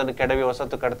ಅಥವಾ ಅದನ್ನು ಕೆಡವಿ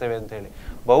ಹೊಸತು ಕಟ್ತೇವೆ ಅಂತ ಹೇಳಿ.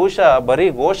 ಬಹುಶಃ ಬರೀ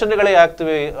ಘೋಷಣೆಗಳೇ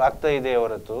ಆಗ್ತಾ ಇದೆ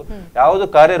ಹೊರತು ಯಾವುದು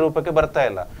ಕಾರ್ಯರೂಪಕ್ಕೆ ಬರ್ತಾ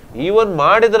ಇಲ್ಲ. ಈವನ್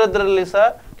ಮಾಡಿದ್ರದ್ರಲ್ಲಿ ಸಹ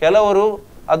ಕೆಲವರು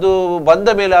ಅದು ಬಂದ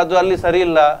ಮೇಲೆ ಅದು ಅಲ್ಲಿ ಸರಿ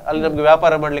ಇಲ್ಲ, ಅಲ್ಲಿ ನಮ್ಗೆ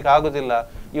ವ್ಯಾಪಾರ ಮಾಡ್ಲಿಕ್ಕೆ ಆಗುದಿಲ್ಲ,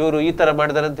 ಇವರು ಈ ತರ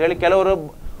ಮಾಡಿದಾರೆ ಅಂತ ಹೇಳಿ ಕೆಲವರು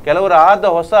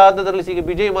ಹೊಸ ಆದದ್ರಲ್ಲಿ ಈಗ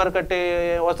ಬಿಜಯ್ ಮಾರುಕಟ್ಟೆ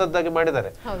ಹೊಸದಾಗಿ ಮಾಡಿದ್ದಾರೆ.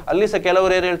 ಅಲ್ಲಿ ಸಹ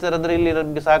ಕೆಲವರು ಏನ್ ಹೇಳ್ತಾರೆ ಅಂದ್ರೆ ಇಲ್ಲಿ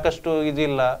ನಮ್ಗೆ ಸಾಕಷ್ಟು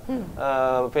ಇದಿಲ್ಲ,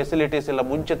 ಫೆಸಿಲಿಟೀಸ್ ಇಲ್ಲ,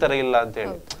 ಮುಂಚೆ ತರ ಇಲ್ಲ ಅಂತ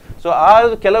ಹೇಳಿ. ಸೊ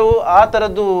ಕೆಲವು ಆ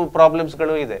ತರದ್ದು ಪ್ರಾಬ್ಲಮ್ಸ್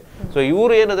ಗಳು ಇದೆ. ಸೊ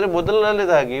ಇವರು ಏನಂದ್ರೆ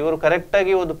ಮೊದಲನೇದಾಗಿ ಇವರು ಕರೆಕ್ಟ್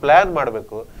ಆಗಿ ಒಂದು ಪ್ಲಾನ್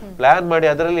ಮಾಡಬೇಕು, ಪ್ಲಾನ್ ಮಾಡಿ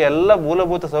ಅದರಲ್ಲಿ ಎಲ್ಲ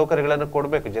ಮೂಲಭೂತ ಸೌಕರ್ಯಗಳನ್ನು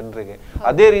ಕೊಡ್ಬೇಕು ಜನರಿಗೆ.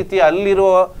 ಅದೇ ರೀತಿ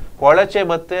ಅಲ್ಲಿರುವ ಕೊಳಚೆ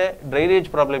ಮತ್ತೆ ಡ್ರೈನೇಜ್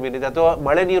ಪ್ರಾಬ್ಲಮ್ ಏನಿದೆ ಅಥವಾ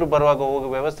ಮಳೆ ನೀರು ಬರುವಾಗ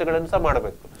ಹೋಗುವ ವ್ಯವಸ್ಥೆಗಳನ್ನು ಸಹ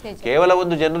ಮಾಡಬೇಕು. ಕೇವಲ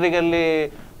ಒಂದು ಜನರಿಗೆ ಅಲ್ಲಿ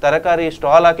ತರಕಾರಿ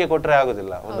ಸ್ಟಾಲ್ ಹಾಕಿ ಕೊಟ್ರೆ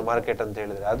ಆಗುದಿಲ್ಲ ಒಂದು ಮಾರ್ಕೆಟ್ ಅಂತ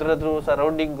ಹೇಳಿದ್ರೆ, ಅದ್ರದ್ದು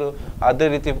ಸರೌಂಡಿಂಗ್ ಅದೇ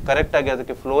ರೀತಿ ಕರೆಕ್ಟ್ ಆಗಿ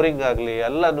ಅದಕ್ಕೆ ಫ್ಲೋರಿಂಗ್ ಆಗ್ಲಿ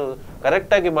ಎಲ್ಲಾನು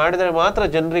ಕರೆಕ್ಟ್ ಆಗಿ ಮಾಡಿದ್ರೆ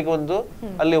ಮಾತ್ರ ಜನರಿಗೆ ಒಂದು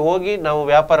ಅಲ್ಲಿ ಹೋಗಿ ನಾವು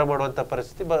ವ್ಯಾಪಾರ ಮಾಡುವಂತ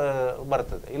ಪರಿಸ್ಥಿತಿ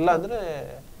ಬರ್ತದೆ. ಇಲ್ಲ ಅಂದ್ರೆ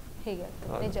ಹೀಗೆ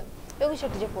ನಿಜ. ಯೋಗಿ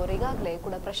ಶೆಟ್ಟಿಜಪ್ಪ ಅವರು ಈಗಾಗಲೇ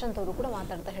ಕೂಡ ಪ್ರಶಾಂತ್ ಅವರು ಕೂಡ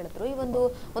ಮಾತಾಡ್ತಾ ಹೇಳಿದ್ರು, ಈ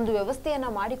ಒಂದು ವ್ಯವಸ್ಥೆಯನ್ನ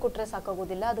ಮಾಡಿಕೊಟ್ರೆ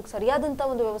ಸಾಕಾಗೋದಿಲ್ಲ, ಅದಕ್ಕೆ ಸರಿಯಾದಂತ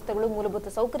ಒಂದು ವ್ಯವಸ್ಥೆಗಳು ಮೂಲಭೂತ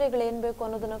ಸೌಕರ್ಯಗಳು ಏನ್ ಬೇಕು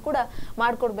ಅನ್ನೋದನ್ನ ಕೂಡ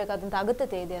ಮಾಡ್ಕೊಡ್ಬೇಕಾದಂತ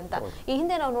ಅಗತ್ಯತೆ ಇದೆ ಅಂತ. ಈ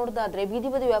ಹಿಂದೆ ನಾವು ನೋಡೋದಾದ್ರೆ ಬೀದಿ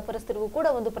ಬದಿ ವ್ಯಾಪಾರಸ್ಥರಿಗೂ ಕೂಡ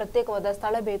ಒಂದು ಪ್ರತ್ಯೇಕವಾದ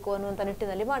ಸ್ಥಳ ಬೇಕು ಅನ್ನುವಂತ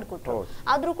ನಿಟ್ಟಿನಲ್ಲಿ ಮಾಡಿಕೊಟ್ರು.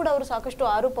 ಆದ್ರೂ ಕೂಡ ಅವರು ಸಾಕಷ್ಟು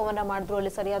ಆರೋಪವನ್ನ ಮಾಡಿದ್ರು,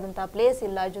 ಅಲ್ಲಿ ಸರಿಯಾದಂತಹ ಪ್ಲೇಸ್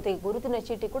ಇಲ್ಲ, ಜೊತೆಗೆ ಗುರುತಿನ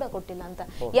ಚೀಟಿ ಕೂಡ ಕೊಟ್ಟಿಲ್ಲ ಅಂತ.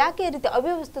 ಯಾಕೆ ಈ ರೀತಿ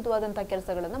ಅವ್ಯವಸ್ಥಿತವಾದಂತಹ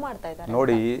ಕೆಲಸಗಳನ್ನ ಮಾಡ್ತಾ ಇದ್ದಾರೆ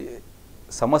ನೋಡಿ.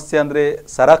 ಸಮಸ್ಯೆ ಅಂದ್ರೆ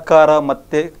ಸರ್ಕಾರ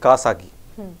ಮತ್ತೆ ಖಾಸಗಿ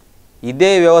ಇದೇ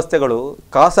ವ್ಯವಸ್ಥೆಗಳು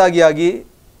ಖಾಸಗಿಯಾಗಿ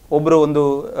ಒಬ್ರು ಒಂದು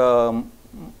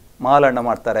ಮಾಲನ್ನ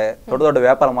ಮಾಡ್ತಾರೆ, ದೊಡ್ಡ ದೊಡ್ಡ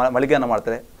ವ್ಯಾಪಾರ ಮಳಿಗೆಯನ್ನ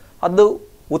ಮಾಡ್ತಾರೆ, ಅದು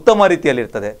ಉತ್ತಮ ರೀತಿಯಲ್ಲಿ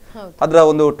ಇರ್ತದೆ. ಅದರ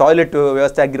ಒಂದು ಟಾಯ್ಲೆಟ್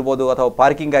ವ್ಯವಸ್ಥೆ ಆಗಿರ್ಬೋದು ಅಥವಾ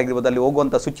ಪಾರ್ಕಿಂಗ್ ಆಗಿರ್ಬೋದು, ಅಲ್ಲಿ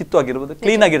ಹೋಗುವಂತ ಶುಚಿತ್ವ ಆಗಿರ್ಬೋದು,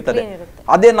 ಕ್ಲೀನ್ ಆಗಿರ್ತದೆ.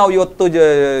 ಅದೇ ನಾವು ಇವತ್ತು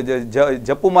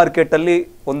ಜಪ್ಪು ಮಾರ್ಕೆಟ್ ಅಲ್ಲಿ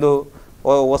ಒಂದು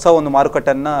ಹೊಸ ಒಂದು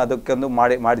ಮಾರುಕಟ್ಟೆಯನ್ನ ಅದಕ್ಕೊಂದು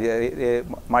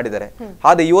ಮಾಡಿದ್ದಾರೆ.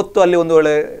 ಆದ್ರೆ ಇವತ್ತು ಅಲ್ಲಿ ಒಂದು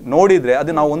ವೇಳೆ ನೋಡಿದ್ರೆ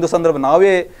ಅದು ನಾವು ಒಂದು ಸಂದರ್ಭ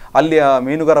ನಾವೇ ಅಲ್ಲಿಯ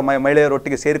ಮೀನುಗಾರ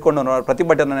ಮಹಿಳೆಯರೊಟ್ಟಿಗೆ ಸೇರಿಕೊಂಡು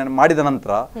ಪ್ರತಿಭಟನೆ ಮಾಡಿದ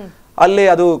ನಂತರ ಅಲ್ಲಿ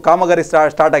ಅದು ಕಾಮಗಾರಿ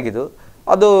ಸ್ಟಾರ್ಟ್ ಆಗಿದ್ದು.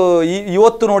 ಅದು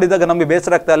ಇವತ್ತು ನೋಡಿದಾಗ ನಮಗೆ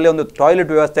ಬೇಸರ ಆಗ್ತದೆ. ಅಲ್ಲಿ ಒಂದು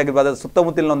ಟಾಯ್ಲೆಟ್ ವ್ಯವಸ್ಥೆ ಆಗಿರ್ಬೋದು, ಅದರ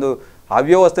ಸುತ್ತಮುತ್ತಲಿನ ಒಂದು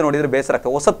ಅವ್ಯವಸ್ಥೆ ನೋಡಿದ್ರೆ ಬೇಸರ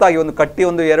ಆಗ್ತದೆ. ಹೊಸತ್ತಾಗಿ ಒಂದು ಕಟ್ಟಿ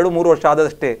ಒಂದು 2-3 ವರ್ಷ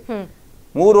ಆದಷ್ಟೇ,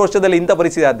 3 ವರ್ಷದಲ್ಲಿ ಇಂಥ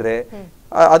ಪರಿಸ್ಥಿತಿ ಆದ್ರೆ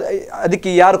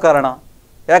ಅದಕ್ಕೆ ಯಾರು ಕಾರಣ?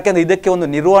 ಯಾಕೆಂದ್ರೆ ಇದಕ್ಕೆ ಒಂದು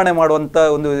ನಿರ್ವಹಣೆ ಮಾಡುವಂತ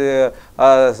ಒಂದು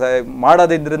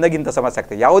ಮಾಡದಿದ್ರಿಂದಾಗಿ ಇಂಥ ಸಮಸ್ಯೆ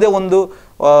ಆಗ್ತದೆ. ಯಾವುದೇ ಒಂದು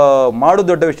ಮಾಡೋದು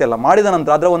ದೊಡ್ಡ ವಿಷಯ ಅಲ್ಲ, ಮಾಡಿದ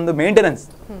ನಂತರ ಅದರ ಒಂದು ಮೇಂಟೆನೆನ್ಸ್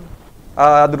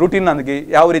ಅದು ರೂಟೀನ್ ನನಗೆ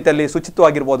ಯಾವ ರೀತಿಯಲ್ಲಿ ಶುಚಿತ್ವ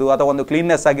ಆಗಿರ್ಬೋದು ಅಥವಾ ಒಂದು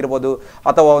ಕ್ಲೀನ್ನೆಸ್ ಆಗಿರ್ಬೋದು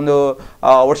ಅಥವಾ ಒಂದು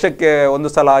ವರ್ಷಕ್ಕೆ ಒಂದು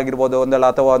ಸಲ ಆಗಿರ್ಬೋದು ಒಂದಲ್ಲ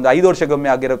ಅಥವಾ ಒಂದು 5 ವರ್ಷಕ್ಕೊಮ್ಮೆ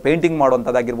ಆಗಿರೋ ಪೇಂಟಿಂಗ್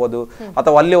ಮಾಡುವಂಥದ್ದಾಗಿರ್ಬೋದು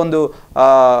ಅಥವಾ ಅಲ್ಲಿ ಒಂದು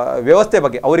ವ್ಯವಸ್ಥೆ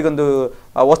ಬಗ್ಗೆ ಅವರಿಗೊಂದು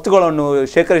ವಸ್ತುಗಳನ್ನು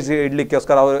ಶೇಖರಿಸಿ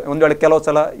ಇಡ್ಲಿಕ್ಕೋಸ್ಕರ ಒಂದು ವೇಳೆ ಕೆಲವು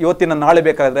ಸಲ ಇವತ್ತಿನ ನಾಳೆ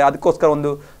ಬೇಕಾದರೆ ಅದಕ್ಕೋಸ್ಕರ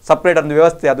ಒಂದು ಸಪ್ರೇಟ್ ಒಂದು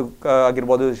ವ್ಯವಸ್ಥೆ ಅದು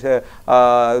ಆಗಿರ್ಬೋದು,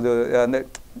 ಅದು ಅಂದರೆ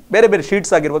ಬೇರೆ ಬೇರೆ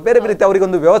ಶೀಟ್ಸ್ ಆಗಿರ್ಬೋದು, ಬೇರೆ ಬೇರೆ ರೀತಿ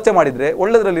ಅವರಿಗೊಂದು ವ್ಯವಸ್ಥೆ ಮಾಡಿದರೆ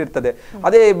ಒಳ್ಳೆದರಲ್ಲಿ ಇರ್ತದೆ.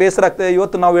 ಅದೇ ಬೇಸರ ಆಗ್ತದೆ.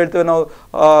 ಇವತ್ತು ನಾವು ಹೇಳ್ತೇವೆ ನಾವು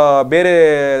ಬೇರೆ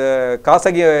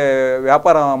ಖಾಸಗಿ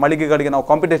ವ್ಯಾಪಾರ ಮಳಿಗೆಗಳಿಗೆ ನಾವು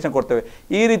ಕಾಂಪಿಟೇಷನ್ ಕೊಡ್ತೇವೆ.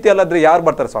 ಈ ರೀತಿಯಲ್ಲಾದರೆ ಯಾರು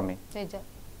ಬರ್ತಾರೆ ಸ್ವಾಮಿ?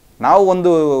 ನಾವು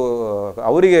ಒಂದು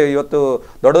ಅವರಿಗೆ ಇವತ್ತು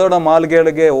ದೊಡ್ಡ ದೊಡ್ಡ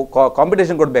ಮಾಲ್ಗಳಿಗೆ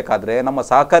ಕಾಂಪಿಟೇಷನ್ ಕೊಡಬೇಕಾದ್ರೆ ನಮ್ಮ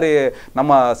ಸಹಕಾರಿ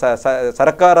ನಮ್ಮ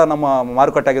ಸರ್ಕಾರ ನಮ್ಮ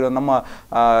ಮಾರುಕಟ್ಟೆ ಆಗಿರೋ ನಮ್ಮ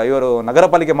ಇವರು ನಗರ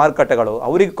ಪಾಲಿಕೆ ಮಾರುಕಟ್ಟೆಗಳು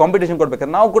ಅವರಿಗೆ ಕಾಂಪಿಟೇಷನ್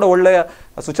ಕೊಡಬೇಕಾದ್ರೆ ನಾವು ಕೂಡ ಒಳ್ಳೆಯ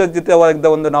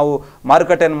ಸುಸಜ್ಜಿತವಾದ ಒಂದು ನಾವು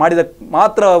ಮಾರುಕಟ್ಟೆಯನ್ನು ಮಾಡಿದ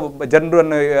ಮಾತ್ರ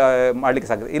ಜನರನ್ನು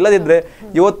ಮಾಡಲಿಕ್ಕೆ ಸಾಧ್ಯ. ಇಲ್ಲದಿದ್ದರೆ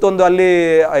ಇವತ್ತೊಂದು ಅಲ್ಲಿ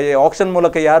ಆಕ್ಷನ್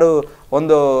ಮೂಲಕ ಯಾರು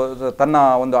ಒಂದು ತನ್ನ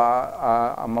ಒಂದು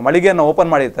ಮಳಿಗೆಯನ್ನು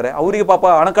ಓಪನ್ ಮಾಡಿರ್ತಾರೆ ಅವರಿಗೆ ಪಾಪ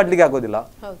ಹಣ ಕಟ್ಟಲಿಕ್ಕೆ ಆಗೋದಿಲ್ಲ.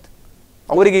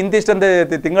 ಅವರಿಗೆ ಇಂತಿಷ್ಟಂತೆ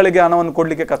ತಿಂಗಳಿಗೆ ಹಣವನ್ನು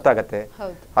ಕೊಡ್ಲಿಕ್ಕೆ ಕಷ್ಟ ಆಗತ್ತೆ.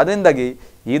 ಅದರಿಂದಾಗಿ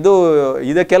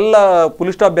ಇದಕ್ಕೆಲ್ಲ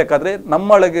ಫುಲ್ ಸ್ಟಾಪ್ ಬೇಕಾದ್ರೆ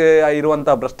ನಮ್ಮೊಳಗೆ ಇರುವಂತ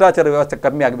ಭ್ರಷ್ಟಾಚಾರ ವ್ಯವಸ್ಥೆ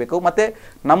ಕಮ್ಮಿ ಆಗಬೇಕು, ಮತ್ತೆ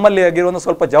ನಮ್ಮಲ್ಲಿ ಆಗಿರುವಂತ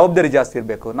ಸ್ವಲ್ಪ ಜವಾಬ್ದಾರಿ ಜಾಸ್ತಿ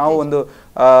ಇರಬೇಕು.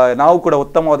 ನಾವು ಕೂಡ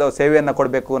ಉತ್ತಮವಾದ ಸೇವೆಯನ್ನು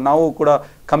ಕೊಡಬೇಕು. ನಾವು ಕೂಡ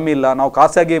ಕಮ್ಮಿ ಇಲ್ಲ, ನಾವು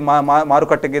ಖಾಸಗಿ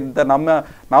ಮಾರುಕಟ್ಟೆಗಿಂತ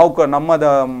ನಮ್ಮದ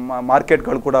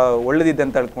ಮಾರ್ಕೆಟ್ಗಳು ಕೂಡ ಒಳ್ಳೆದಿದೆ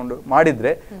ಅಂತ ಹೇಳ್ಕೊಂಡು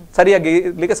ಮಾಡಿದ್ರೆ ಸರಿಯಾಗಿ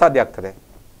ಇರ್ಲಿಕ್ಕೆ ಸಾಧ್ಯ ಆಗ್ತದೆ.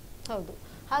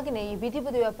 ಹಾಗೆಯೇ ಈ ಬೀದಿ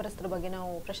ಬದಿ ವ್ಯಾಪಾರಸ್ಥರ ಬಗ್ಗೆ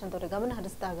ನಾವು ಪ್ರಶಾಂತ್ ಅವರಿಗೆ ಗಮನ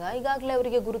ಹರಿಸಿದಾಗ ಈಗಾಗಲೇ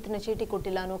ಅವರಿಗೆ ಗುರುತಿನ ಚೀಟಿ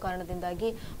ಕೊಟ್ಟಿಲ್ಲ ಅನ್ನೋ ಕಾರಣದಿಂದಾಗಿ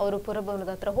ಅವರು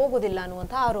ಪುರಭವನದ ಹತ್ರ ಹೋಗೋದಿಲ್ಲ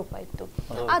ಅನ್ನುವಂಥ ಆರೋಪ ಇತ್ತು.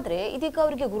 ಆದ್ರೆ ಇದೀಗ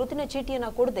ಅವರಿಗೆ ಗುರುತಿನ ಚೀಟಿಯನ್ನ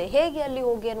ಕೊಡದೆ ಹೇಗೆ ಅಲ್ಲಿ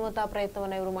ಹೋಗಿ ಅನ್ನುವಂತಹ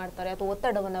ಪ್ರಯತ್ನವನ್ನ ಇವರು ಮಾಡ್ತಾರೆ ಅಥವಾ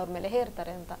ಒತ್ತಡವನ್ನ ಅವ್ರ ಮೇಲೆ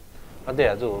ಹೇರ್ತಾರೆ ಅಂತ. ಅದೇ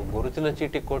ಅದು ಗುರುತಿನ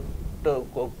ಚೀಟಿ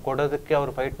ಕೊಡೋದಕ್ಕೆ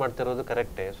ಅವರು ಫೈಟ್ ಮಾಡ್ತಿರೋದು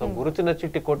ಕರೆಕ್ಟೇ. ಸೊ ಗುರುತಿನ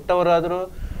ಚೀಟಿ ಕೊಟ್ಟವರಾದ್ರೂ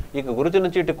ಈಗ ಗುರುತಿನ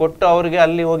ಚೀಟಿ ಕೊಟ್ಟು ಅವರಿಗೆ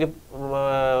ಅಲ್ಲಿ ಹೋಗಿ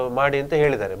ಮಾಡಿ ಅಂತ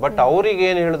ಹೇಳಿದ್ದಾರೆ. ಬಟ್ ಅವ್ರಿಗೆ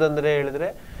ಏನ್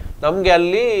ಹೇಳಿದ್ರೆ ನಮ್ಗೆ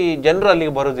ಅಲ್ಲಿ ಜನರು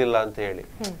ಅಲ್ಲಿಗೆ ಬರುದಿಲ್ಲ ಅಂತ ಹೇಳಿ.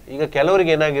 ಈಗ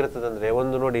ಕೆಲವರಿಗೆ ಏನಾಗಿರ್ತದಂದ್ರೆ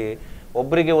ಒಂದು ನೋಡಿ,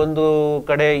 ಒಬ್ಬರಿಗೆ ಒಂದು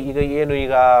ಕಡೆ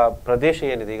ಈಗ ಪ್ರದೇಶ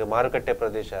ಏನಿದೆ, ಈಗ ಮಾರುಕಟ್ಟೆ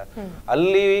ಪ್ರದೇಶ,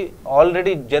 ಅಲ್ಲಿ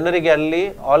ಆಲ್ರೆಡಿ ಜನರಿಗೆ ಅಲ್ಲಿ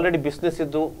ಆಲ್ರೆಡಿ ಬಿಸ್ನೆಸ್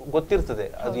ಇದ್ದು ಗೊತ್ತಿರ್ತದೆ.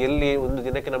 ಅದು ಎಲ್ಲಿ ಒಂದು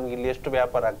ದಿನಕ್ಕೆ ನಮ್ಗೆ ಇಲ್ಲಿ ಎಷ್ಟು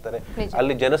ವ್ಯಾಪಾರ ಆಗ್ತಾರೆ,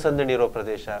 ಅಲ್ಲಿ ಜನಸಂದಣಿ ಇರೋ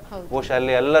ಪ್ರದೇಶ, ಬಹುಶಃ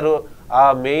ಅಲ್ಲಿ ಎಲ್ಲರೂ ಆ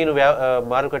ಮೇನ್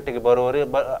ಮಾರುಕಟ್ಟೆಗೆ ಬರುವವರು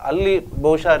ಅಲ್ಲಿ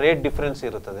ಬಹುಶಃ ರೇಟ್ ಡಿಫರೆನ್ಸ್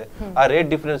ಇರುತ್ತದೆ. ಆ ರೇಟ್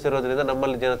ಡಿಫರೆನ್ಸ್ ಇರೋದ್ರಿಂದ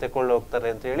ನಮ್ಮಲ್ಲಿ ಜನ ತಕೊಂಡು ಹೋಗ್ತಾರೆ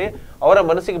ಅಂತ ಹೇಳಿ ಅವರ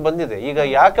ಮನಸ್ಸಿಗೆ ಬಂದಿದೆ. ಈಗ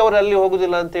ಯಾಕೆ ಅವರು ಅಲ್ಲಿ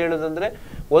ಹೋಗುದಿಲ್ಲ ಅಂತ ಹೇಳುದಂದ್ರೆ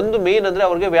ಒಂದು ಮೇನ್ ಅಂದ್ರೆ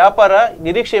ಅವ್ರಿಗೆ ವ್ಯಾಪಾರ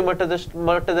ನಿರೀಕ್ಷೆ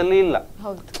ಮಟ್ಟದಲ್ಲಿ ಇಲ್ಲ.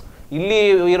 ಇಲ್ಲಿ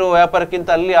ಇರೋ ವ್ಯಾಪಾರಕ್ಕಿಂತ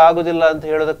ಅಲ್ಲಿ ಆಗುದಿಲ್ಲ ಅಂತ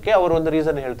ಹೇಳೋದಕ್ಕೆ ಅವರು ಒಂದು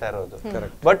ರೀಸನ್ ಹೇಳ್ತಾ ಇರೋದು.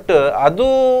 ಬಟ್ ಅದು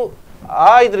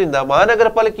ಇದರಿಂದ ಮಹಾನಗರ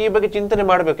ಪಾಲಿಕೆ ಈ ಬಗ್ಗೆ ಚಿಂತನೆ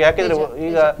ಮಾಡ್ಬೇಕು. ಯಾಕೆಂದ್ರೆ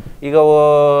ಈಗ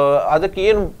ಅದಕ್ಕೆ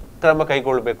ಏನು ಕ್ರಮ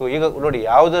ಕೈಗೊಳ್ಬೇಕು. ಈಗ ನೋಡಿ,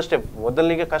 ಯಾವುದಷ್ಟೇ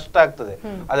ಮೊದಲಿಗೆ ಕಷ್ಟ ಆಗ್ತದೆ,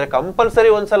 ಆದ್ರೆ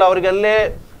ಕಂಪಲ್ಸರಿ ಒಂದ್ಸಲ ಅವ್ರಿಗೆ ಅಲ್ಲೇ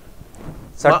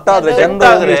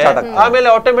ಆಮೇಲೆ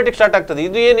ಆಟೋಮೆಟಿಕ್ ಸ್ಟಾರ್ಟ್ ಆಗ್ತದೆ.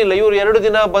 ಇದು ಏನಿಲ್ಲ, ಇವ್ರು 2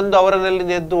 ದಿನ ಬಂದು ಅವರನ್ನೆಲ್ಲ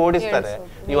ಎದ್ದು ಓಡಿಸ್ತಾರೆ,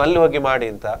 ನೀವು ಅಲ್ಲಿ ಹೋಗಿ ಮಾಡಿ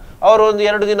ಅಂತ. ಅವರು ಒಂದು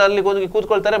 2 ದಿನ ಅಲ್ಲಿ ಹೋಗಿ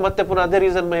ಕೂತ್ಕೊಳ್ತಾರೆ, ಮತ್ತೆ ಪುನಃ ಅದೇ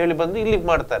ರೀಸನ್ ಹೇಳಿ ಬಂದು ಇಲ್ಲಿಗೆ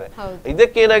ಮಾಡ್ತಾರೆ.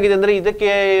 ಇದಕ್ಕೆ ಏನಾಗಿದೆ ಅಂದ್ರೆ,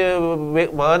 ಇದಕ್ಕೆ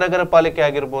ಮಹಾನಗರ ಪಾಲಿಕೆ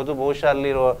ಆಗಿರ್ಬೋದು, ಬಹುಶಃ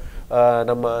ಅಲ್ಲಿರುವ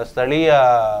ನಮ್ಮ ಸ್ಥಳೀಯ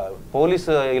ಪೊಲೀಸ್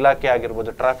ಇಲಾಖೆ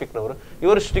ಆಗಿರ್ಬೋದು, ಟ್ರಾಫಿಕ್ನವರು,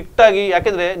 ಇವರು ಸ್ಟ್ರಿಕ್ಟ್ ಆಗಿ,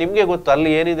 ಯಾಕಂದ್ರೆ ನಿಮ್ಗೆ ಗೊತ್ತು ಅಲ್ಲಿ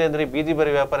ಏನಿದೆ ಅಂದ್ರೆ ಬೀದಿ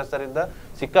ಬರಿ ವ್ಯಾಪಾರಸ್ಥರಿಂದ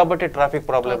ಸಿಕ್ಕಾಪಟ್ಟೆ ಟ್ರಾಫಿಕ್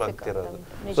ಪ್ರಾಬ್ಲಮ್ ಆಗ್ತಿರೋದು.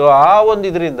 ಸೊ ಆ ಒಂದು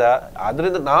ಇದರಿಂದ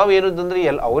ನಾವೇನಂದ್ರೆ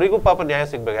ಅವರಿಗೂ ಪಾಪ ನ್ಯಾಯ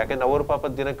ಸಿಗ್ಬೇಕು. ಯಾಕಂದ್ರೆ ಅವರು ಪಾಪ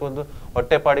ದಿನಕ್ಕೆ ಒಂದು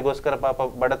ಹೊಟ್ಟೆಪಾಡಿಗೋಸ್ಕರ ಪಾಪ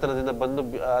ಬಡತನದಿಂದ ಬಂದು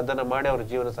ಅದನ್ನ ಮಾಡಿ ಅವ್ರ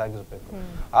ಜೀವನ ಸಾಗಿಸ್ಬೇಕು.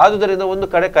 ಆದುದರಿಂದ ಒಂದು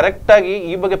ಕಡೆ ಕರೆಕ್ಟ್ ಆಗಿ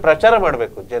ಈ ಬಗ್ಗೆ ಪ್ರಚಾರ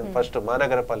ಮಾಡ್ಬೇಕು ಫಸ್ಟ್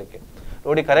ಮಹಾನಗರ ಪಾಲಿಕೆ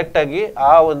ನೋಡಿ, ಕರೆಕ್ಟ್ ಆಗಿ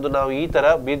ನಾವು ಈ ತರ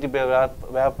ಬೀದಿ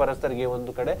ವ್ಯಾಪಾರಸ್ಥರಿಗೆ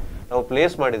ಒಂದು ಕಡೆ ನಾವು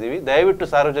ಪ್ಲೇಸ್ ಮಾಡಿದೀವಿ, ದಯವಿಟ್ಟು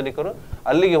ಸಾರ್ವಜನಿಕರು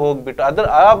ಅಲ್ಲಿಗೆ ಹೋಗ್ಬಿಟ್ಟು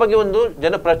ಆ ಬಗ್ಗೆ ಒಂದು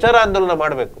ಪ್ರಚಾರ ಆಂದೋಲನ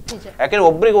ಮಾಡ್ಬೇಕು. ಯಾಕಂದ್ರೆ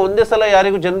ಒಬ್ಬರಿಗೆ ಒಂದೇ ಸಲ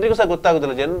ಜನರಿಗೂ ಸಹ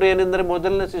ಗೊತ್ತಾಗುದಿಲ್ಲ. ಜನರು ಏನಂದ್ರೆ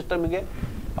ಮೊದಲನೇ ಸಿಸ್ಟಮ್ಗೆ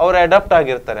ಅವರು ಅಡಾಪ್ಟ್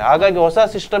ಆಗಿರ್ತಾರೆ, ಹಾಗಾಗಿ ಹೊಸ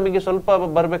ಸಿಸ್ಟಮ್ಗೆ ಸ್ವಲ್ಪ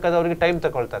ಬರ್ಬೇಕಾದ್ರೆ ಅವರಿಗೆ ಟೈಮ್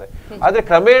ತಗೊಳ್ತಾರೆ. ಆದ್ರೆ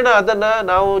ಕ್ರಮೇಣ ಅದನ್ನ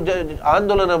ನಾವು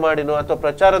ಆಂದೋಲನ ಮಾಡಿನೋ ಅಥವಾ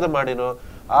ಪ್ರಚಾರದ ಮಾಡಿನೋ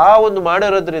ಆ ಒಂದು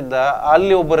ಮಾಡಿರೋದ್ರಿಂದ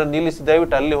ಅಲ್ಲಿ ಒಬ್ಬರನ್ನು ನಿಲ್ಲಿಸಿ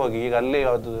ದಯವಿಟ್ಟು ಅಲ್ಲಿ ಹೋಗಿ, ಈಗ ಅಲ್ಲಿ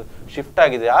ಅದು ಶಿಫ್ಟ್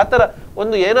ಆಗಿದೆ, ಆ ತರ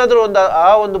ಒಂದು ಏನಾದ್ರೂ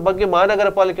ಒಂದು ಬಗ್ಗೆ ಮಹಾನಗರ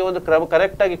ಪಾಲಿಕೆ ಒಂದು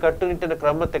ಕರೆಕ್ಟ್ ಆಗಿ ಕಟ್ಟುನಿಟ್ಟಿನ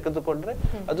ಕ್ರಮ ತೆಗೆದುಕೊಂಡ್ರೆ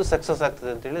ಅದು ಸಕ್ಸಸ್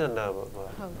ಆಗ್ತದೆ ಅಂತ ಹೇಳಿ ನನ್ನ.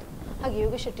 ಹಾಗೆ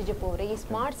ಯೋಗೇಶ್ ಶೆಟ್ಟಿಜಪ್ಪ ಅವರೇ, ಈ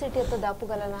ಸ್ಮಾರ್ಟ್ ಸಿಟಿ ಅಂತ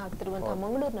ದಾಪುಗಾಲನ್ನ ಹಾಕ್ತಿರುವಂತಹ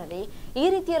ಮಂಗಳೂರಿನಲ್ಲಿ ಈ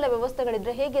ರೀತಿಯೆಲ್ಲ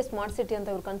ವ್ಯವಸ್ಥೆಗಳಿದ್ರೆ ಹೇಗೆ ಸ್ಮಾರ್ಟ್ ಸಿಟಿ ಅಂತ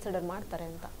ಇವರು ಕನ್ಸಿಡರ್ ಮಾಡ್ತಾರೆ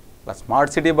ಅಂತ?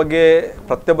 ಸ್ಮಾರ್ಟ್ ಸಿಟಿ ಬಗ್ಗೆ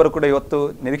ಪ್ರತಿಯೊಬ್ಬರು ಕೂಡ ಇವತ್ತು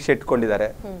ನಿರೀಕ್ಷೆ ಇಟ್ಕೊಂಡಿದ್ದಾರೆ.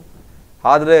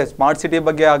 ಆದರೆ ಸ್ಮಾರ್ಟ್ ಸಿಟಿ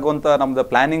ಬಗ್ಗೆ ಆಗುವಂಥ ನಮ್ಮದು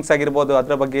ಪ್ಲಾನಿಂಗ್ಸ್ ಆಗಿರ್ಬೋದು,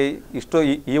 ಅದರ ಬಗ್ಗೆ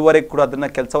ಈವರೆಗೆ ಕೂಡ ಅದನ್ನು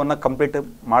ಕೆಲಸವನ್ನು ಕಂಪ್ಲೀಟ್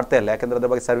ಮಾಡ್ತಾ ಇಲ್ಲ. ಯಾಕೆಂದರೆ ಅದ್ರ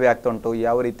ಬಗ್ಗೆ ಸರ್ವೆ ಆಗ್ತಾ ಉಂಟು,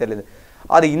 ಯಾವ ರೀತಿಯಲ್ಲಿದೆ.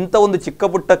 ಆದರೆ ಇಂಥ ಒಂದು ಚಿಕ್ಕ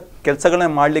ಪುಟ್ಟ ಕೆಲಸಗಳನ್ನ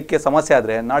ಮಾಡಲಿಕ್ಕೆ ಸಮಸ್ಯೆ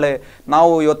ಆದರೆ, ನಾಳೆ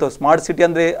ನಾವು ಇವತ್ತು ಸ್ಮಾರ್ಟ್ ಸಿಟಿ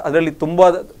ಅಂದರೆ ಅದರಲ್ಲಿ ತುಂಬ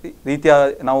ರೀತಿಯ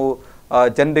ನಾವು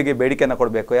ಜನರಿಗೆ ಬೇಡಿಕೆಯನ್ನು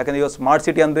ಕೊಡಬೇಕು. ಯಾಕಂದರೆ ಇವತ್ತು ಸ್ಮಾರ್ಟ್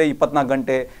ಸಿಟಿ ಅಂದರೆ 24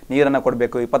 ಗಂಟೆ ನೀರನ್ನು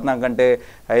ಕೊಡಬೇಕು, 24 ಗಂಟೆ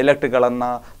ಎಲೆಕ್ಟ್ರಿಕ್ಗಳನ್ನು,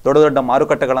 ದೊಡ್ಡ ದೊಡ್ಡ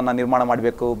ಮಾರುಕಟ್ಟೆಗಳನ್ನು ನಿರ್ಮಾಣ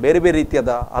ಮಾಡಬೇಕು, ಬೇರೆ ಬೇರೆ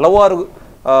ರೀತಿಯಾದ ಹಲವಾರು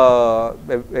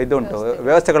ಇದುಂಟು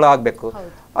ವ್ಯವಸ್ಥೆಗಳು ಆಗಬೇಕು.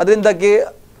 ಅದರಿಂದಾಗಿ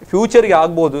ಫ್ಯೂಚರ್ಗೆ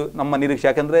ಆಗ್ಬೋದು ನಮ್ಮ ನಿರೀಕ್ಷೆ.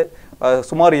 ಯಾಕೆಂದರೆ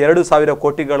ಸುಮಾರು 2,000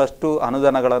 ಕೋಟಿಗಳಷ್ಟು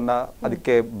ಅನುದಾನಗಳನ್ನು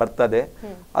ಅದಕ್ಕೆ ಬರ್ತದೆ.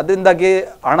 ಅದರಿಂದಾಗಿ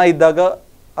ಹಣ ಇದ್ದಾಗ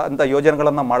ಅಂಥ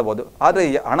ಯೋಜನೆಗಳನ್ನು ಮಾಡ್ಬೋದು. ಆದರೆ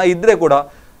ಹಣ ಇದ್ದರೆ ಕೂಡ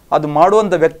ಅದು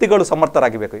ಮಾಡುವಂಥ ವ್ಯಕ್ತಿಗಳು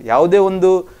ಸಮರ್ಥರಾಗಿಬೇಕು. ಯಾವುದೇ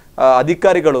ಒಂದು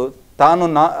ಅಧಿಕಾರಿಗಳು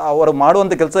ಅವರು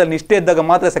ಮಾಡುವಂಥ ಕೆಲಸದಲ್ಲಿ ನಿಷ್ಠೆ ಇದ್ದಾಗ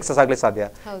ಮಾತ್ರ ಸಕ್ಸಸ್ ಆಗಲಿಕ್ಕೆ ಸಾಧ್ಯ.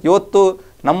 ಇವತ್ತು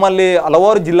ನಮ್ಮಲ್ಲಿ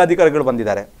ಹಲವಾರು ಜಿಲ್ಲಾಧಿಕಾರಿಗಳು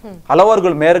ಬಂದಿದ್ದಾರೆ,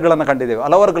 ಹಲವಾರುಗಳು ಮೇಯರ್ಗಳನ್ನು ಕಂಡಿದ್ದೇವೆ,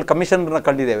 ಹಲವಾರುಗಳು ಕಮಿಷನರ್ನ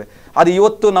ಕಂಡಿದ್ದೇವೆ. ಅದು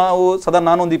ಇವತ್ತು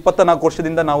ನಾನೊಂದು 24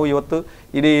 ವರ್ಷದಿಂದ ಇವತ್ತು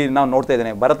ಇಡೀ ನಾವು ನೋಡ್ತಾ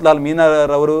ಇದ್ದೇನೆ. ಭರತ್ಲಾಲ್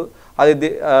ಮೀನಾರವರು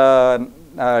ಅದೇ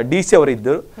DC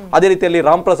ಅವರಿದ್ದರು. ಅದೇ ರೀತಿಯಲ್ಲಿ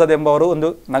ರಾಮ್ ಪ್ರಸಾದ್ ಎಂಬವರು ಒಂದು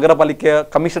ನಗರ ಪಾಲಿಕೆಯ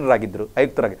ಕಮಿಷನರ್ ಆಗಿದ್ದರು,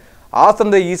 ಆಯುಕ್ತರಾಗಿ. ಆ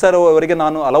ಸಂದರ್ಭ ಈ ಸರವರೆಗೆ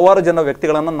ನಾನು ಹಲವಾರು ಜನ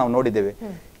ವ್ಯಕ್ತಿಗಳನ್ನು ನಾವು ನೋಡಿದ್ದೇವೆ.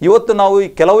 ಇವತ್ತು ನಾವು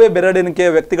ಕೆಲವೇ ಬೆರಳೆಣಿಕೆಯ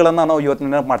ವ್ಯಕ್ತಿಗಳನ್ನು ನಾವು ಇವತ್ತು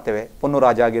ನೆನಪು ಮಾಡ್ತೇವೆ.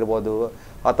 ಪೊನ್ನೂರಾಜ ಆಗಿರ್ಬೋದು,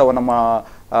 ಅಥವಾ ನಮ್ಮ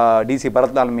DC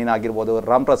ಭರತ್ಲಾಲ್ ಮೀನಾ ಆಗಿರ್ಬೋದು,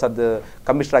 ರಾಮ್ ಪ್ರಸಾದ್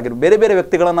ಕಮಿಷನರ್ ಆಗಿರ್ಬೋದು, ಬೇರೆ ಬೇರೆ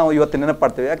ವ್ಯಕ್ತಿಗಳನ್ನು ನಾವು ಇವತ್ತು ನೆನಪು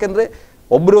ಮಾಡ್ತೇವೆ. ಯಾಕೆಂದರೆ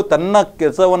ಒಬ್ಬರು ತನ್ನ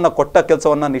ಕೊಟ್ಟ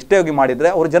ಕೆಲಸವನ್ನು ನಿಷ್ಠೆಯಾಗಿ ಮಾಡಿದರೆ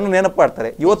ಅವರು ಜನ ನೆನಪು ಮಾಡ್ತಾರೆ.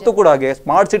 ಇವತ್ತು ಕೂಡ ಹಾಗೆ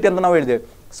ಸ್ಮಾರ್ಟ್ ಸಿಟಿ ಅಂತ ನಾವು ಹೇಳಿದ್ದೇವೆ.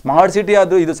 ಸ್ಮಾರ್ಟ್ ಸಿಟಿ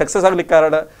ಇದು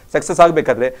ಸಕ್ಸಸ್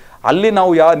ಆಗಬೇಕಾದ್ರೆ ಅಲ್ಲಿ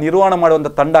ನಾವು ನಿರ್ವಹಣೆ ಮಾಡುವಂಥ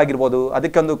ತಂಡ ಆಗಿರ್ಬೋದು,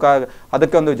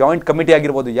 ಅದಕ್ಕೆ ಒಂದು ಜಾಯಿಂಟ್ ಕಮಿಟಿ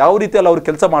ಆಗಿರ್ಬೋದು, ಯಾವ ರೀತಿಯಲ್ಲಿ ಅವರು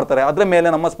ಕೆಲಸ ಮಾಡ್ತಾರೆ ಅದರ ಮೇಲೆ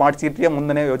ನಮ್ಮ ಸ್ಮಾರ್ಟ್ ಸಿಟಿಯ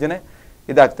ಮುಂದಿನ ಯೋಜನೆ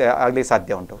ಆಗಲಿ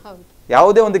ಸಾಧ್ಯ ಉಂಟು.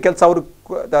 ಯಾವುದೇ ಒಂದು ಕೆಲಸ ಅವರು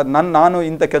ನಾನು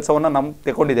ಇಂಥ ಕೆಲಸವನ್ನು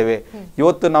ತಗೊಂಡಿದ್ದೇವೆ,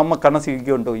 ಇವತ್ತು ನಮ್ಮ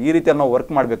ಕನಸಿಗೆ ಉಂಟು, ಈ ರೀತಿಯಲ್ಲಿ ನಾವು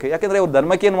ವರ್ಕ್ ಮಾಡಬೇಕು. ಯಾಕೆಂದರೆ ಅವ್ರು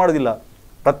ಧರ್ಮಕ್ಕೆ ಏನು ಮಾಡೋದಿಲ್ಲ,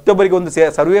 ಪ್ರತಿಯೊಬ್ಬರಿಗೆ ಒಂದು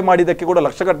ಸರ್ವೆ ಮಾಡಿದ್ದಕ್ಕೆ ಕೂಡ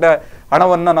ಲಕ್ಷಗಟ್ಟಲೆ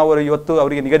ಹಣವನ್ನು ನಾವು ಇವತ್ತು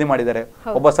ಅವರಿಗೆ ನಿಗದಿ ಮಾಡಿದ್ದಾರೆ,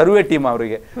 ಒಬ್ಬ ಸರ್ವೆ ಟೀಮ್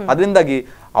ಅವರಿಗೆ. ಅದರಿಂದಾಗಿ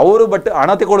ಅವರು ಹಣ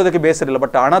ತಗೊಳ್ಳೋದಕ್ಕೆ ಬೇಸರಿಲ್ಲ,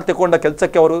 ಬಟ್ ಹಣ ತಗೊಂಡ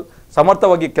ಕೆಲಸಕ್ಕೆ ಅವರು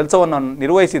ಸಮರ್ಥವಾಗಿ ಕೆಲಸವನ್ನು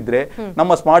ನಿರ್ವಹಿಸಿದ್ರೆ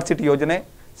ನಮ್ಮ ಸ್ಮಾರ್ಟ್ ಸಿಟಿ ಯೋಜನೆ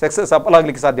ಸಫಲ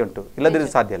ಆಗ್ಲಿಕ್ಕೆ ಸಾಧ್ಯ ಉಂಟು,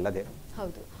 ಇಲ್ಲದ್ರೆ ಸಾಧ್ಯ ಇಲ್ಲ. ಅದೇ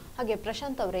ಹೌದು. ಹಾಗೆ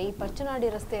ಪ್ರಶಾಂತ್ ಅವರೇ, ಈ ಪಚ್ಚನಾಡಿ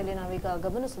ರಸ್ತೆಯಲ್ಲಿ ನಾವೀಗ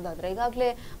ಗಮನಿಸೋದಾದ್ರೆ ಈಗಾಗಲೇ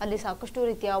ಅಲ್ಲಿ ಸಾಕಷ್ಟು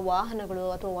ರೀತಿಯ ವಾಹನಗಳು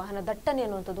ಅಥವಾ ವಾಹನ ದಟ್ಟಣೆ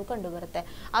ಅನ್ನುವಂಥದ್ದು ಕಂಡು ಬರುತ್ತೆ.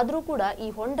 ಆದರೂ ಕೂಡ ಈ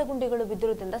ಹೊಂಡ ಗುಂಡಿಗಳು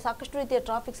ಬಿದ್ದಿರೋದ್ರಿಂದ ಸಾಕಷ್ಟು ರೀತಿಯ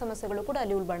ಟ್ರಾಫಿಕ್ ಸಮಸ್ಯೆಗಳು ಕೂಡ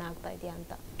ಅಲ್ಲಿ ಉಲ್ಬಣ ಆಗ್ತಾ ಇದೆಯಾ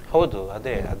ಅಂತ? ಹೌದು,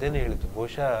 ಅದೇನೇ ಹೇಳಿದ್ದು.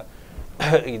 ಬಹುಶಃ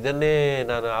ಇದನ್ನೇ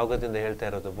ನಾನು ಆಗದಿಂದ ಹೇಳ್ತಾ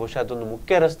ಇರೋದು. ಬಹುಶಃ ಅದೊಂದು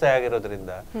ಮುಖ್ಯ ರಸ್ತೆ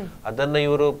ಆಗಿರೋದ್ರಿಂದ ಅದನ್ನ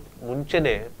ಇವರು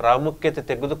ಮುಂಚೆನೆ ಪ್ರಾಮುಖ್ಯತೆ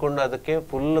ತೆಗೆದುಕೊಂಡು ಅದಕ್ಕೆ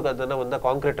ಫುಲ್ ಅದನ್ನ ಒಂದು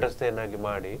ಕಾಂಕ್ರೀಟ್ ರಸ್ತೆಯನ್ನಾಗಿ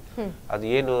ಮಾಡಿ, ಅದು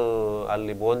ಏನು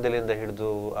ಅಲ್ಲಿ ಬೋಂದೆಲಿಂದ ಹಿಡಿದು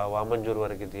ಆ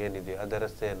ವಾಮಂಜೂರ್ವರೆಗೆ ಏನಿದೆ ಅದ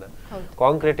ರಸ್ತೆಯನ್ನ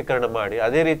ಕಾಂಕ್ರೀಟೀಕರಣ ಮಾಡಿ,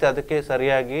 ಅದೇ ರೀತಿ ಅದಕ್ಕೆ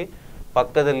ಸರಿಯಾಗಿ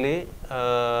ಪಕ್ಕದಲ್ಲಿ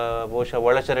ಬಹುಶಃ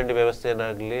ಒಳಚರಂಡಿ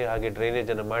ವ್ಯವಸ್ಥೆಯನ್ನಾಗ್ಲಿ ಹಾಗೆ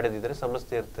ಡ್ರೈನೇಜ್ ಅನ್ನು ಮಾಡದಿದ್ರೆ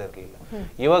ಸಮಸ್ಯೆ ಇರ್ತಾ ಇರಲಿಲ್ಲ.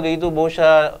 ಇವಾಗ ಇದು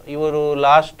ಬಹುಶಃ ಇವರು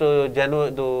ಲಾಸ್ಟ್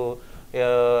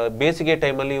ಬೇಸಿಗೆ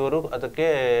ಟೈಮಲ್ಲಿ ಇವರು ಅದಕ್ಕೆ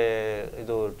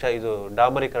ಇದು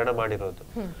ಡಾಮರೀಕರಣ ಮಾಡಿರೋದು.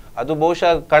 ಅದು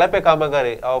ಬಹುಶಃ ಕಳಪೆ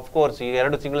ಕಾಮಗಾರಿ. ಆಫ್ ಕೋರ್ಸ್ ಈ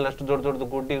 2 ತಿಂಗಳಷ್ಟು ದೊಡ್ಡ ದೊಡ್ಡ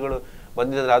ಗುಡ್ಡಿಗಳು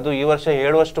ಬಂದಿದ್ರೆ ಅದು ಈ ವರ್ಷ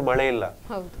ಹೇಳುವಷ್ಟು ಮಳೆ ಇಲ್ಲ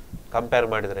ಕಂಪೇರ್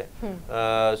ಮಾಡಿದ್ರೆ.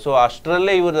 ಸೊ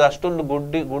ಅಷ್ಟರಲ್ಲೇ ಇವರು ಅಷ್ಟೊಂದು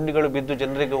ಗುಂಡಿಗಳು ಬಿದ್ದು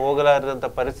ಜನರಿಗೆ ಹೋಗಲಾರದಂತ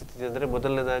ಪರಿಸ್ಥಿತಿ ಅಂದ್ರೆ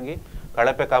ಮೊದಲನೇದಾಗಿ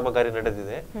ಕಳಪೆ ಕಾಮಗಾರಿ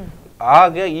ನಡೆದಿದೆ.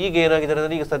 ಹಾಗೆ ಈಗ ಏನಾಗಿದೆ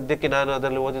ಅಂದ್ರೆ ಈಗ ಸದ್ಯಕ್ಕೆ ನಾನು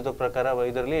ಅದರಲ್ಲಿ ಓದಿದ ಪ್ರಕಾರ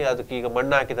ಇದರಲ್ಲಿ ಅದಕ್ಕೆ ಈಗ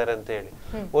ಮಣ್ಣು ಹಾಕಿದ್ದಾರೆ ಅಂತ ಹೇಳಿ.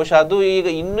 ಬಹುಶಃ ಅದು ಈಗ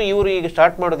ಇವರು ಈಗ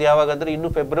ಸ್ಟಾರ್ಟ್ ಮಾಡೋದು ಯಾವಾಗ ಅಂದ್ರೆ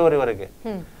ಇನ್ನು ಫೆಬ್ರವರಿವರೆಗೆ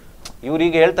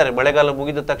ಇವ್ರಿಗೆ ಹೇಳ್ತಾರೆ ಮಳೆಗಾಲ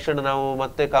ಮುಗಿದ ತಕ್ಷಣ ನಾವು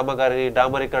ಮತ್ತೆ ಕಾಮಗಾರಿ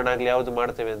ಡಾಮರೀಕರಣ ಆಗ್ಲಿ ಯಾವ್ದು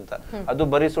ಮಾಡ್ತೇವೆ ಅಂತ. ಅದು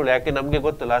ಬರೀ ಸುಳ್ಳು. ಯಾಕೆ ನಮ್ಗೆ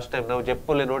ಗೊತ್ತು, ಲಾಸ್ಟ್ ಟೈಮ್ ನಾವು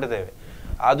ಜೆಪ್ಪಲ್ಲಿ ನೋಡಿದ್ದೇವೆ.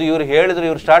 ಅದು ಇವ್ರು ಹೇಳಿದ್ರು,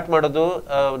 ಇವ್ರು ಸ್ಟಾರ್ಟ್ ಮಾಡೋದು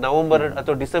ನವೆಂಬರ್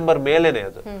ಅಥವಾ ಡಿಸೆಂಬರ್ ಮೇಲೇನೆ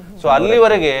ಅದು. ಸೊ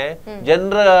ಅಲ್ಲಿವರೆಗೆ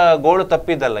ಜನರ ಗೋಳು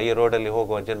ತಪ್ಪಿದ್ದಲ್ಲ ಈ ರೋಡಲ್ಲಿ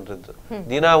ಹೋಗುವ ಜನರದ್ದು.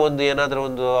 ದಿನ ಒಂದು ಏನಾದ್ರೂ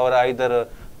ಒಂದು ಅವರ ಐದರ್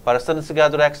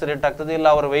ಪರ್ಸನ್ಸ್ಗಾದ್ರೂ ಆಕ್ಸಿಡೆಂಟ್ ಆಗ್ತದೆ, ಇಲ್ಲ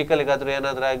ಅವರ ವೆಹಿಕಲ್ಗಾದ್ರೂ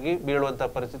ಏನಾದ್ರೂ ಆಗಿ ಬೀಳುವಂತ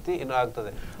ಪರಿಸ್ಥಿತಿ ಇನ್ನು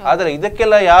ಆಗ್ತದೆ. ಆದ್ರೆ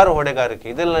ಇದಕ್ಕೆಲ್ಲ ಯಾರು ಹೊಣೆಗಾರಿಕೆ?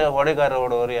 ಇದೆಲ್ಲ ಹೊಣೆಗಾರ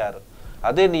ಹೊಡೋರು ಯಾರು?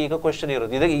 ಅದೇ ಈಗ ಕ್ವಶನ್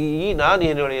ಇರೋದು. ಇದಕ್ಕೆ ನಾನು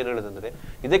ಏನ್ ಹೇಳುದಂದ್ರೆ,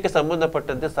 ಇದಕ್ಕೆ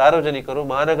ಸಂಬಂಧಪಟ್ಟಂತೆ ಸಾರ್ವಜನಿಕರು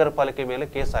ಮಹಾನಗರ ಪಾಲಿಕೆ ಮೇಲೆ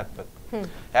ಕೇಸ್ ಹಾಕ್ಬೇಕು.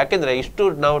 ಯಾಕೆಂದ್ರೆ ಇಷ್ಟು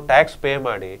ನಾವು ಟ್ಯಾಕ್ಸ್ ಪೇ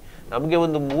ಮಾಡಿ ನಮ್ಗೆ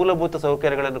ಒಂದು ಮೂಲಭೂತ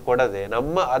ಸೌಕರ್ಯಗಳನ್ನು ಕೊಡದೆ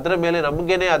ಅದರ ಮೇಲೆ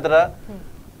ನಮ್ಗೇನೆ ಅದರ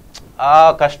ಆ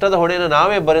ಕಷ್ಟದ ಹೊಣೆಯನ್ನು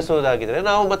ನಾವೇ ಭರಿಸುವುದಾಗಿದ್ರೆ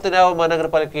ನಾವು ಮತ್ತೆ ನಾವು ಮಹಾನಗರ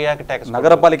ಪಾಲಿಕೆ ಯಾಕೆ ಟ್ಯಾಕ್ಸ್?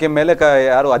 ನಗರ ಪಾಲಿಕೆ ಮೇಲೆ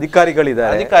ಯಾರು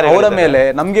ಅಧಿಕಾರಿಗಳಿದ್ದಾರೆ ಅವರ ಮೇಲೆ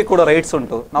ನಮ್ಗೆ ಕೂಡ ರೈಟ್ಸ್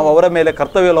ಉಂಟು. ನಾವು ಅವರ ಮೇಲೆ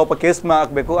ಕರ್ತವ್ಯ ಲೋಪ ಕೇಸ್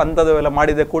ಹಾಕ್ಬೇಕು. ಅಂತದೆಲ್ಲ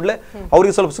ಮಾಡಿದ ಕೂಡಲೇ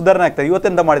ಅವ್ರಿಗೆ ಸ್ವಲ್ಪ ಸುಧಾರಣೆ ಆಗ್ತದೆ.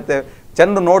 ಇವತ್ತೆಂತ ಮಾಡಿರ್ತೇವೆ,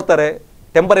 ಜನರು ನೋಡ್ತಾರೆ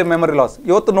ಟೆಂಪರರಿ ಮೆಮೊರಿ ಲಾಸ್.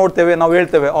 ಇವತ್ತು ನೋಡ್ತೇವೆ, ನಾವು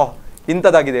ಹೇಳ್ತೇವೆ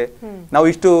ಇಂಥದ್ದಾಗಿದೆ, ನಾವು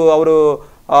ಇಷ್ಟು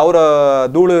ಅವರ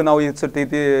ಧೂಳು ನಾವು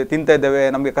ತಿಂತಾ ಇದ್ದೇವೆ,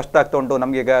 ನಮಗೆ ಕಷ್ಟ ಆಗ್ತಾ ಉಂಟು,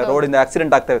 ನಮಗೆ ರೋಡಿಂದ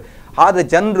ಆಕ್ಸಿಡೆಂಟ್ ಆಗ್ತೇವೆ. ಆದ್ರೆ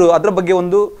ಜನರು ಅದ್ರ ಬಗ್ಗೆ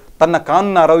ಒಂದು ತನ್ನ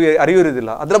ಕಾನೂನ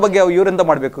ಅರಿವಿರುವುದಿಲ್ಲ. ಅದ್ರ ಬಗ್ಗೆ ಇವರೆಂತ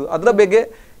ಮಾಡಬೇಕು, ಅದ್ರ ಬಗ್ಗೆ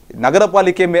ನಗರ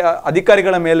ಪಾಲಿಕೆ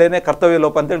ಅಧಿಕಾರಿಗಳ ಮೇಲೇನೆ ಕರ್ತವ್ಯ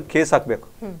ಲೋಪ ಅಂತ ಹೇಳಿ ಕೇಸ್ ಹಾಕ್ಬೇಕು.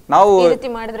 ನಾವು ಈ ರೀತಿ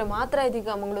ಮಾಡಿದ್ರೆ ಮಾತ್ರ ಇದೀಗ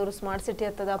ಮಂಗಳೂರು ಸ್ಮಾರ್ಟ್ ಸಿಟಿ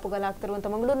ಹತ್ತದ ಅಪಘಾತ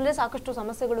ಮಂಗಳೂರಿನಲ್ಲಿ ಸಾಕಷ್ಟು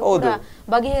ಸಮಸ್ಯೆಗಳು ಕೂಡ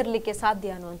ಬಗೆಹರಲಿಕ್ಕೆ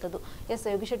ಸಾಧ್ಯ ಅನ್ನುವಂಥದ್ದು. ಎಸ್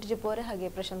ಯೋಗೀಶ್ ಶೆಟ್ಟಿ ಜಿಪ್ಪು ಅವರೇ ಹಾಗೆ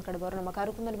ಪ್ರಶಾಂತ್ ಕಡಬ ಅವರು ನಮ್ಮ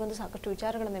ಕಾರ್ಯಕ್ರಮದಲ್ಲಿ ಬಂದು ಸಾಕಷ್ಟು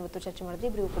ವಿಚಾರಗಳನ್ನು ಇವತ್ತು ಚರ್ಚೆ ಮಾಡಿದ್ವಿ.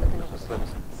 ಇಬ್ಬರಿಗೂ ಕೂಡ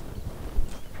ಧನ್ಯವಾದ.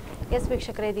 ಎಸ್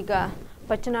ವೀಕ್ಷಕರೇ, ಇದೀಗ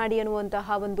ಪಚ್ಚನಾಡಿ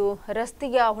ಅನ್ನುವಂತಹ ಒಂದು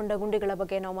ರಸ್ತೆಯ ಹೊಂಡಗುಂಡಿಗಳ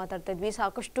ಬಗ್ಗೆ ನಾವು ಮಾತಾಡ್ತಾ ಇದ್ವಿ.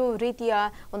 ಸಾಕಷ್ಟು ರೀತಿಯ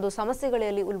ಒಂದು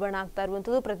ಸಮಸ್ಯೆಗಳಲ್ಲಿ ಉಲ್ಬಣ ಆಗ್ತಾ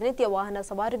ಇರುವಂಥದ್ದು, ಪ್ರತಿನಿತ್ಯ ವಾಹನ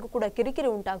ಸವಾರಿಗೂ ಕೂಡ ಕಿರಿಕಿರಿ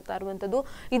ಉಂಟಾಗ್ತಾ ಇರುವಂಥದ್ದು.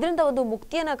 ಇದರಿಂದ ಒಂದು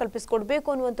ಮುಕ್ತಿಯನ್ನ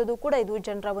ಕಲ್ಪಿಸಿಕೊಡ್ಬೇಕು ಅನ್ನುವಂಥದ್ದು ಕೂಡ ಇದು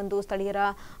ಜನರ ಒಂದು ಸ್ಥಳೀಯರ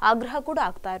ಆಗ್ರಹ ಕೂಡ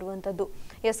ಆಗ್ತಾ ಇರುವಂಥದ್ದು.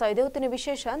 ಎಸ್ ಇದೇ ಹೊತ್ತಿನ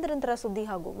ವಿಶೇಷ. ನಿರಂತರ ಸುದ್ದಿ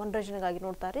ಹಾಗೂ ಮನೋರಂಜನೆಗಾಗಿ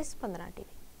ನೋಡ್ತಾರೆ ಸ್ಪಂದನ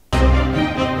ಟಿವಿ.